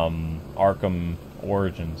was Arkham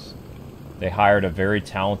Origins. They hired a very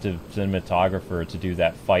talented cinematographer to do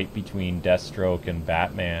that fight between Deathstroke and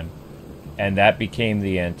Batman, and that became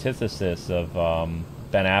the antithesis of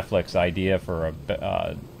Ben Affleck's idea for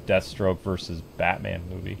a Deathstroke versus Batman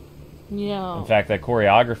movie. Yeah. In fact, that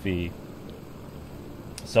choreography,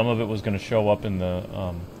 some of it was going to show up in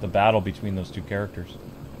the battle between those two characters.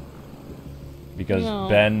 Because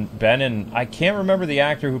Ben and I can't remember the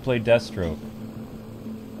actor who played Deathstroke.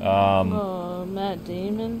 Matt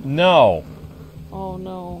Damon? No. Oh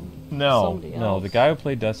no. No, no, the guy who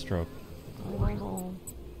played Deathstroke. I don't know.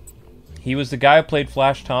 He was the guy who played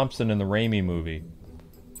Flash Thompson in the Raimi movie.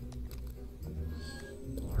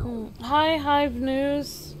 Hi, Hive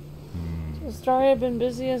News. Sorry I've been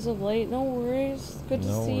busy as of late. No worries. Good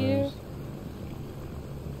to see you.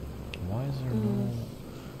 Why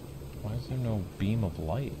is there no beam of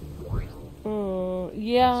light?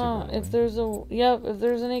 Yeah, if there's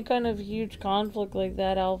any kind of huge conflict like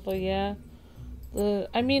that, Alpha, yeah.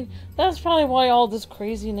 I mean, that's probably why all this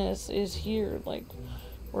craziness is here, like,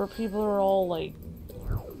 where people are all, like,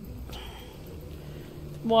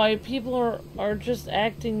 why people are just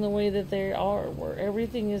acting the way that they are, where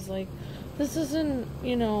everything is like, this isn't,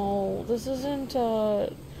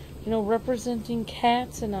 representing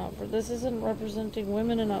cats enough, or this isn't representing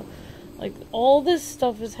women enough. Like, all this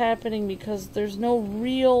stuff is happening because there's no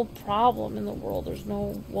real problem in the world. There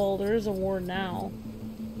is a war now,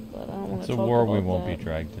 but I don't want to talk about that. It's a war we won't be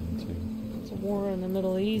dragged into. It's a war in the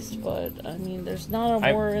Middle East, but, I mean, there's not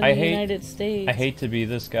a war in the United States. I hate to be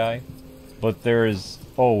this guy, but there is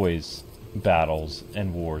always battles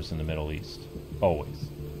and wars in the Middle East. Always.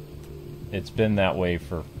 It's been that way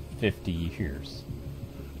for 50 years.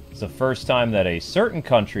 It's the first time that a certain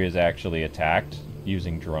country is actually attacked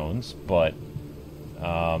using drones, but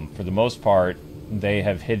for the most part, they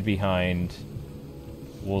have hid behind,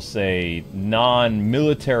 we'll say,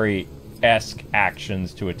 non-military-esque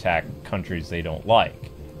actions to attack countries they don't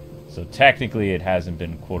like. So technically it hasn't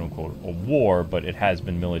been quote-unquote a war, but it has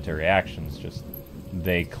been military actions, just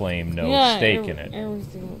they claim no stake in it.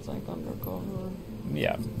 Everything that's like undercover.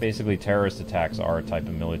 yeah, basically terrorist attacks are a type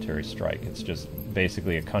of military strike. It's just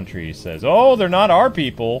basically a country says, oh, they're not our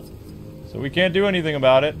people, so we can't do anything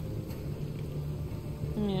about it.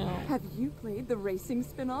 Yeah. Have you played the racing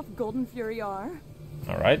spin-off Golden Fury R?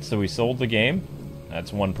 Alright, so we sold the game.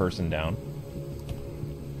 That's one person down.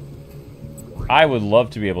 I would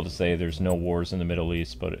love to be able to say there's no wars in the Middle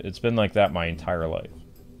East, but it's been like that my entire life.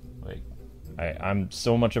 Like, I'm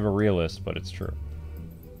so much of a realist, but it's true.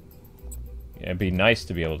 It'd be nice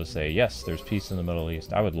to be able to say, yes, there's peace in the Middle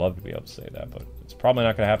East. I would love to be able to say that, but it's probably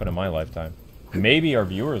not going to happen in my lifetime. Maybe our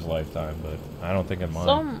viewers' lifetime, but I don't think in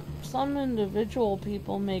mine. Some individual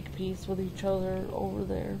people make peace with each other over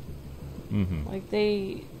there. Mm-hmm. Like,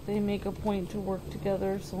 they make a point to work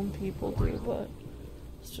together, some people do, but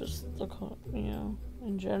it's just,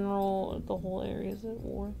 in general, the whole area is at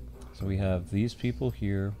war. So we have these people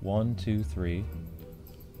here. 1, 2, 3.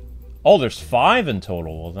 Oh, there's 5 in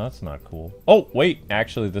total. Well, that's not cool. Oh, wait.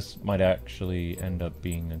 Actually, this might actually end up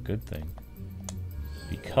being a good thing.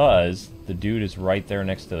 Because the dude is right there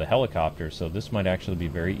next to the helicopter, so this might actually be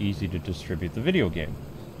very easy to distribute the video game.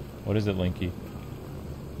 What is it, Linky?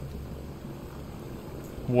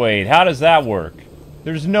 Wait, how does that work?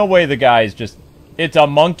 There's no way the guy's just... It's a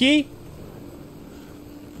monkey?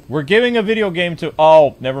 We're giving a video game to...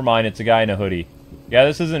 Oh, never mind. It's a guy in a hoodie. Yeah,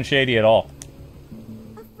 this isn't shady at all.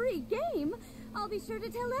 A free game? I'll be sure to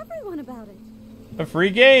tell everyone about it. A free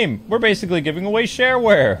game. We're basically giving away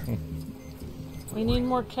shareware. We need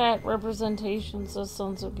more cat representations of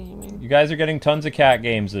Sons of Gaming. You guys are getting tons of cat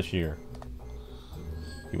games this year.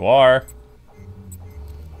 You are.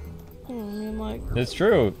 I mean, like... It's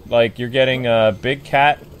true. Like, you're getting Big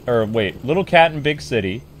Cat... Or, wait. Little Cat in Big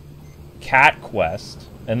City. Cat Quest.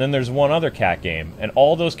 And then there's one other cat game. And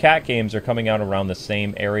all those cat games are coming out around the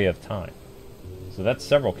same area of time. So that's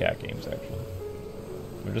several cat games, actually.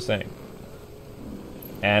 I'm just saying.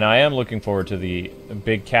 And I am looking forward to the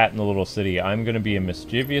Big Cat in the Little City. I'm going to be a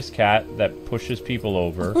mischievous cat that pushes people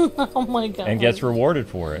over. Oh my god. And gets rewarded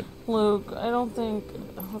for it. Luke, I don't think...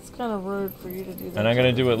 It's kind of rude for you to do that. And I'm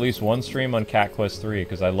going to do at least one stream on Cat Quest 3,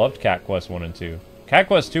 because I loved Cat Quest 1 and 2. Cat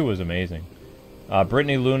Quest 2 was amazing.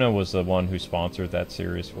 Brittany Luna was the one who sponsored that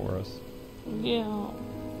series for us. Yeah.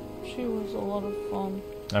 She was a lot of fun.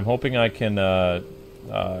 I'm hoping I can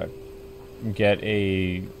get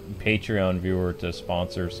a Patreon viewer to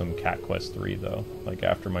sponsor some Cat Quest 3, though. Like,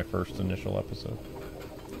 after my first initial episode.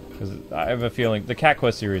 Because I have a feeling... The Cat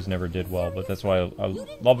Quest series never did well, but that's why I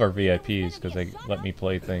love our VIPs, because they let me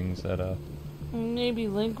play things that, Maybe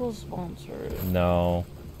Link will sponsor it. No.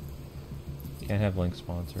 Can't have Link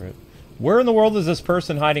sponsor it. Where in the world is this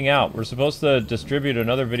person hiding out? We're supposed to distribute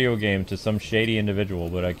another video game to some shady individual,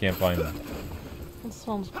 but I can't find them. That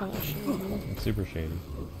sounds kind of shady. It's super shady.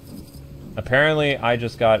 Apparently, I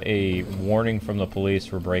just got a warning from the police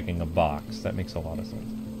for breaking a box. That makes a lot of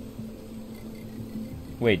sense.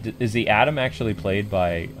 Wait, is the Atom actually played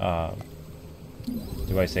by,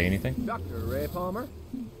 do I say anything? Dr. Ray Palmer,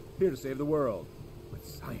 here to save the world with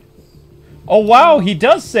science. Oh, wow, he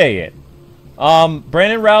does say it!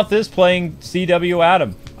 Brandon Routh is playing CW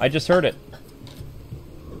Atom. I just heard it.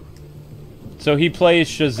 So he plays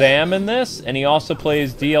Shazam in this, and he also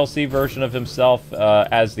plays DLC version of himself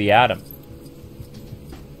as the Atom.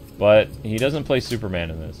 But he doesn't play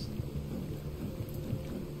Superman in this.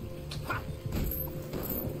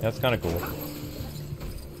 That's kind of cool.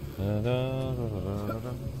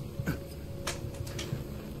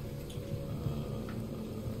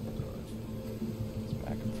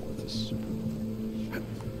 Back and forth is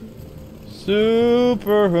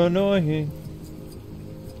super annoying.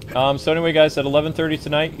 So anyway, guys, at 11:30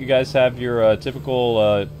 tonight, you guys have your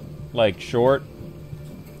typical like short,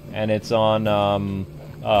 and it's on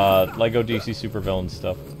Lego DC Supervillains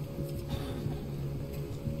stuff.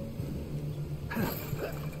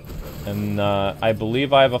 And I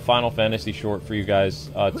believe I have a Final Fantasy short for you guys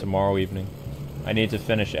tomorrow evening. I need to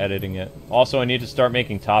finish editing it. Also, I need to start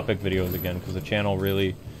making topic videos again, because the channel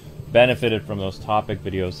really benefited from those topic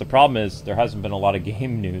videos. The problem is, there hasn't been a lot of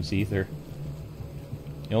game news either.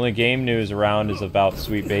 The only game news around is about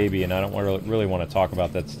Sweet Baby, and I don't really want to talk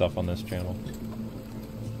about that stuff on this channel.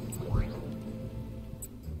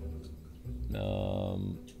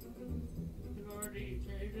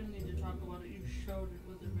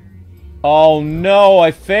 Oh no,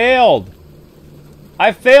 I failed!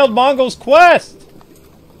 I failed Mongal's quest!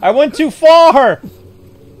 I went too far!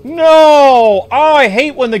 No! Oh, I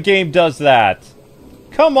hate when the game does that!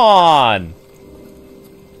 Come on!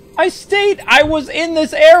 I was in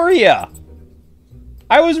this area!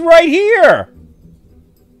 I was right here!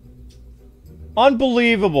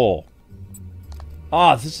 Unbelievable.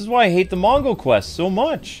 Ah, this is why I hate the Mongal quest so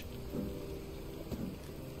much.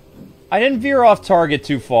 I didn't veer off target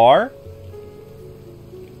too far.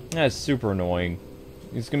 That's super annoying.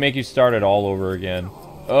 It's gonna make you start it all over again.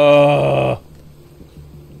 Ugh.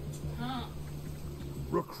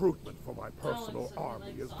 Recruitment for my personal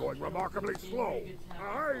army is going remarkably slow.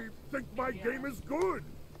 I think my game is good.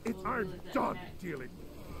 I'm done dealing.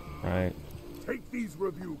 Right. Take these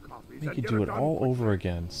review copies. Make you do it all over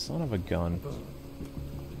again. Son of a gun.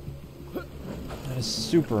 That is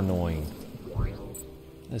super annoying.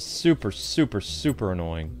 That's super, super, super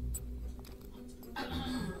annoying.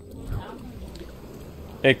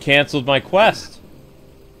 It canceled my quest.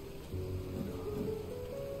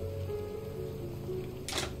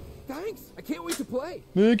 Thanks. I can't wait to play.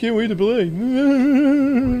 I can't wait to play.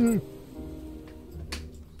 I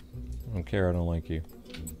don't care. I don't like you.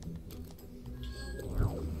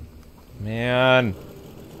 Man.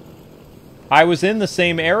 I was in the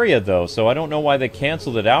same area, though, so I don't know why they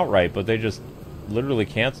canceled it outright, but they just literally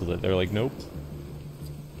canceled it. They're like, nope.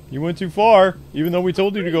 You went too far, even though we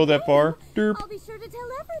told you to go that far. Derp. I'll be sure to tell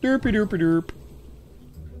Derpy derpy derp.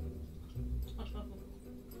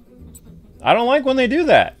 I don't like when they do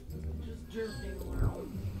that.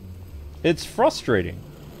 It's frustrating.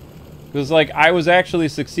 Because, like, I was actually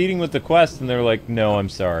succeeding with the quest, and they're like, no, I'm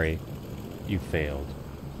sorry. You failed.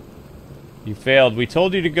 You failed. We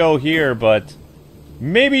told you to go here, but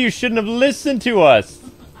maybe you shouldn't have listened to us.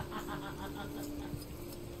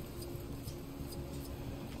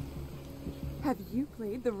 Have you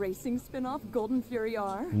played the racing spin-off Golden Fury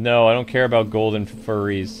R? No, I don't care about golden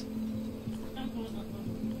furries.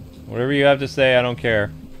 Whatever you have to say, I don't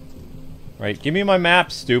care. Right, give me my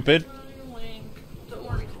map, stupid.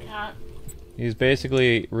 He's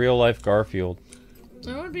basically real-life Garfield.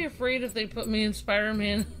 I would be afraid if they put me in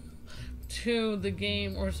Spider-Man 2, the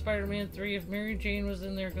game, or Spider-Man 3 if Mary Jane was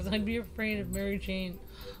in there, because I'd be afraid if Mary Jane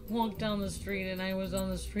walked down the street and I was on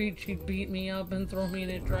the street, she'd beat me up and throw me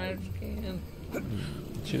in a trash can.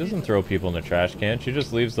 She doesn't throw people in the trash can. She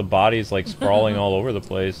just leaves the bodies, like, sprawling all over the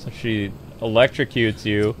place. She electrocutes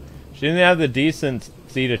you. She didn't have the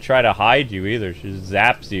decency to try to hide you, either. She just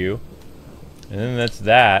zaps you. And then that's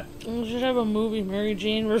that. We should have a movie, Mary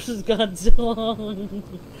Jane versus Godzilla.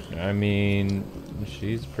 I mean,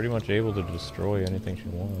 she's pretty much able to destroy anything she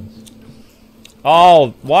wants.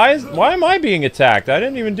 Oh, why am I being attacked? I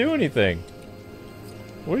didn't even do anything.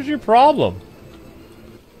 What is your problem?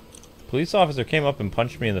 Police officer came up and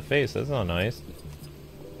punched me in the face. That's not nice.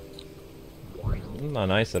 That's not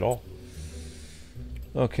nice at all.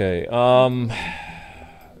 Okay,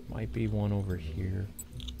 might be one over here.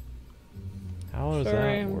 How does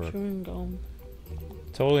that work? I'm chewing gum.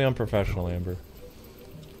 Totally unprofessional, Amber.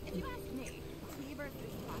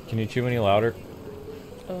 Can you chew any louder?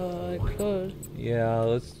 I could. Yeah,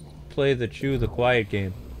 let's play the chew the quiet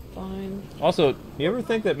game. Fine. Also, you ever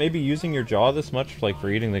think that maybe using your jaw this much, like for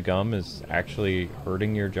eating the gum, is actually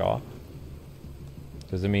hurting your jaw?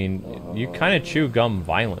 Because, I mean, you kind of chew gum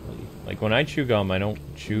violently. Like, when I chew gum, I don't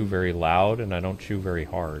chew very loud, and I don't chew very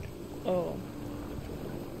hard. Oh.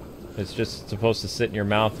 It's just supposed to sit in your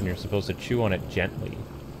mouth, and you're supposed to chew on it gently.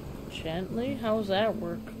 Gently? How does that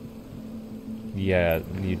work? Yeah,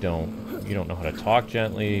 you don't know how to talk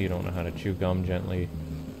gently, you don't know how to chew gum gently.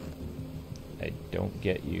 I don't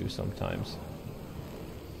get you sometimes.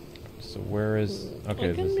 So where is...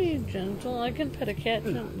 Okay, I can be gentle. I can pet a cat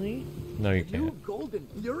gently. No, you can't. Golden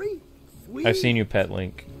Fury? Sweet. I've seen you pet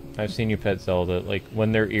Link. I've seen you pet Zelda. Like,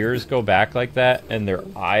 when their ears go back like that, and their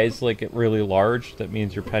eyes, like, get really large, that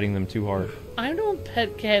means you're petting them too hard. I don't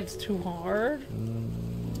pet cats too hard.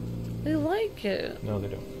 They like it. No, they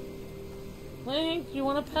don't. Link, you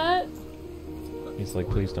want a pet? He's like,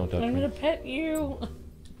 please don't touch I'm me. gonna pet you.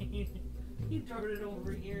 He darted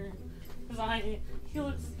over here. Because he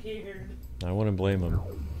looks scared. I wouldn't blame him.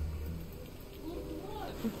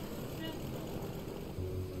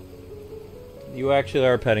 You actually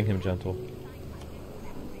are petting him gentle.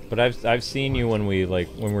 But I've seen you when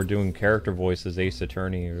we're doing character voices, Ace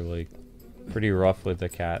Attorney, or like pretty rough with the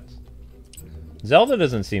cats. Zelda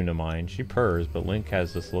doesn't seem to mind. She purrs, but Link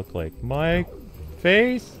has this look like, my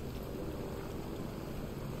face?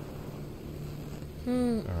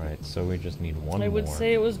 Alright, so we just need one more. I would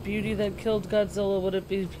say it was beauty that killed Godzilla. Would it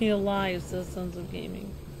be alive, says Sons of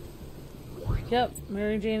Gaming. Yep,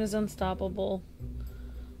 Mary Jane is unstoppable.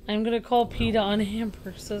 I'm gonna call PETA on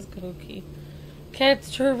Amber, says Goki. Cat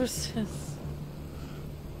services.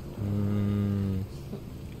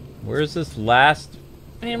 Where's this last...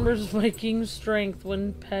 Amber's Viking strength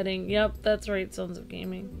when petting. Yep, that's right, Sons of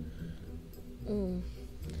Gaming.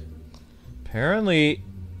 Apparently,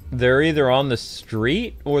 they're either on the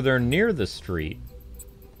street or they're near the street.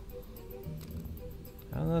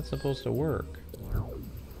 How's that supposed to work?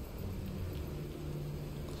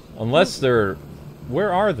 Unless they're...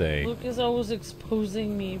 Where are they? Luke is always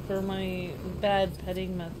exposing me for my bad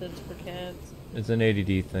petting methods for cats. It's an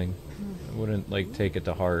ADD thing. I wouldn't, like, take it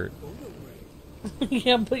to heart.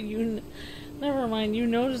 Yeah, but you... Never mind, you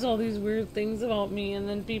notice all these weird things about me, and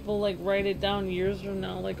then people, like, write it down years from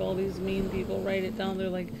now. Like, all these mean people write it down. They're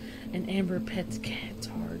like, and Amber pets cats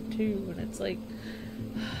hard, too. And it's like...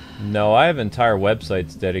 No, I have entire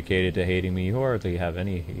websites dedicated to hating me. You hardly have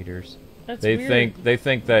any haters. That's they weird. They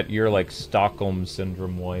think that you're like Stockholm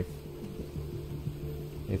Syndrome wife.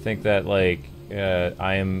 They think that like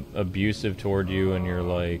I am abusive toward you, and you're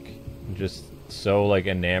like just so like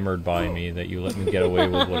enamored by me that you let me get away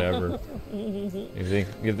with whatever.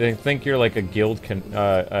 They think you're like a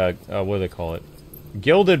what do they call it?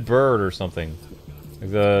 Gilded bird or something.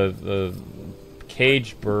 The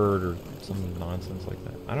caged bird or some nonsense like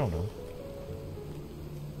that. I don't know.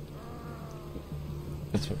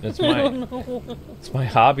 It's my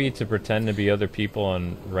hobby to pretend to be other people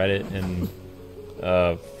on Reddit and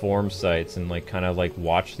forum sites and like kind of like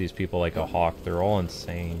watch these people like a hawk. They're all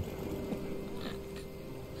insane.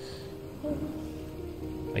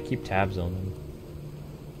 I keep tabs on them.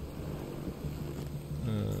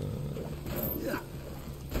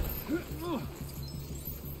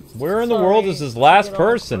 Where in the world is this last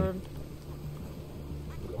person?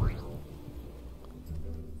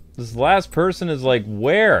 This last person is like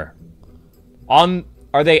where?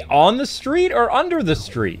 Are they on the street or under the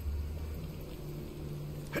street?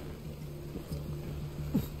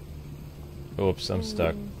 Oops, I'm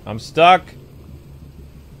stuck. I'm stuck.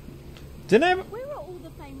 Didn't I? Where are all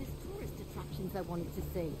the famous tourist attractions I wanted to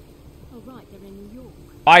see? Oh right, they're in New York.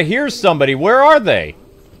 I hear somebody. Where are they?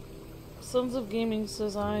 Sons of Gaming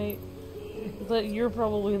says that you're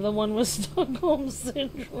probably the one with Stockholm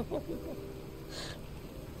Syndrome.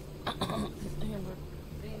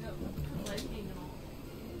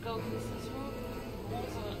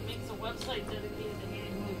 Makes a website dedicated to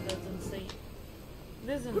hating Luke. That's insane. It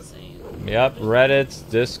is insane. Yep, Reddit's,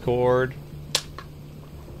 Discord.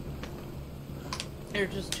 They're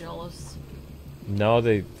just jealous. No,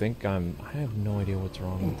 they think I have no idea what's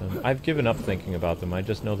wrong with them. I've given up thinking about them. I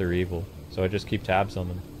just know they're evil. So I just keep tabs on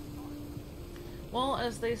them. Well,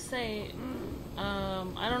 as they say,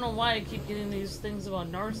 I don't know why I keep getting these things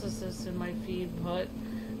about narcissists in my feed, but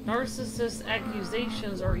narcissist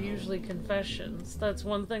accusations are usually confessions. That's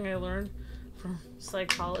one thing I learned from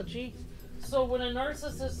psychology. So when a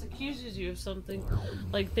narcissist accuses you of something,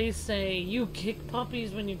 like they say, you kick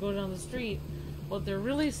puppies when you go down the street, what they're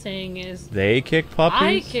really saying is... They kick puppies?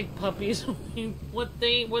 I kick puppies. What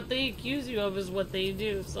they accuse you of is what they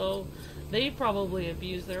do. So they probably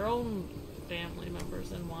abuse their own family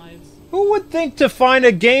members and wives. Who would think to find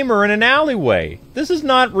a gamer in an alleyway? This is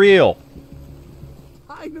not real.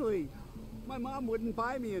 Finally! My mom wouldn't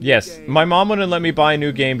buy me a new Yes, game. my mom wouldn't let me buy a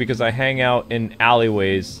new game because I hang out in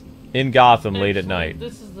alleyways in Gotham late at night.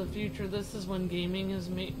 This is the future. This is when gaming has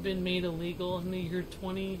been made illegal in the year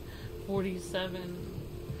 2047.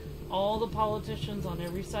 All the politicians on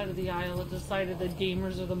every side of the aisle have decided that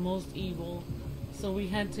gamers are the most evil. So we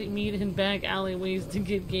had to meet in back alleyways to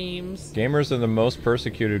get games. Gamers are the most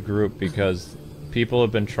persecuted group because people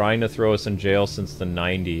have been trying to throw us in jail since the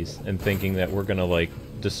 90s and thinking that we're gonna, like,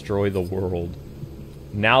 destroy the world.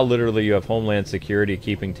 Now, literally, you have Homeland Security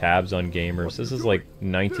keeping tabs on gamers. This is like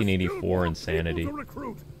 1984 insanity.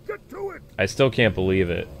 I still can't believe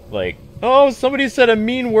it. Like, oh, somebody said a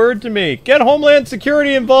mean word to me. Get Homeland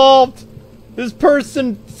Security involved! This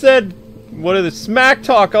person said, what is it, smack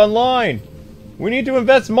talk online. We need to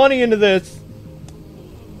invest money into this.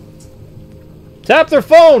 Tap their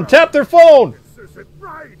phone! Tap their phone! This isn't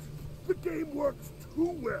right. The game works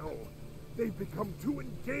too well. They've become too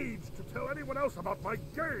engaged to tell anyone else about my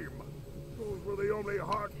game. Those were the only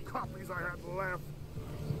hard copies I had left.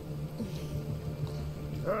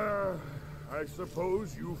 I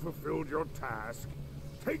suppose you fulfilled your task.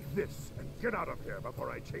 Take this and get out of here before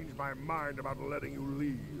I change my mind about letting you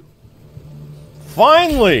leave.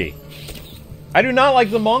 Finally! I do not like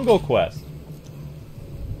the Mongal quest.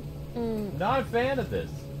 Not a fan of this.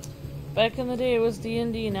 Back in the day, it was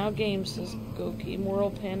D&D. Now games, says Goki.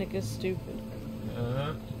 Moral panic is stupid.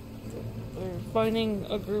 They're finding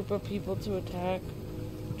a group of people to attack.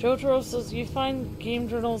 Jotaro says you find game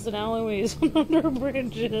journals in alleyways and under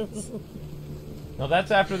bridges. No,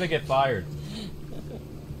 that's after they get fired.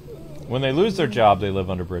 When they lose their job, they live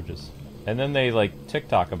under bridges. And then they, like,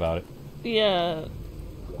 TikTok about it. Yeah.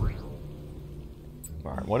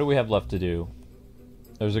 Alright, what do we have left to do?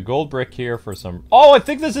 There's a gold brick here for some... Oh, I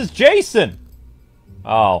think this is Jason!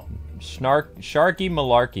 Oh. Sharky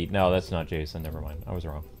Malarkey. No, that's not Jason. Never mind. I was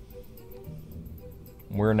wrong.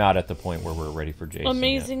 We're not at the point where we're ready for Jason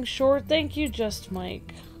Amazing yet. short. Thank you, Just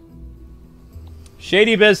Mike.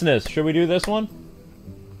 Shady Business. Should we do this one?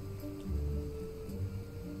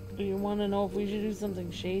 Do you want to know if we should do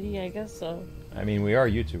something shady? I guess so. I mean, we are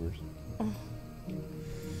YouTubers.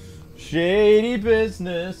 Shady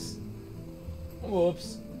Business.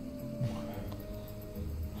 Whoops.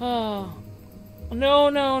 Oh.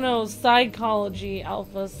 No. Psychology,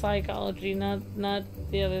 alpha psychology, not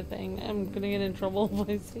the other thing. I'm gonna get in trouble if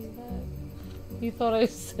I say that. You thought I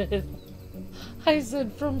said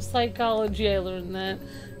from psychology I learned that.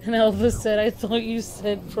 And Alpha said, I thought you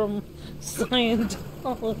said from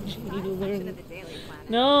Scientology you learned it.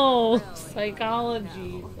 No,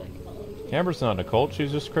 psychology. Amber's not in a cult,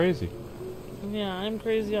 she's just crazy. Yeah, I'm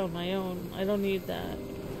crazy on my own. I don't need that.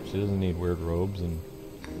 She doesn't need weird robes and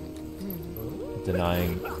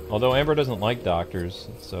denying... Although Amber doesn't like doctors,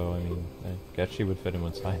 so, I mean, I guess she would fit in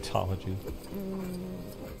with Scientology.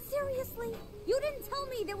 Seriously? You didn't tell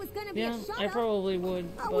me there was gonna be a shut-up? I probably would,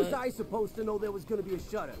 How was I supposed to know there was gonna be a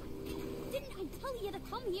shut-up? Didn't I tell you to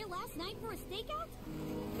come here last night for a stakeout?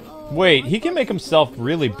 Wait, he can make himself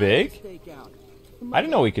really big? I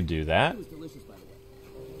didn't know he could do that.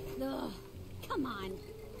 Ugh, come on.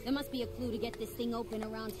 There must be a clue to get this thing open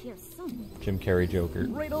around here somewhere. Jim Carrey Joker.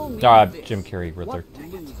 Jim Carrey Riddler.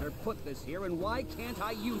 What loser put this here and why can't I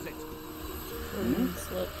use it?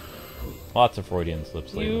 Slip. Lots of Freudian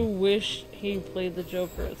slips lately. You wish he played the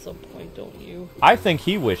Joker at some point, don't you? I think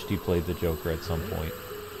he wished he played the Joker at some point.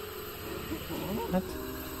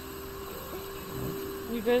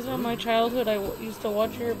 You guys are my childhood. I used to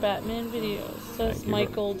watch your Batman videos. Says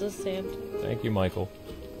Michael DeSantis. Thank you, Michael.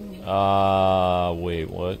 Wait,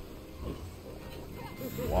 what?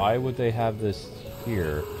 Why would they have this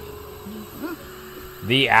here?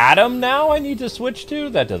 The Atom now I need to switch to?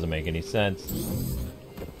 That doesn't make any sense.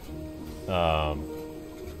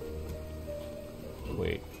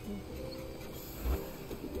 Wait.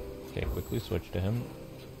 Okay, quickly switch to him.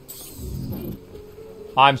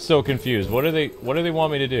 I'm so confused. What do they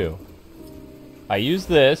want me to do? I use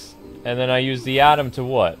this, and then I use the Atom to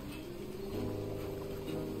what?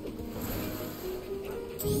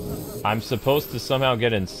 I'm supposed to somehow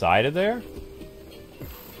get inside of there?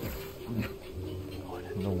 What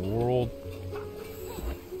in the world?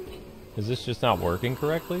 Is this just not working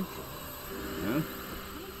correctly? Huh?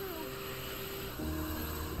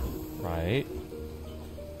 Right.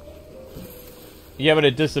 Yeah, but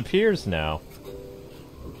it disappears now.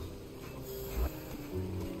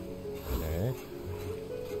 Okay.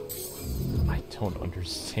 I don't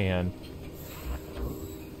understand.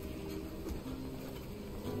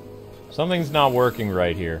 Something's not working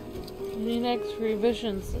right here. You need X-ray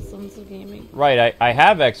vision systems of gaming. Right, I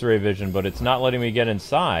have X-ray vision, but it's not letting me get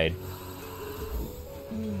inside.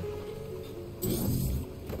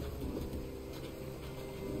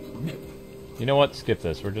 You know what? Skip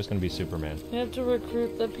this. We're just gonna be Superman. You have to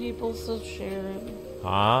recruit the people, so share it.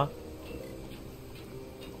 Huh?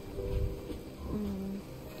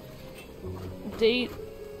 Date.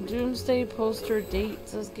 Doomsday poster date,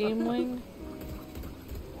 says GameWing.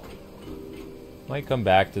 Might come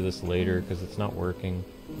back to this later, because it's not working.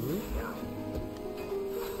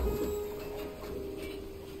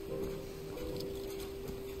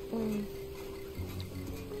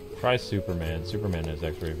 Try Superman. Superman has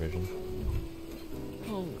X-ray vision.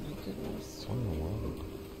 Oh my goodness. What in the world?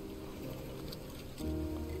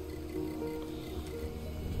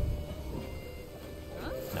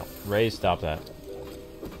 No. Ray, stop that.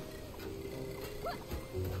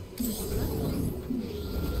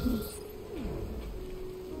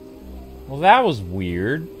 Well, that was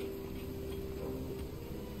weird.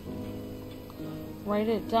 Write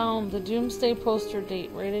it down. The Doomsday poster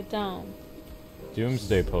date. Write it down.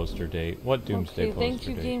 Doomsday poster date. What Doomsday poster date? Thank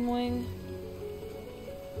you, GameWing.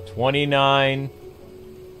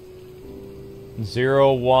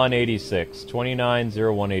 29/01/86.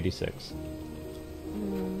 29/01/86.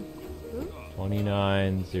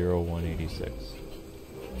 29/01/86.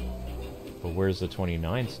 But where's the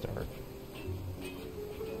 29 start?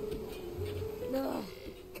 Ugh,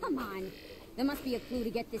 come on. There must be a clue to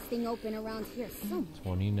get this thing open around here somewhere.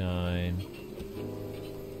 29.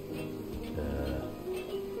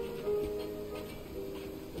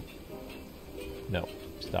 No,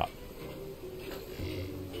 stop.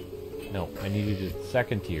 No, I need you to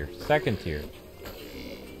second tier. Second tier.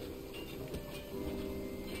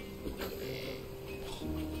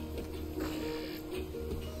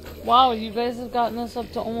 Wow, you guys have gotten us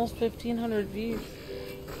up to almost 1,500 views.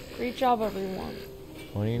 Great job, everyone.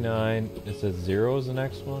 29. It says 0 is the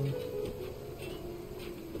next one.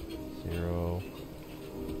 0.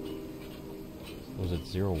 Was it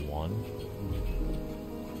 0, 1?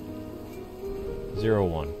 0,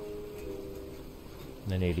 1. And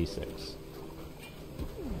then 86.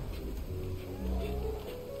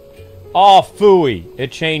 Oh, phooey!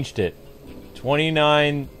 It changed it.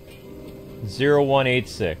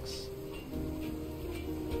 290186.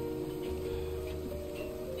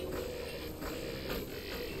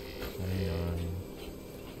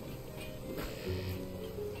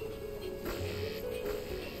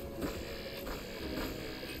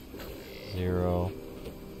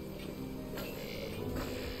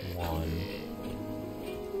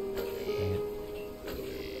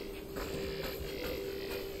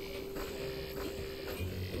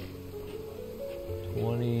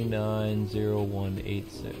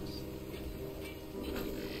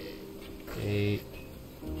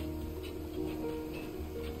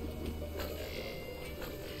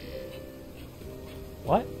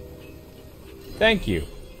 What? Thank you.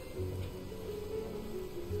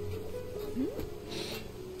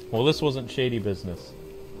 Well, this wasn't Shady Business.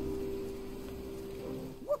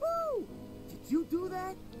 Woohoo! Did you do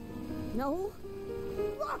that? No?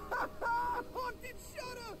 Haunted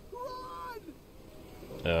shutter! Run!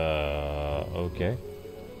 Okay.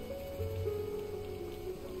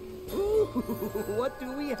 Ooh, what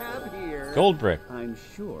do we have here? Gold brick. I'm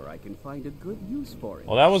sure I can find a good use for it.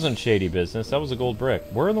 Well, that wasn't Shady Business. That was a gold brick.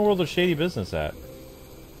 Where in the world is Shady Business at?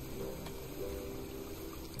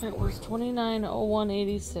 It was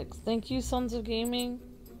 290186. Thank you, Sons of Gaming.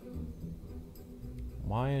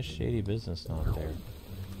 Why is Shady Business not there?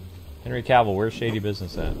 Henry Cavill, where's Shady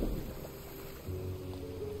Business at?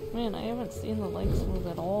 Man, I haven't seen the likes move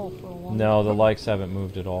at all for a while. No, the likes haven't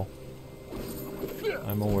moved at all.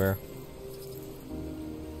 I'm aware.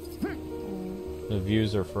 The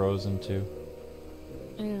views are frozen too.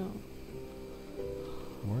 Yeah.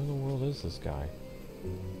 Where in the world is this guy?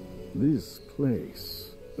 This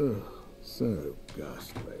place. Ugh, so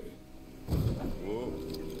ghastly. Whoa.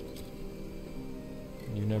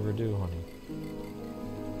 You never do, honey.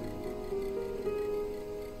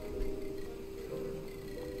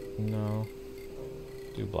 No.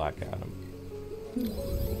 Do Black Adam.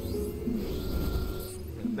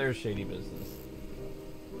 There's Shady Business.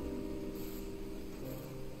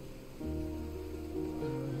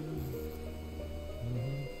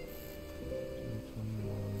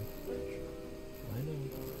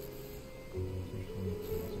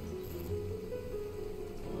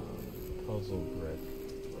 Puzzle brick.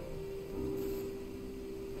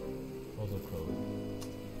 Puzzle code.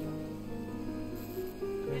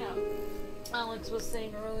 Yeah. Alex was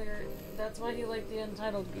saying earlier, that's why he liked the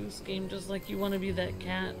Untitled Goose Game, just like you want to be that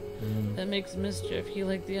cat that makes mischief. He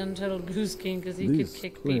liked the Untitled Goose Game because he could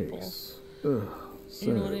kick people. Ugh, so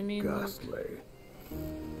You know what I mean? ghastly.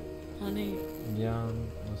 Honey. Yeah,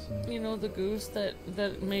 listen. You know the goose that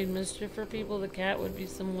made mischief for people? The cat would be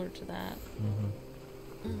similar to that.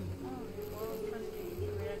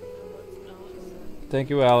 Thank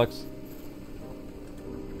you, Alex.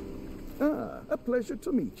 Ah, a pleasure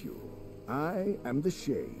to meet you. I am the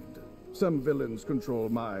Shade. Some villains control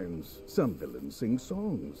minds, some villains sing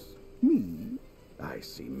songs. Me, I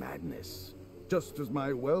see madness. Just as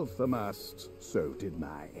my wealth amassed, so did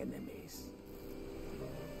my enemies.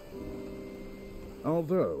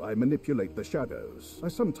 Although I manipulate the shadows, I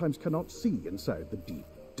sometimes cannot see inside the deep,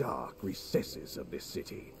 dark recesses of this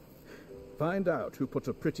city. Find out who put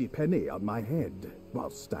a pretty penny on my head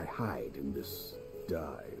whilst I hide in this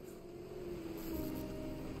dive.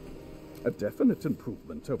 A definite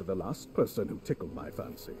improvement over the last person who tickled my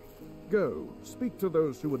fancy. Go, speak to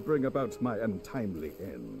those who would bring about my untimely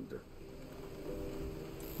end.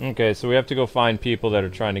 Okay, so we have to go find people that are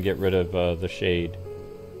trying to get rid of the Shade.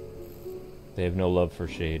 They have no love for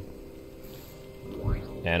Shade.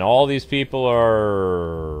 And all these people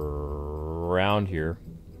are around here.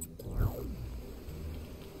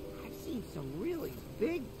 I've seen some really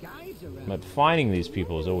big guys around. But finding these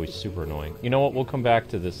people is always super annoying. You know what? We'll come back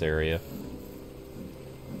to this area.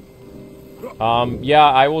 Yeah,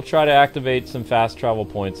 I will try to activate some fast travel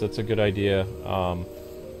points. That's a good idea.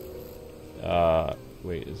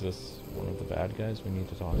 Wait, is this one of the bad guys we need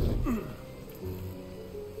to talk to?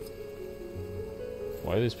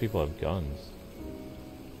 Why do these people have guns?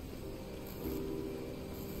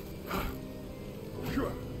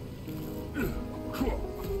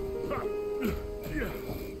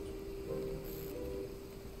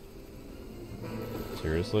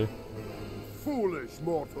 Seriously? Foolish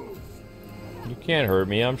mortals. You can't hurt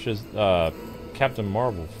me. I'm just Captain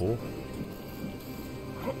Marvel, fool.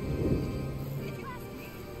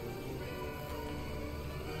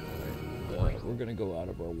 We're gonna go out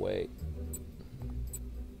of our way.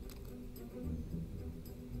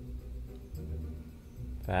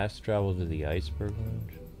 Fast travel to the iceberg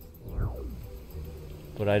lounge.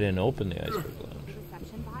 But I didn't open the iceberg lounge.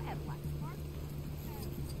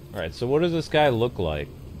 Alright, so what does this guy look like?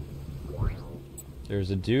 There's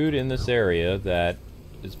a dude in this area that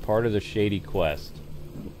is part of the Shady quest.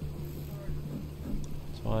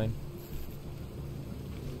 It's fine.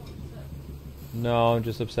 No, I'm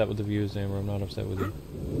just upset with the views, Amber. I'm not upset with you.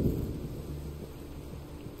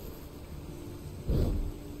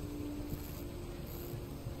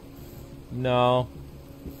 No.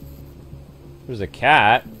 There's a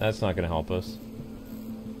cat. That's not gonna help us.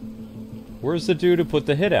 Where's the dude who put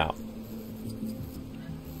the hit out?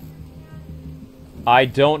 I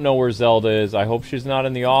don't know where Zelda is. I hope she's not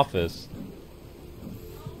in the office.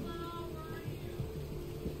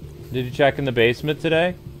 Did you check in the basement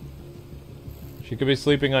today? She could be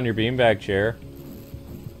sleeping on your beanbag chair.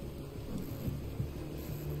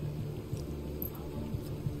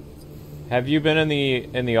 Have you been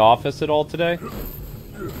in the office at all today?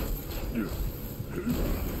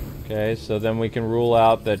 Okay, so then we can rule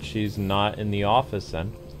out that she's not in the office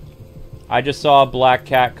then. I just saw a black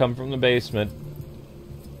cat come from the basement.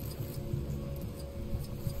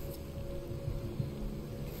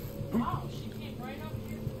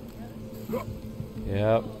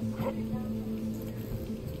 Yep.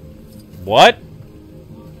 What?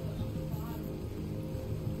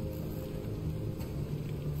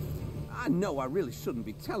 I know I really shouldn't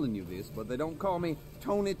be telling you this, but they don't call me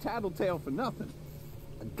Tony Tattletale for nothing.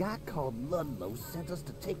 A guy called Ludlow sent us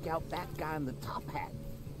to take out that guy in the top hat.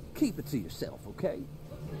 Keep it to yourself, okay?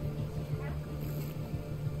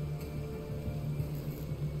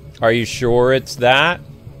 Are you sure it's that?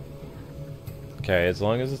 Okay, as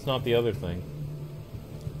long as it's not the other thing.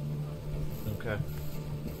 Okay.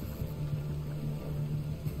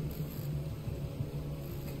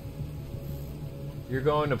 You're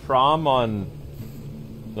going to prom on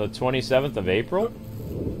the 27th of April?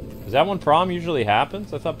 Is that when prom usually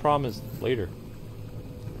happens? I thought prom is later.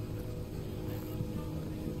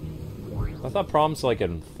 I thought prom's like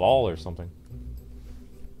in fall or something.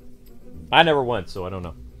 I never went, so I don't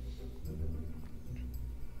know.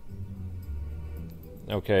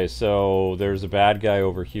 Okay, so there's a bad guy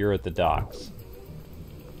over here at the docks.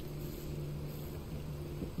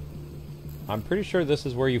 I'm pretty sure this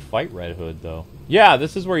is where you fight Red Hood, though. Yeah,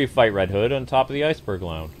 this is where you fight Red Hood, on top of the iceberg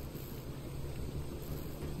lounge.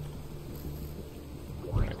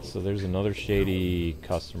 Alright, so there's another shady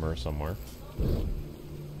customer somewhere.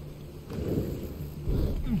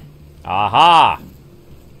 Aha!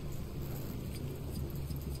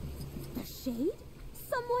 The Shade?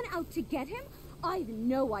 Someone out to get him? I've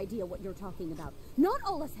no idea what you're talking about. Not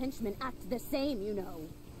all us henchmen act the same, you know.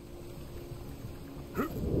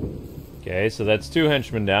 Okay, so that's 2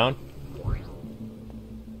 henchmen down.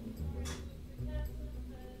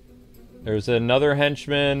 There's another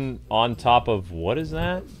henchman on top of... What is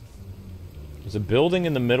that? There's a building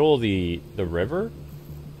in the middle of the river?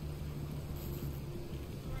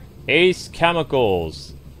 Ace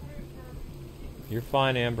Chemicals. You're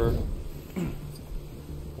fine, Amber.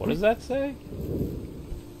 What does that say?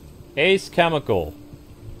 Ace Chemical.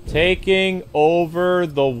 Taking over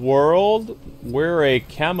the world? We're a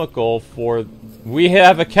chemical for... We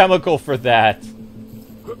have a chemical for that.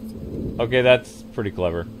 Okay, that's pretty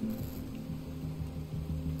clever.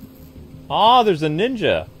 Ah, there's a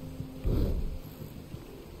ninja.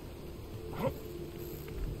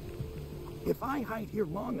 If I hide here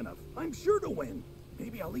long enough, I'm sure to win.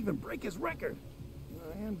 Maybe I'll even break his record.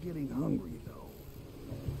 I am getting hungry, though.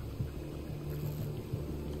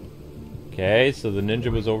 Okay, so the ninja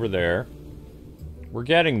was over there. We're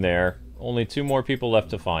getting there. Only 2 more people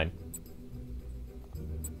left to find.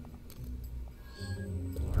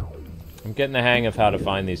 I'm getting the hang of how to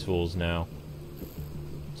find these fools now.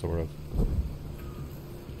 Sort of.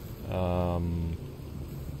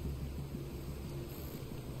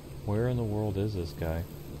 Where in the world is this guy?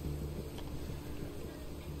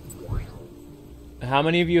 How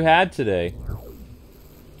many of you had today?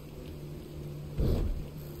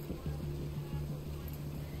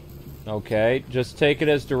 Okay, just take it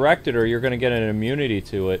as directed or you're gonna get an immunity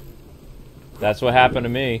to it. That's what happened to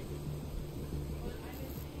me.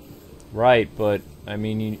 Right, but, I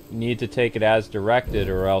mean, you need to take it as directed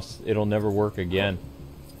or else it'll never work again.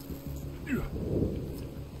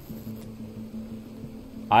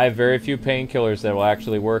 I have very few painkillers that will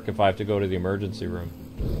actually work if I have to go to the emergency room.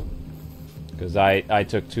 Because I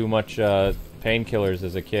took too much painkillers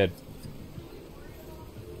as a kid.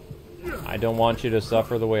 I don't want you to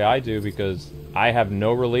suffer the way I do, because I have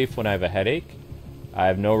no relief when I have a headache. I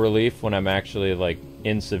have no relief when I'm actually, like,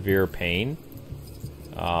 in severe pain.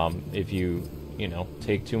 If you know,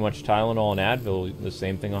 take too much Tylenol and Advil, the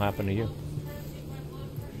same thing will happen to you.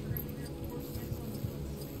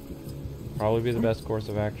 Probably be the best course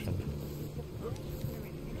of action.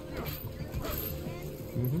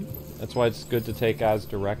 That's why it's good to take as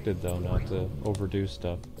directed, though, not to overdo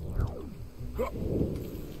stuff.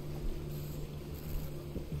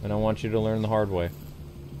 And I want you to learn the hard way.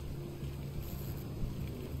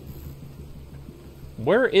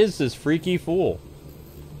 Where is this freaky fool?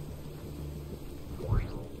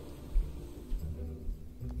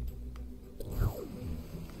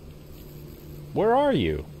 Where are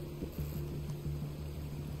you?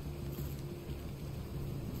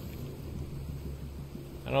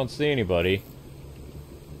 I don't see anybody.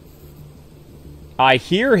 I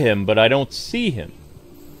hear him, but I don't see him.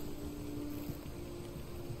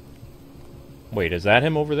 Wait, is that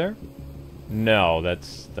him over there? No,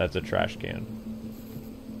 that's a trash can.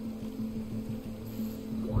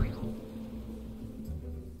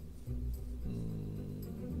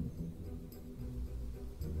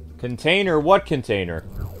 Container? What container?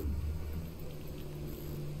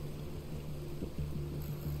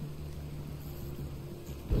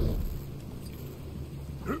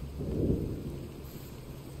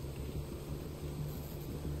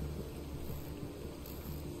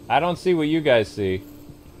 I don't see what you guys see.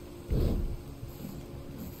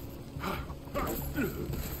 I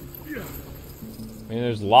mean,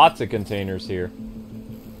 there's lots of containers here.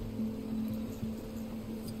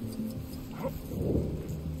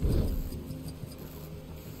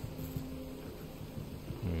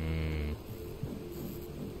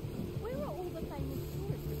 Where are all the famous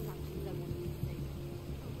tourist attractions I wanted to see?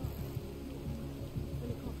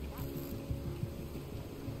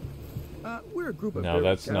 We're a group of No, very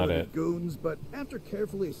that's not talented it. goons, but after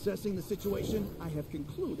carefully assessing the situation, I have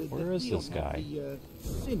concluded Where that is we this don't have guy? the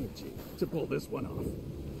synergy to pull this one off.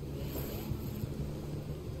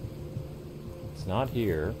 It's not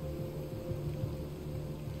here.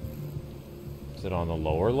 Is it on the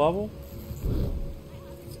lower level?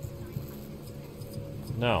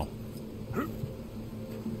 No.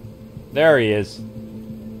 There he is.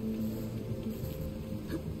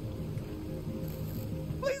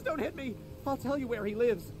 Please don't hit me! I'll tell you where he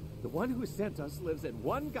lives. The one who sent us lives at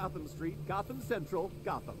 1 Gotham Street, Gotham Central,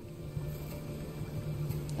 Gotham.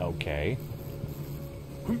 Okay.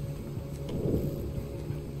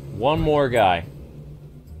 One more guy.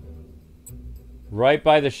 Right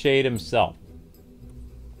by the Shade himself.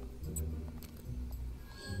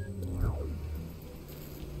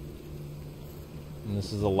 And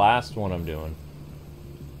this is the last one I'm doing.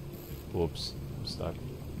 Whoops. I'm stuck.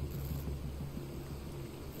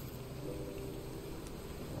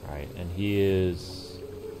 Alright, and he is...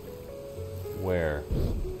 where?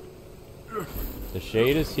 The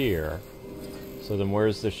Shade is here. So then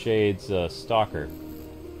where's the Shade's stalker?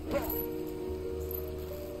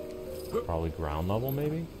 Probably ground level,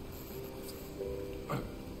 maybe?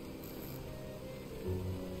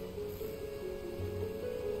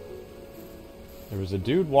 There was a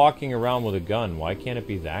dude walking around with a gun. Why can't it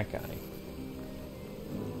be that guy?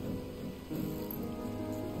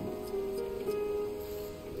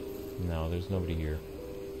 No, there's nobody here.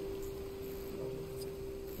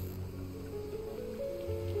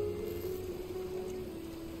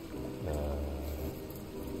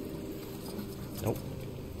 Nope.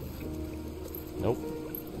 Nope.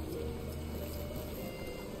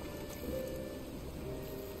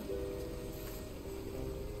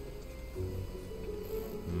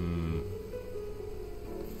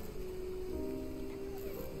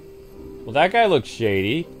 Well, that guy looks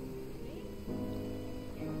shady.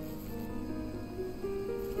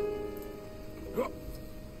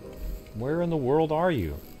 Where in the world are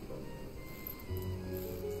you?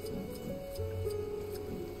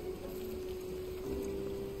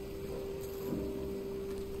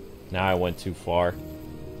 Now I went too far.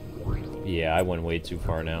 Yeah, I went way too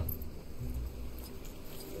far now.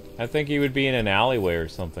 I think he would be in an alleyway or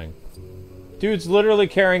something. Dude's literally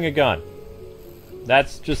carrying a gun.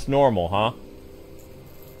 That's just normal, huh?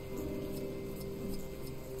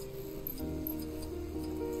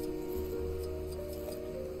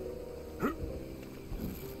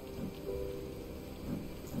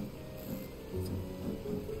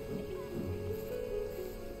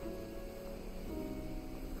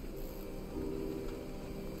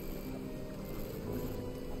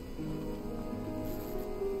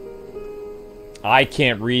 I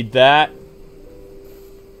can't read that.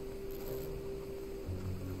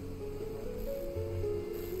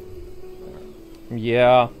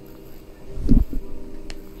 Yeah.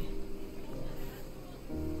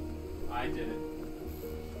 I did it.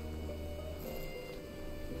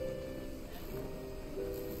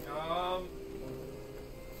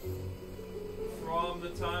 From the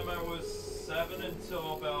time I was 7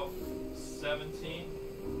 until about 17.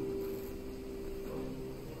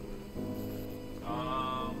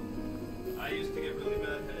 I used to get really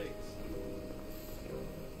bad headaches.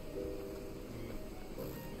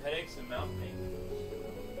 Headaches and mouth pain.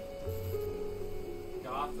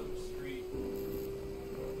 Gotham Street.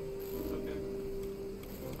 Okay.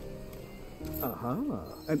 Aha,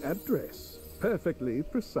 an address. Perfectly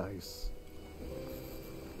precise.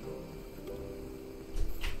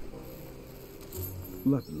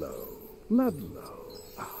 Ludlow. Ludlow.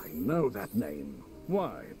 I know that name.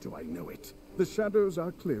 Why do I know it? The shadows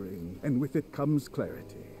are clearing, and with it comes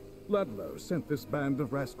clarity. Ludlow sent this band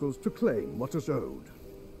of rascals to claim what is owed.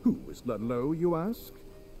 Who is Ludlow, you ask?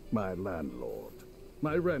 My landlord.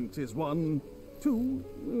 My rent is 1,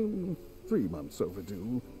 2, 3 months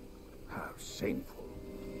overdue. How shameful.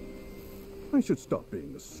 I should stop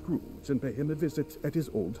being a Scrooge and pay him a visit at his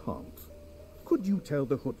old haunt. Could you tell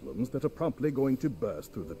the hoodlums that are promptly going to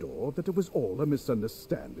burst through the door that it was all a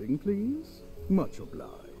misunderstanding, please? Much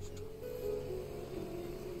obliged.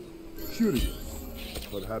 Curious.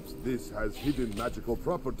 Perhaps this has hidden magical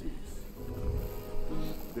properties.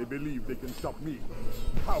 They believe they can stop me.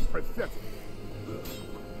 How pathetic.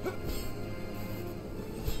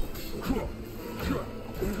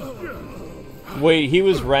 Wait, he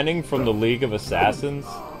was renting from the League of Assassins?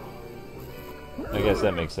 I guess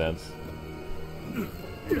that makes sense.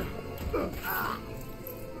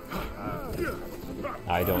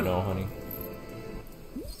 I don't know, honey.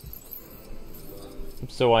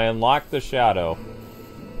 So I unlocked the shadow.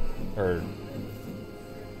 Or...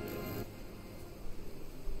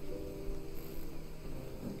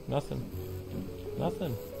 Nothing.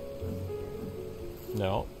 Nothing.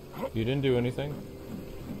 No. You didn't do anything.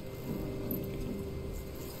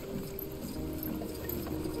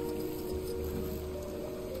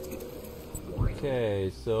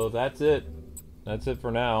 Okay, so that's it. That's it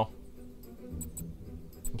for now.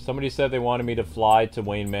 Somebody said they wanted me to fly to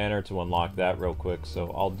Wayne Manor to unlock that real quick, so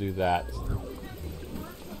I'll do that.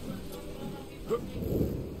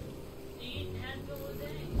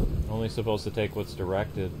 Only supposed to take what's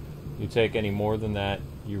directed. You take any more than that,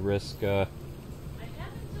 you risk, Right,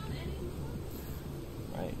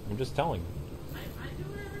 I'm just telling you.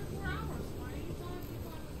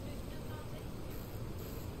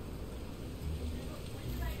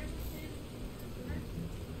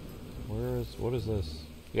 What is this?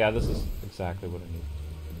 Yeah, this is exactly what I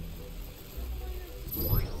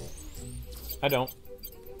need. I don't.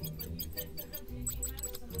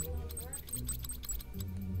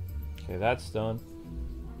 Okay, that's done.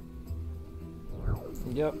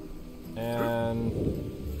 Yep. And...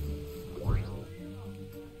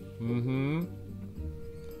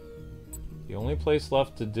 The only place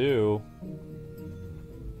left to do...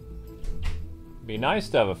 Be nice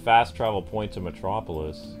to have a fast travel point to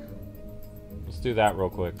Metropolis. Let's do that real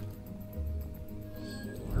quick.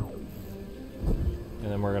 And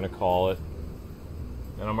then we're gonna call it.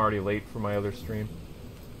 And I'm already late for my other stream.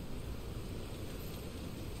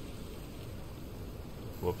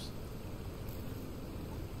 Whoops.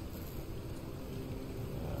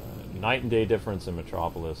 Night and day difference in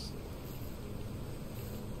Metropolis.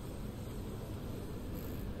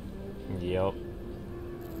 Yep.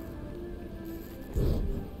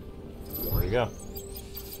 There you go.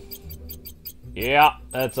 Yeah,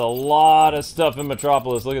 that's a lot of stuff in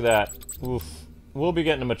Metropolis. Look at that. Oof. We'll be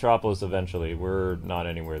getting to Metropolis eventually. We're not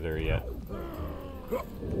anywhere there yet.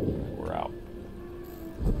 We're out.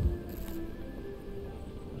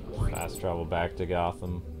 Fast travel back to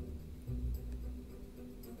Gotham.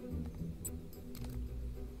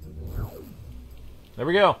 There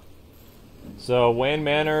we go. So, Wayne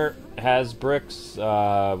Manor has bricks.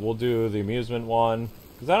 We'll do the amusement one.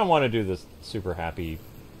 Because I don't want to do this super happy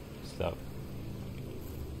stuff.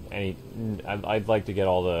 I'd like to get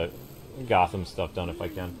all the Gotham stuff done if I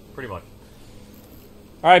can. Pretty much.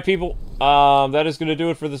 Alright, people. That is going to do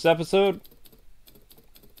it for this episode.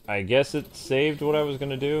 I guess it saved what I was going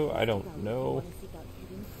to do. I don't know.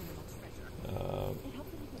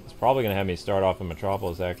 It's probably going to have me start off in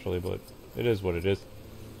Metropolis, actually, but it is what it is.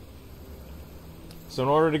 So in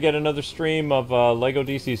order to get another stream of LEGO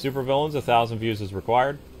DC Supervillains, 1,000 views is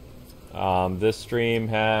required. This stream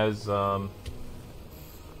has... what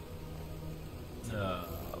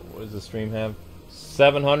does the stream have?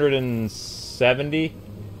 770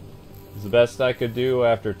 is the best I could do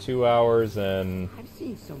after 2 hours and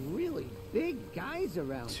seeing some really big guys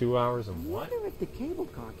around. 2 hours and I what? wonder if the cable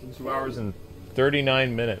car can 2 hours and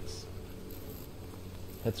 39 minutes.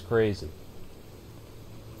 That's crazy.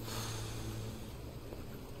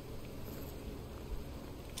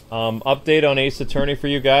 Update on Ace Attorney for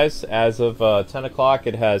you guys. As of 10 o'clock,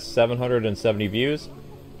 it has 770 views.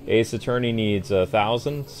 Ace Attorney needs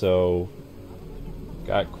 1,000, so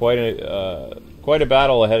got quite a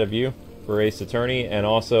battle ahead of you for Ace Attorney. And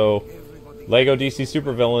also, Lego DC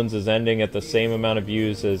Supervillains is ending at the same amount of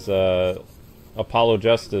views as Apollo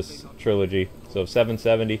Justice trilogy, so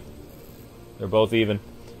 770. They're both even.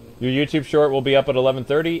 Your YouTube short will be up at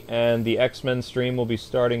 11:30, and the X-Men stream will be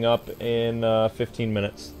starting up in 15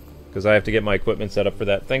 minutes, because I have to get my equipment set up for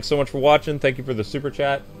that. Thanks so much for watching. Thank you for the super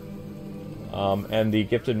chat and the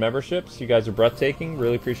gifted memberships. You guys are breathtaking.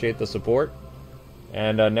 Really appreciate the support.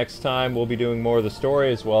 And next time we'll be doing more of the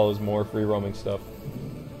story as well as more free roaming stuff.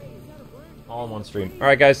 All in one stream.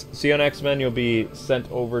 Alright guys, see you on X-Men. You'll be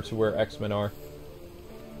sent over to where X-Men are.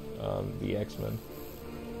 The X-Men.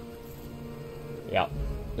 Yeah.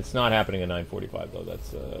 It's not happening at 9:45 though.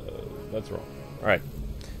 That's wrong. Alright.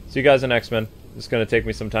 See you guys on X-Men. It's going to take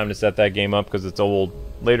me some time to set that game up because it's old.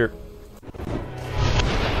 Later.